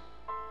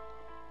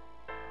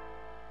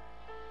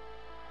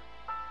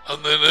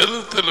 அந்த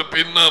நிலத்தில்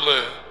பின்னால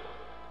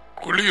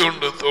குழி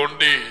ஒன்று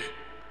தோண்டி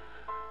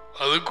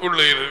அதுக்குள்ள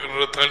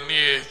இருக்கிற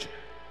தண்ணியை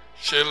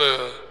சில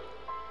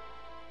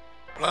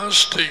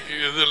பிளாஸ்டிக்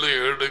இதில்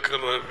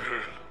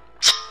எடுக்கிறார்கள்.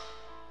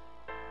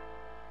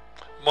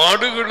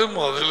 மாடுகளும்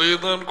அதிலே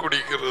தான்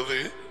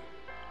குடிக்கிறது,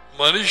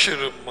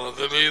 மனுஷரும்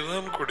அதிலே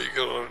தான்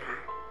குடிக்கிறார்கள்.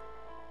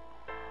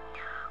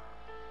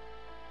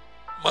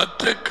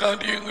 மற்ற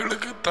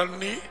காரியங்களுக்கு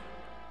தண்ணி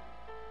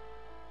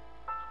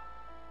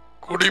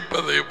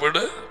குடிப்பதை விட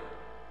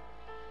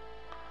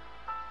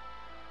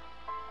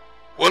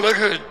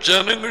உலக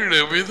ஜனங்கள்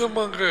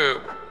எவ்விதமாக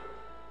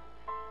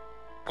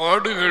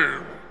பாடுகள்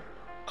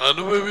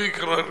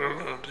அனுபவிக்கிறார்கள்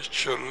என்று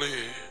சொல்லி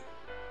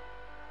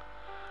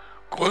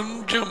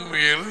கொஞ்சம்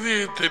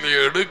இருதயத்தில்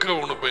எடுக்க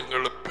உணவு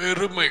எங்களை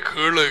பெருமை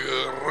கீழே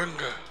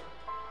இறங்க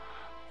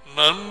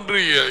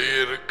நன்றியாய்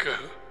இருக்க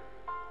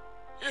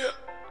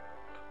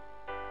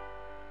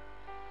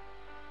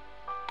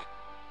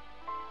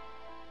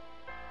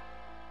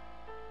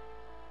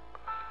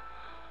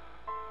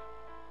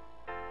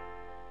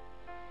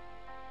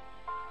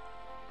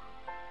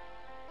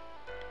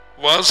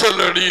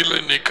வாசல் அடியில்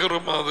நிக்கிற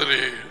மாதிரி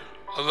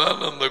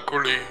அதான் அந்த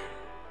குழி.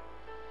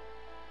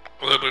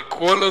 அதன்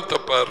கோலத்தை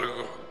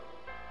பாருங்க.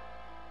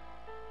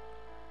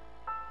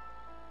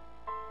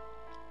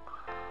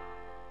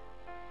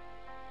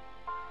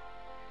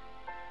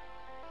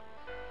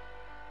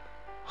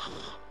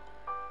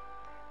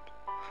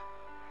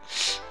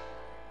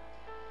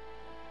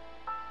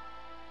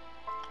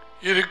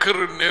 இருக்கிற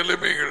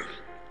நிலைமைகள்,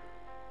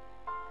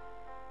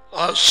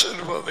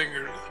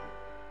 ஆசீர்வாதங்கள்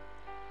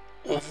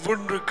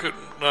ஒவ்வொன்றுக்கு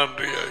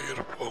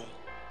நன்றியாயிருப்போம்.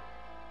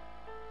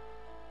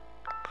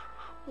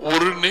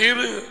 ஒரு நேர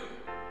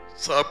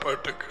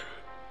சாப்பாட்டுக்கு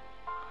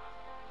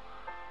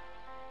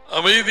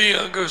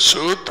அமைதியாக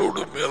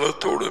சுகத்தோடும்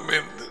மேலத்தோடும்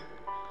இருந்து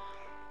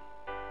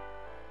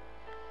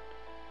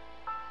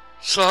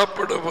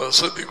சாப்பிட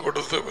வசதி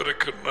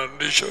கொடுத்தவருக்கு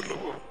நன்றி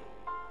சொல்லுவோம்.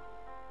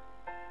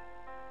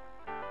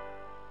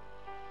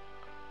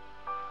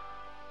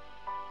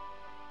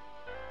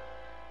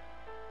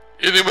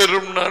 இனி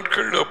வரும்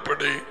நாட்கள்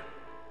அப்படி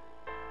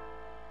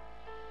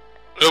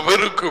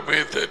எவருக்குமே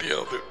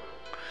தெரியாது.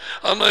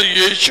 ஆனால்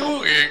இயேசு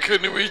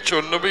ஏற்கனவே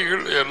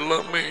சொன்னவைகள்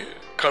எல்லாமே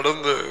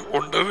கடந்த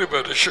 1.5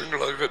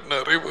 வருஷங்களாக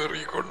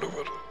நிறைவேறி கொண்டு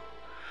வரும்.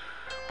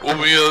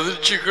 பூமி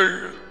அதிர்ச்சிகள்,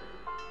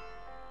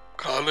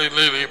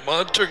 காலநிலை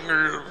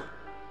மாற்றங்கள்,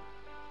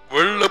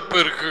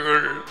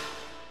 வெள்ளப்பெருக்குகள்,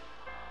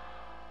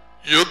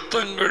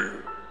 யுத்தங்கள்,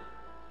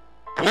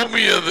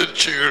 பூமி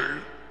அதிர்ச்சிகள்,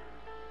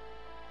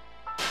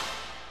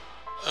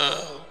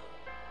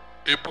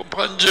 இப்ப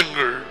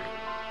பஞ்சங்கள்,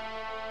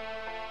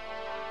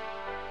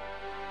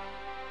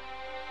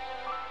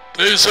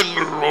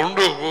 தேசங்கள்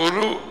ஒன்று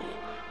ஒரு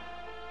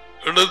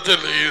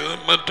இடத்தில்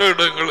மற்ற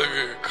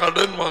இடங்களுக்கு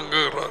கடன்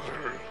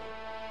வாங்குகிறார்கள்.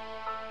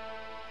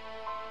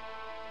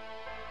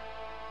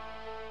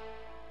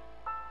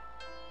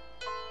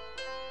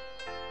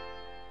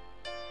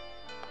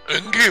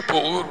 எங்கே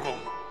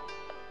போகிறோம்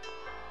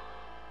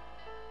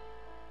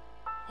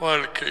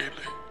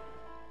வாழ்க்கையில்?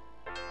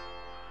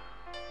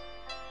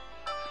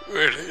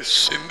 வேலை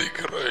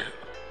சிந்திக்கிறாய்.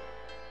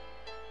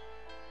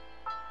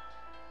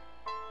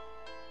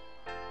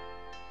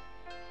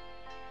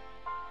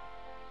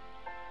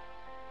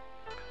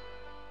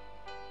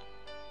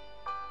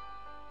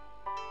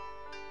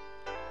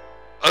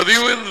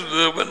 அதிவன்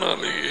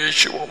தேவனாலே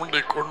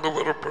இயேசுவை கொண்டு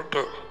வரப்பட்ட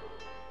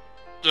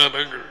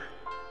ஜனங்கள்,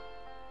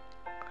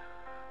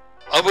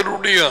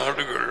 அவருடைய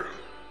ஆடுகள்,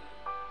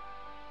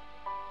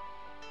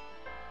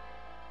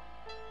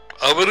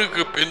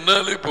 அவருக்கு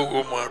பின்னாலே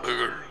போகும்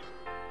ஆடுகள்.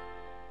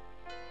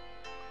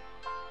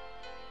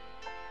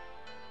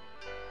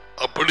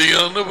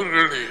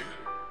 அப்படியானவர்களே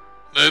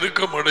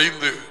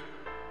நெருக்கமடைந்து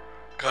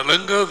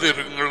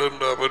கலங்காதிருங்கள்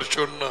என்று அவர்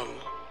சொன்னால்,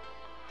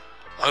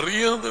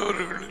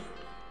 அறியாதவர்களில்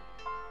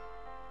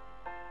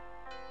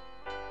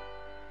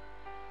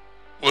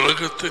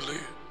உலகத்திலே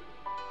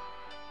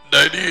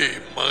டடியை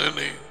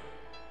மகனை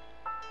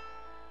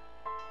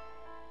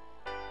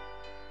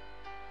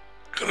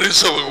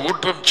கிறிஸ்தவ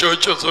கூட்டம்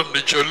சர்ச்சஸ்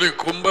என்று சொல்லி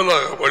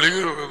கும்பலாக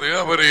வழிகிறது.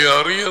 அவரை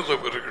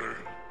அறியாதவர்கள்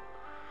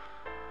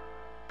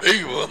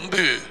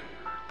வந்து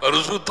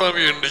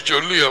பரிசுத்தாவி என்று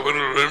சொல்லி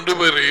அவர்கள் 2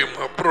 பேரையும்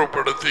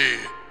அப்புறப்படுத்தி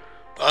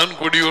தான்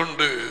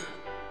குடிகொண்டு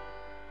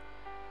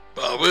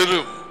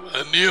அவரும்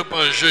அந்நிய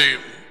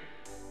பாஷையும்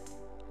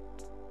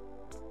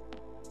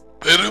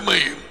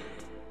பெருமையும்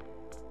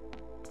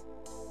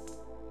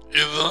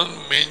இதுதான்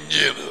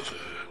மெஞ்சினது.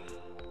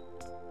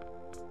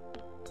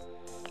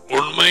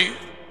 உண்மை,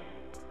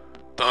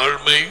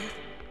 தாழ்மை,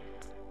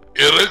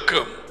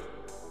 இரக்கம்,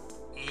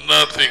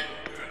 nothing.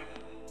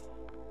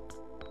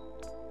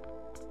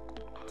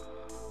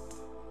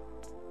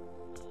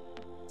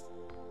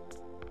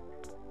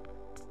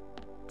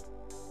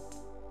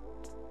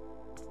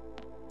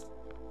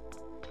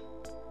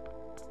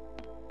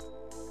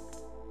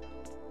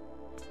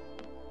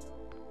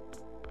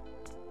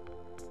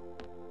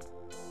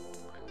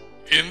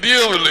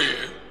 இந்தியாவிலே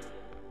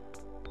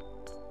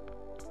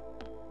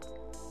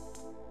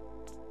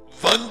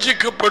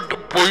வஞ்சிக்கப்பட்ட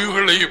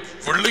பொய்களை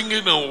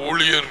விழுங்கின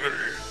ஊழியர்கள்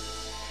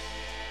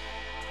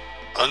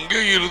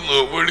அங்கே இருந்தோ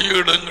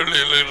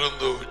வெளியிடங்களில்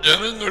இருந்தோ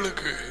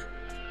ஜனங்களுக்கு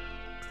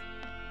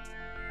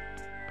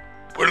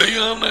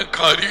பிழையான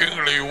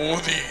காரியங்களை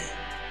ஊதி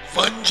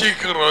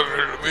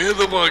வஞ்சிக்கிறார்கள்.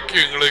 வேத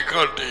வாக்கியங்களை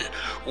காட்டி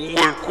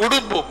உங்கள்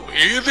குடும்பம்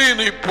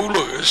ஏதேனை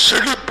போல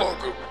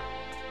செழிப்பாகும்.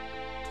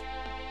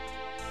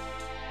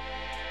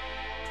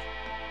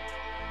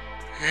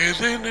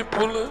 ஏதேனை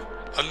போல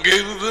அங்கே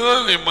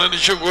இருந்துதான் நீ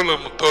மனுஷ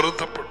குலம்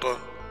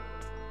துரத்தப்பட்டான்.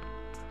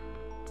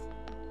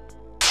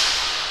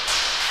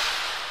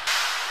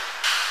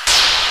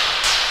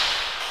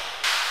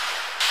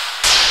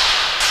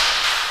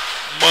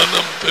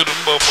 மனம்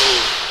திரும்பாமல்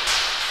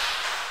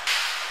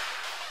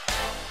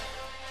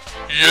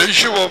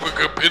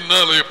இயேசுவுக்கு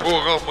பின்னாலே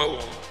போகாமல்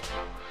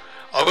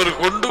அவர்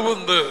கொண்டு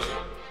வந்த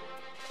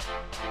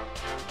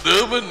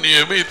தேவன்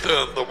நியமித்த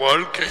அந்த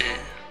வாழ்க்கை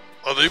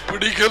அதை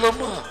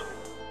பிடிக்கலாமா?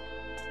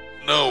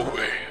 No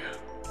way.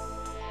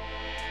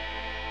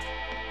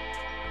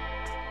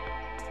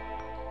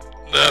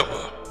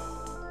 Never.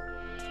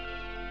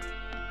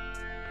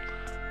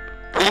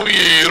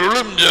 பூமியை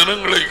இருளும்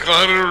ஜனங்களை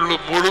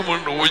காரிலும் மூடும்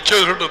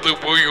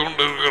உச்சகட்டத்துக்கு போய்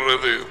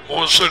கொண்டிருக்கிறது.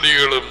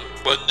 மோசடிகளும்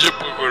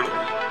வஞ்சிப்புகளும்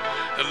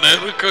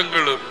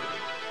நெருக்கங்களும்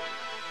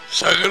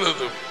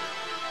சகலதும்.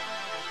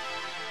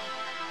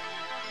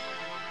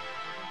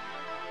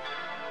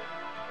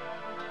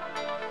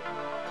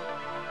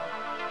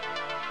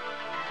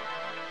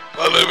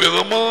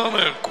 பலவிதமான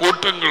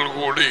கூட்டங்கள்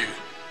கூடி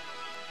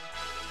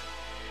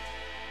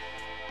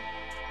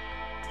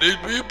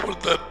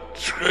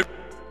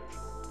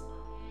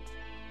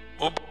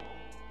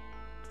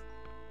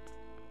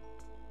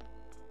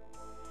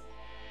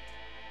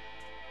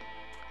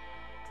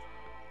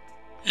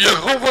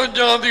யெகோவா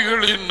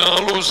ஜாதிகளின்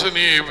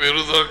ஆலோசனையை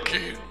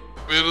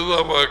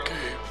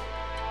விருதாவாக்கி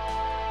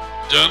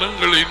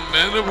ஜனங்களின்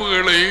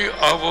நினைவுகளை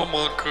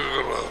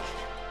அவமாக்குகிறார்.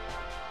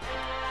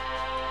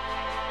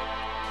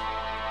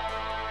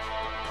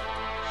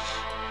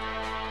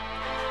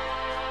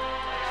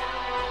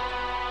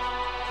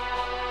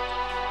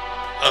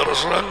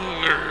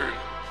 அரசாங்கங்கள்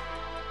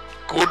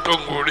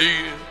கூட்டம் கூடி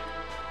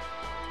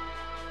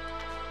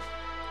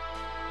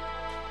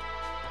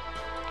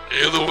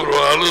ஏதோ ஒரு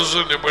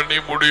ஆலோசனை பண்ணி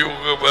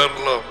முடிவுக்கு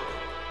வரலாம்.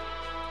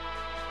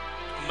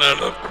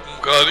 நடக்கும்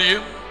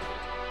காரியம்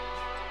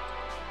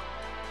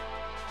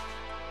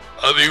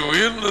அதை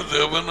உயர்ந்த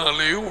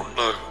தேவனாலேயே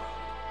உண்டாகும்.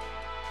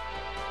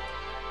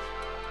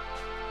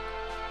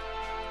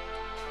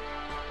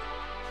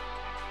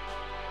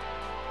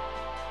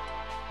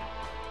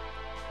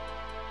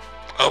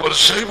 அவர்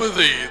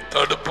செய்வதை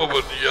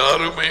தடுப்பவன்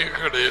யாருமே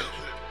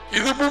கிடையாது.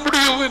 இது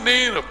முடிவு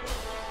நேரம்,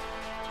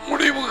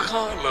 முடிவு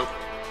காலம்,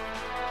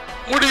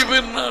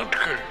 முடிவின்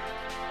நாட்கள்.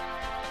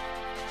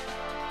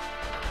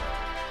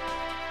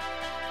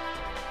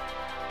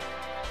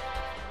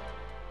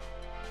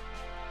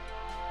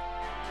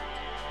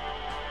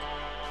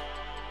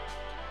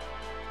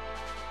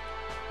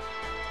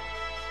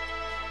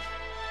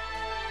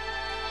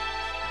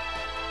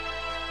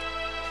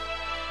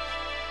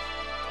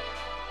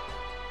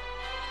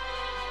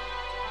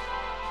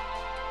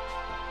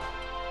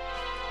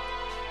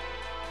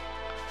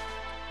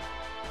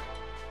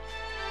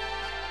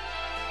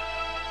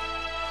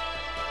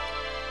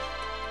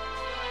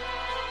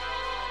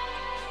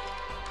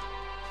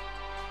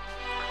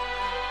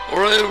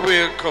 Alright, we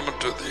are coming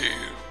to the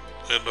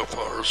end of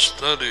our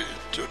study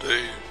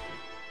today.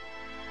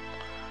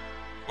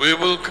 We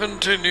will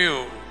continue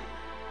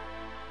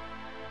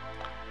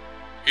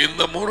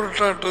இந்த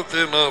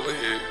முரட்டாட்டத்தினாலே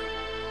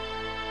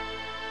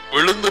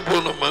விழுந்து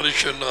போன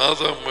மனுஷன்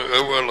ஆதாம்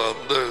ஏவாள்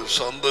அந்த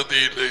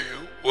சந்ததியிலே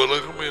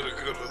உலகம்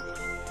இருக்கிறது.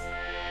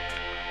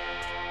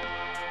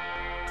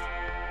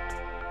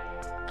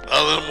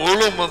 அதன்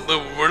மூலம் அந்த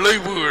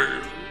விளைவுகள்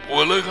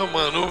உலகம்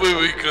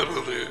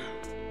அனுபவிக்கிறது.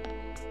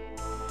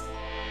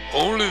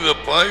 Only the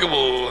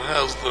Bible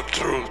has the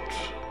truth,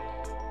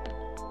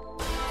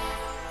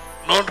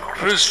 not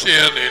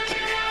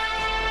Christianity.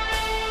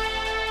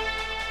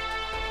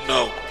 No.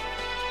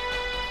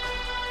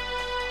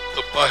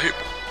 The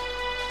Bible,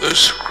 the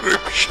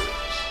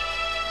scriptures,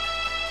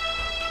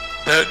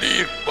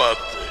 தண்ணீர்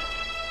பார்த்து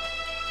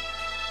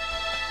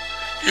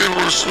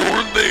இருள்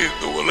சூழ்ந்த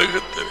இந்த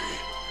உலகத்தில்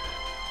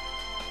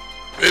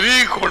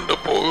பெருகி கொண்டு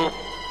போகும்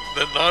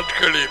இந்த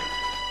நாட்களில்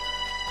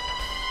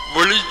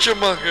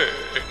வெளிச்சமாக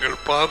எங்கள்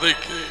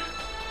பாதைக்கு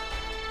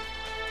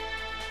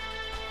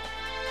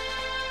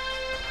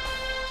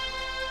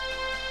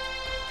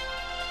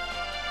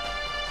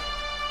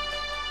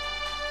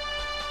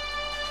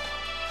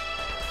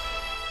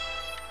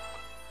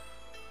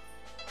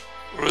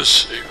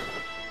receive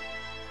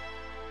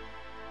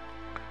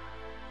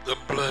the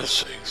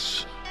blessings.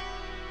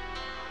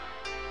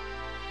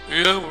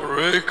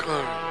 Yavreka,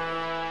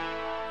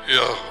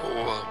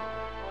 Yahovah,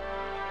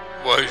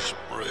 Vice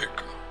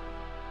Breaker.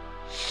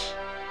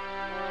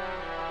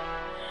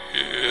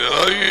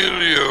 Yair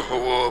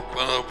Yahovah,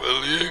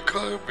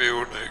 Panabelika,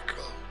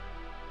 Bioneka.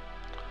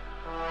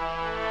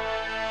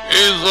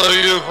 Isa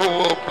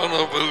Yahovah,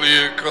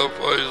 Panabelika,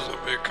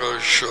 Vaizamika,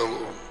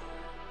 Shalom.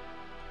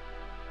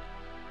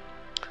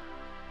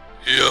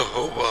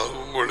 Jehovah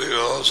உங்களை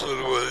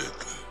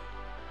ஆசீர்வதித்து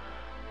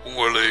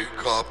உங்களை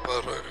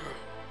காப்பாராக.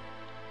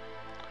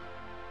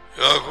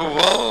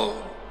 யெகோவா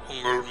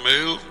உங்கள்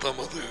மேல்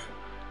தமது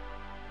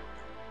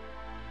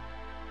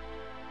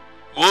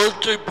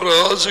முகத்தை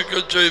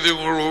பிரகாசிக்க செய்து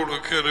உங்களோடு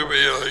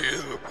கிருபையாய்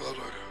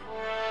இருப்பாராக.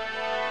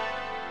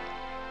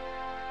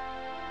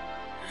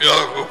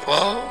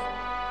 யெகோவா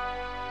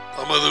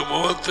தமது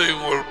முகத்தை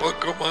உங்கள்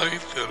பக்கமாய்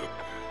திருப்பி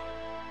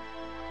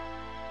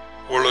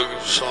உங்களுக்கு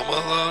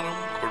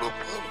சமாதானம்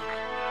கொடுப்பார்கள்.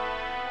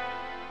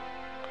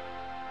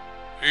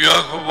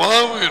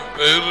 யெகோவாவின்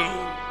பெயரில்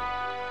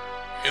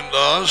இந்த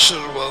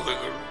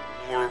ஆசீர்வாதங்கள்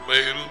உங்கள்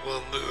மேல்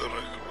வந்து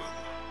இறங்குவது.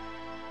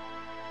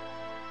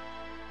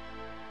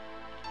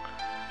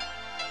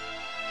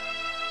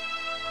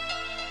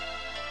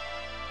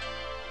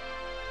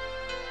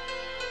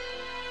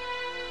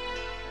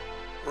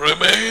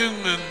 Remain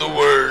in the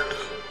word.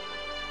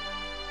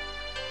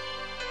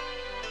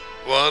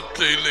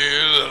 வார்த்தையிலே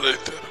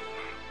அழைத்தரும்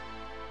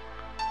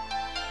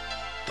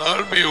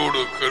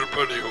தாழ்மையோடு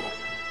கற்பனையோம்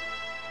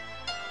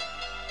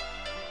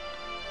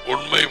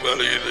உண்மை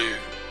வழியிலே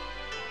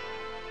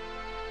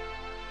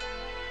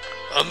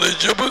அந்த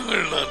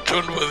ஜெபங்கள் நான்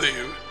சொன்னதை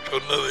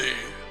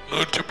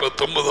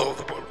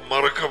 119வது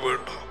மறக்க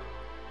வேண்டாம்.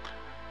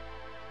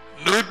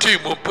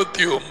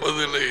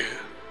 139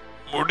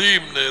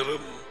 முடியும்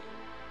நேரம்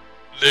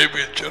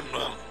டேவிட்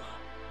சொன்னான்,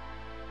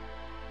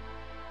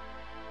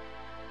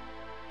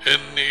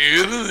 என்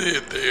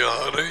இருதயத்தை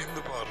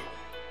ஆராய்ந்து பாரு,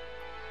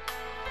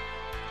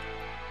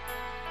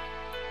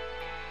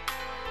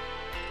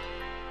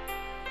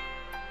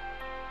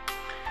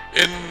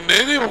 என்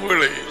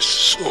நினைவுகளை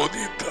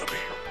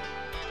சோதித்தறியும்.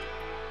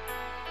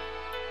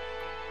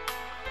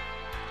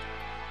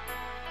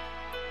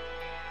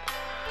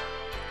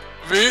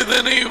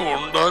 வேதனை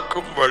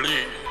உண்டாக்கும் வழி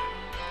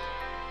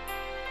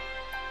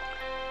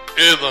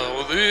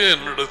ஏதாவது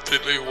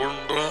என்னிடத்திலே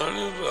ஒன்றான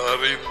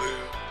அறிந்து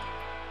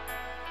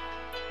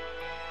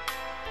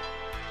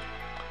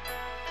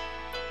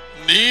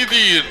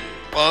நீதியின்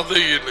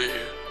பாதையிலே,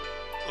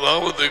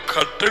 அதாவது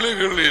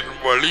கட்டளைகளின்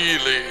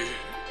வழியிலே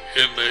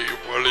என்னை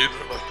வழி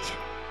நடத்து.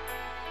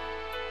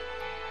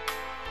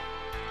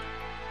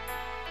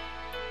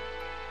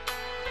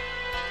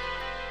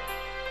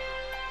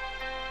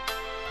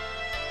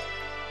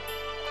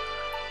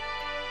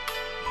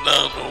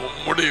 நான்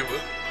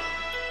உம்முடையவன்.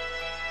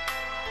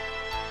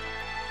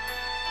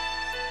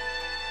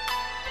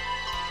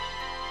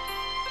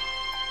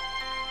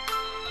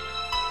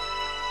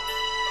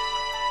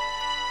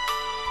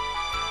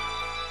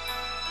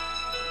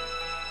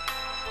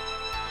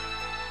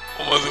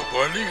 உமது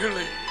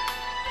வழிகளை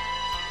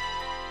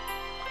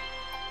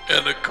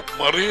எனக்கு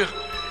மறைய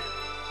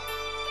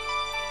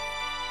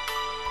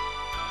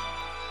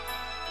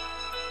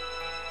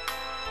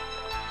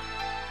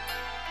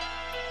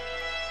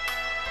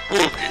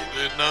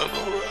பூமியிலே நான்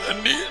ஒரு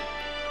அந்நியன்.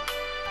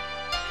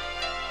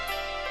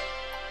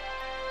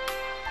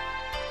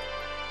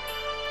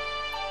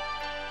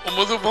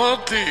 உமது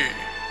வார்த்தை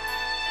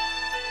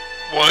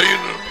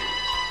வாயினுள்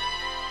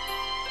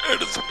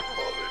எடுத்து போவாது.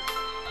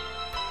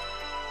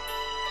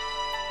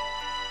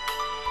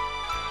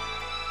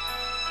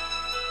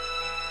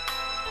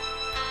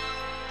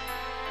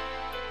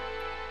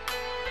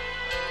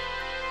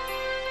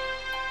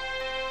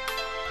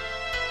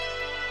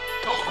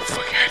 Don't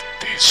forget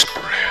these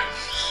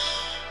prayers.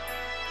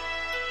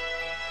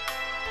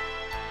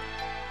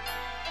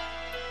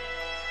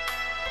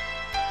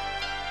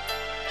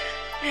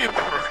 He will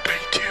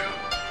protect you.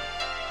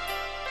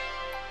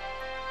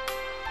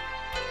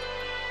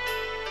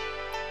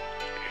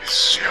 He's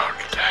your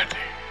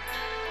daddy.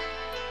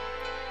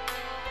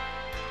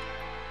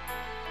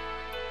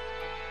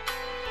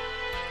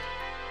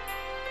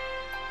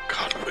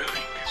 God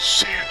willing,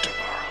 see you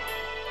tomorrow.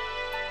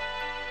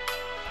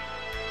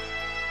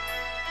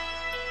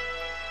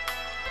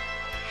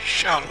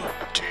 Shalom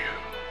to you.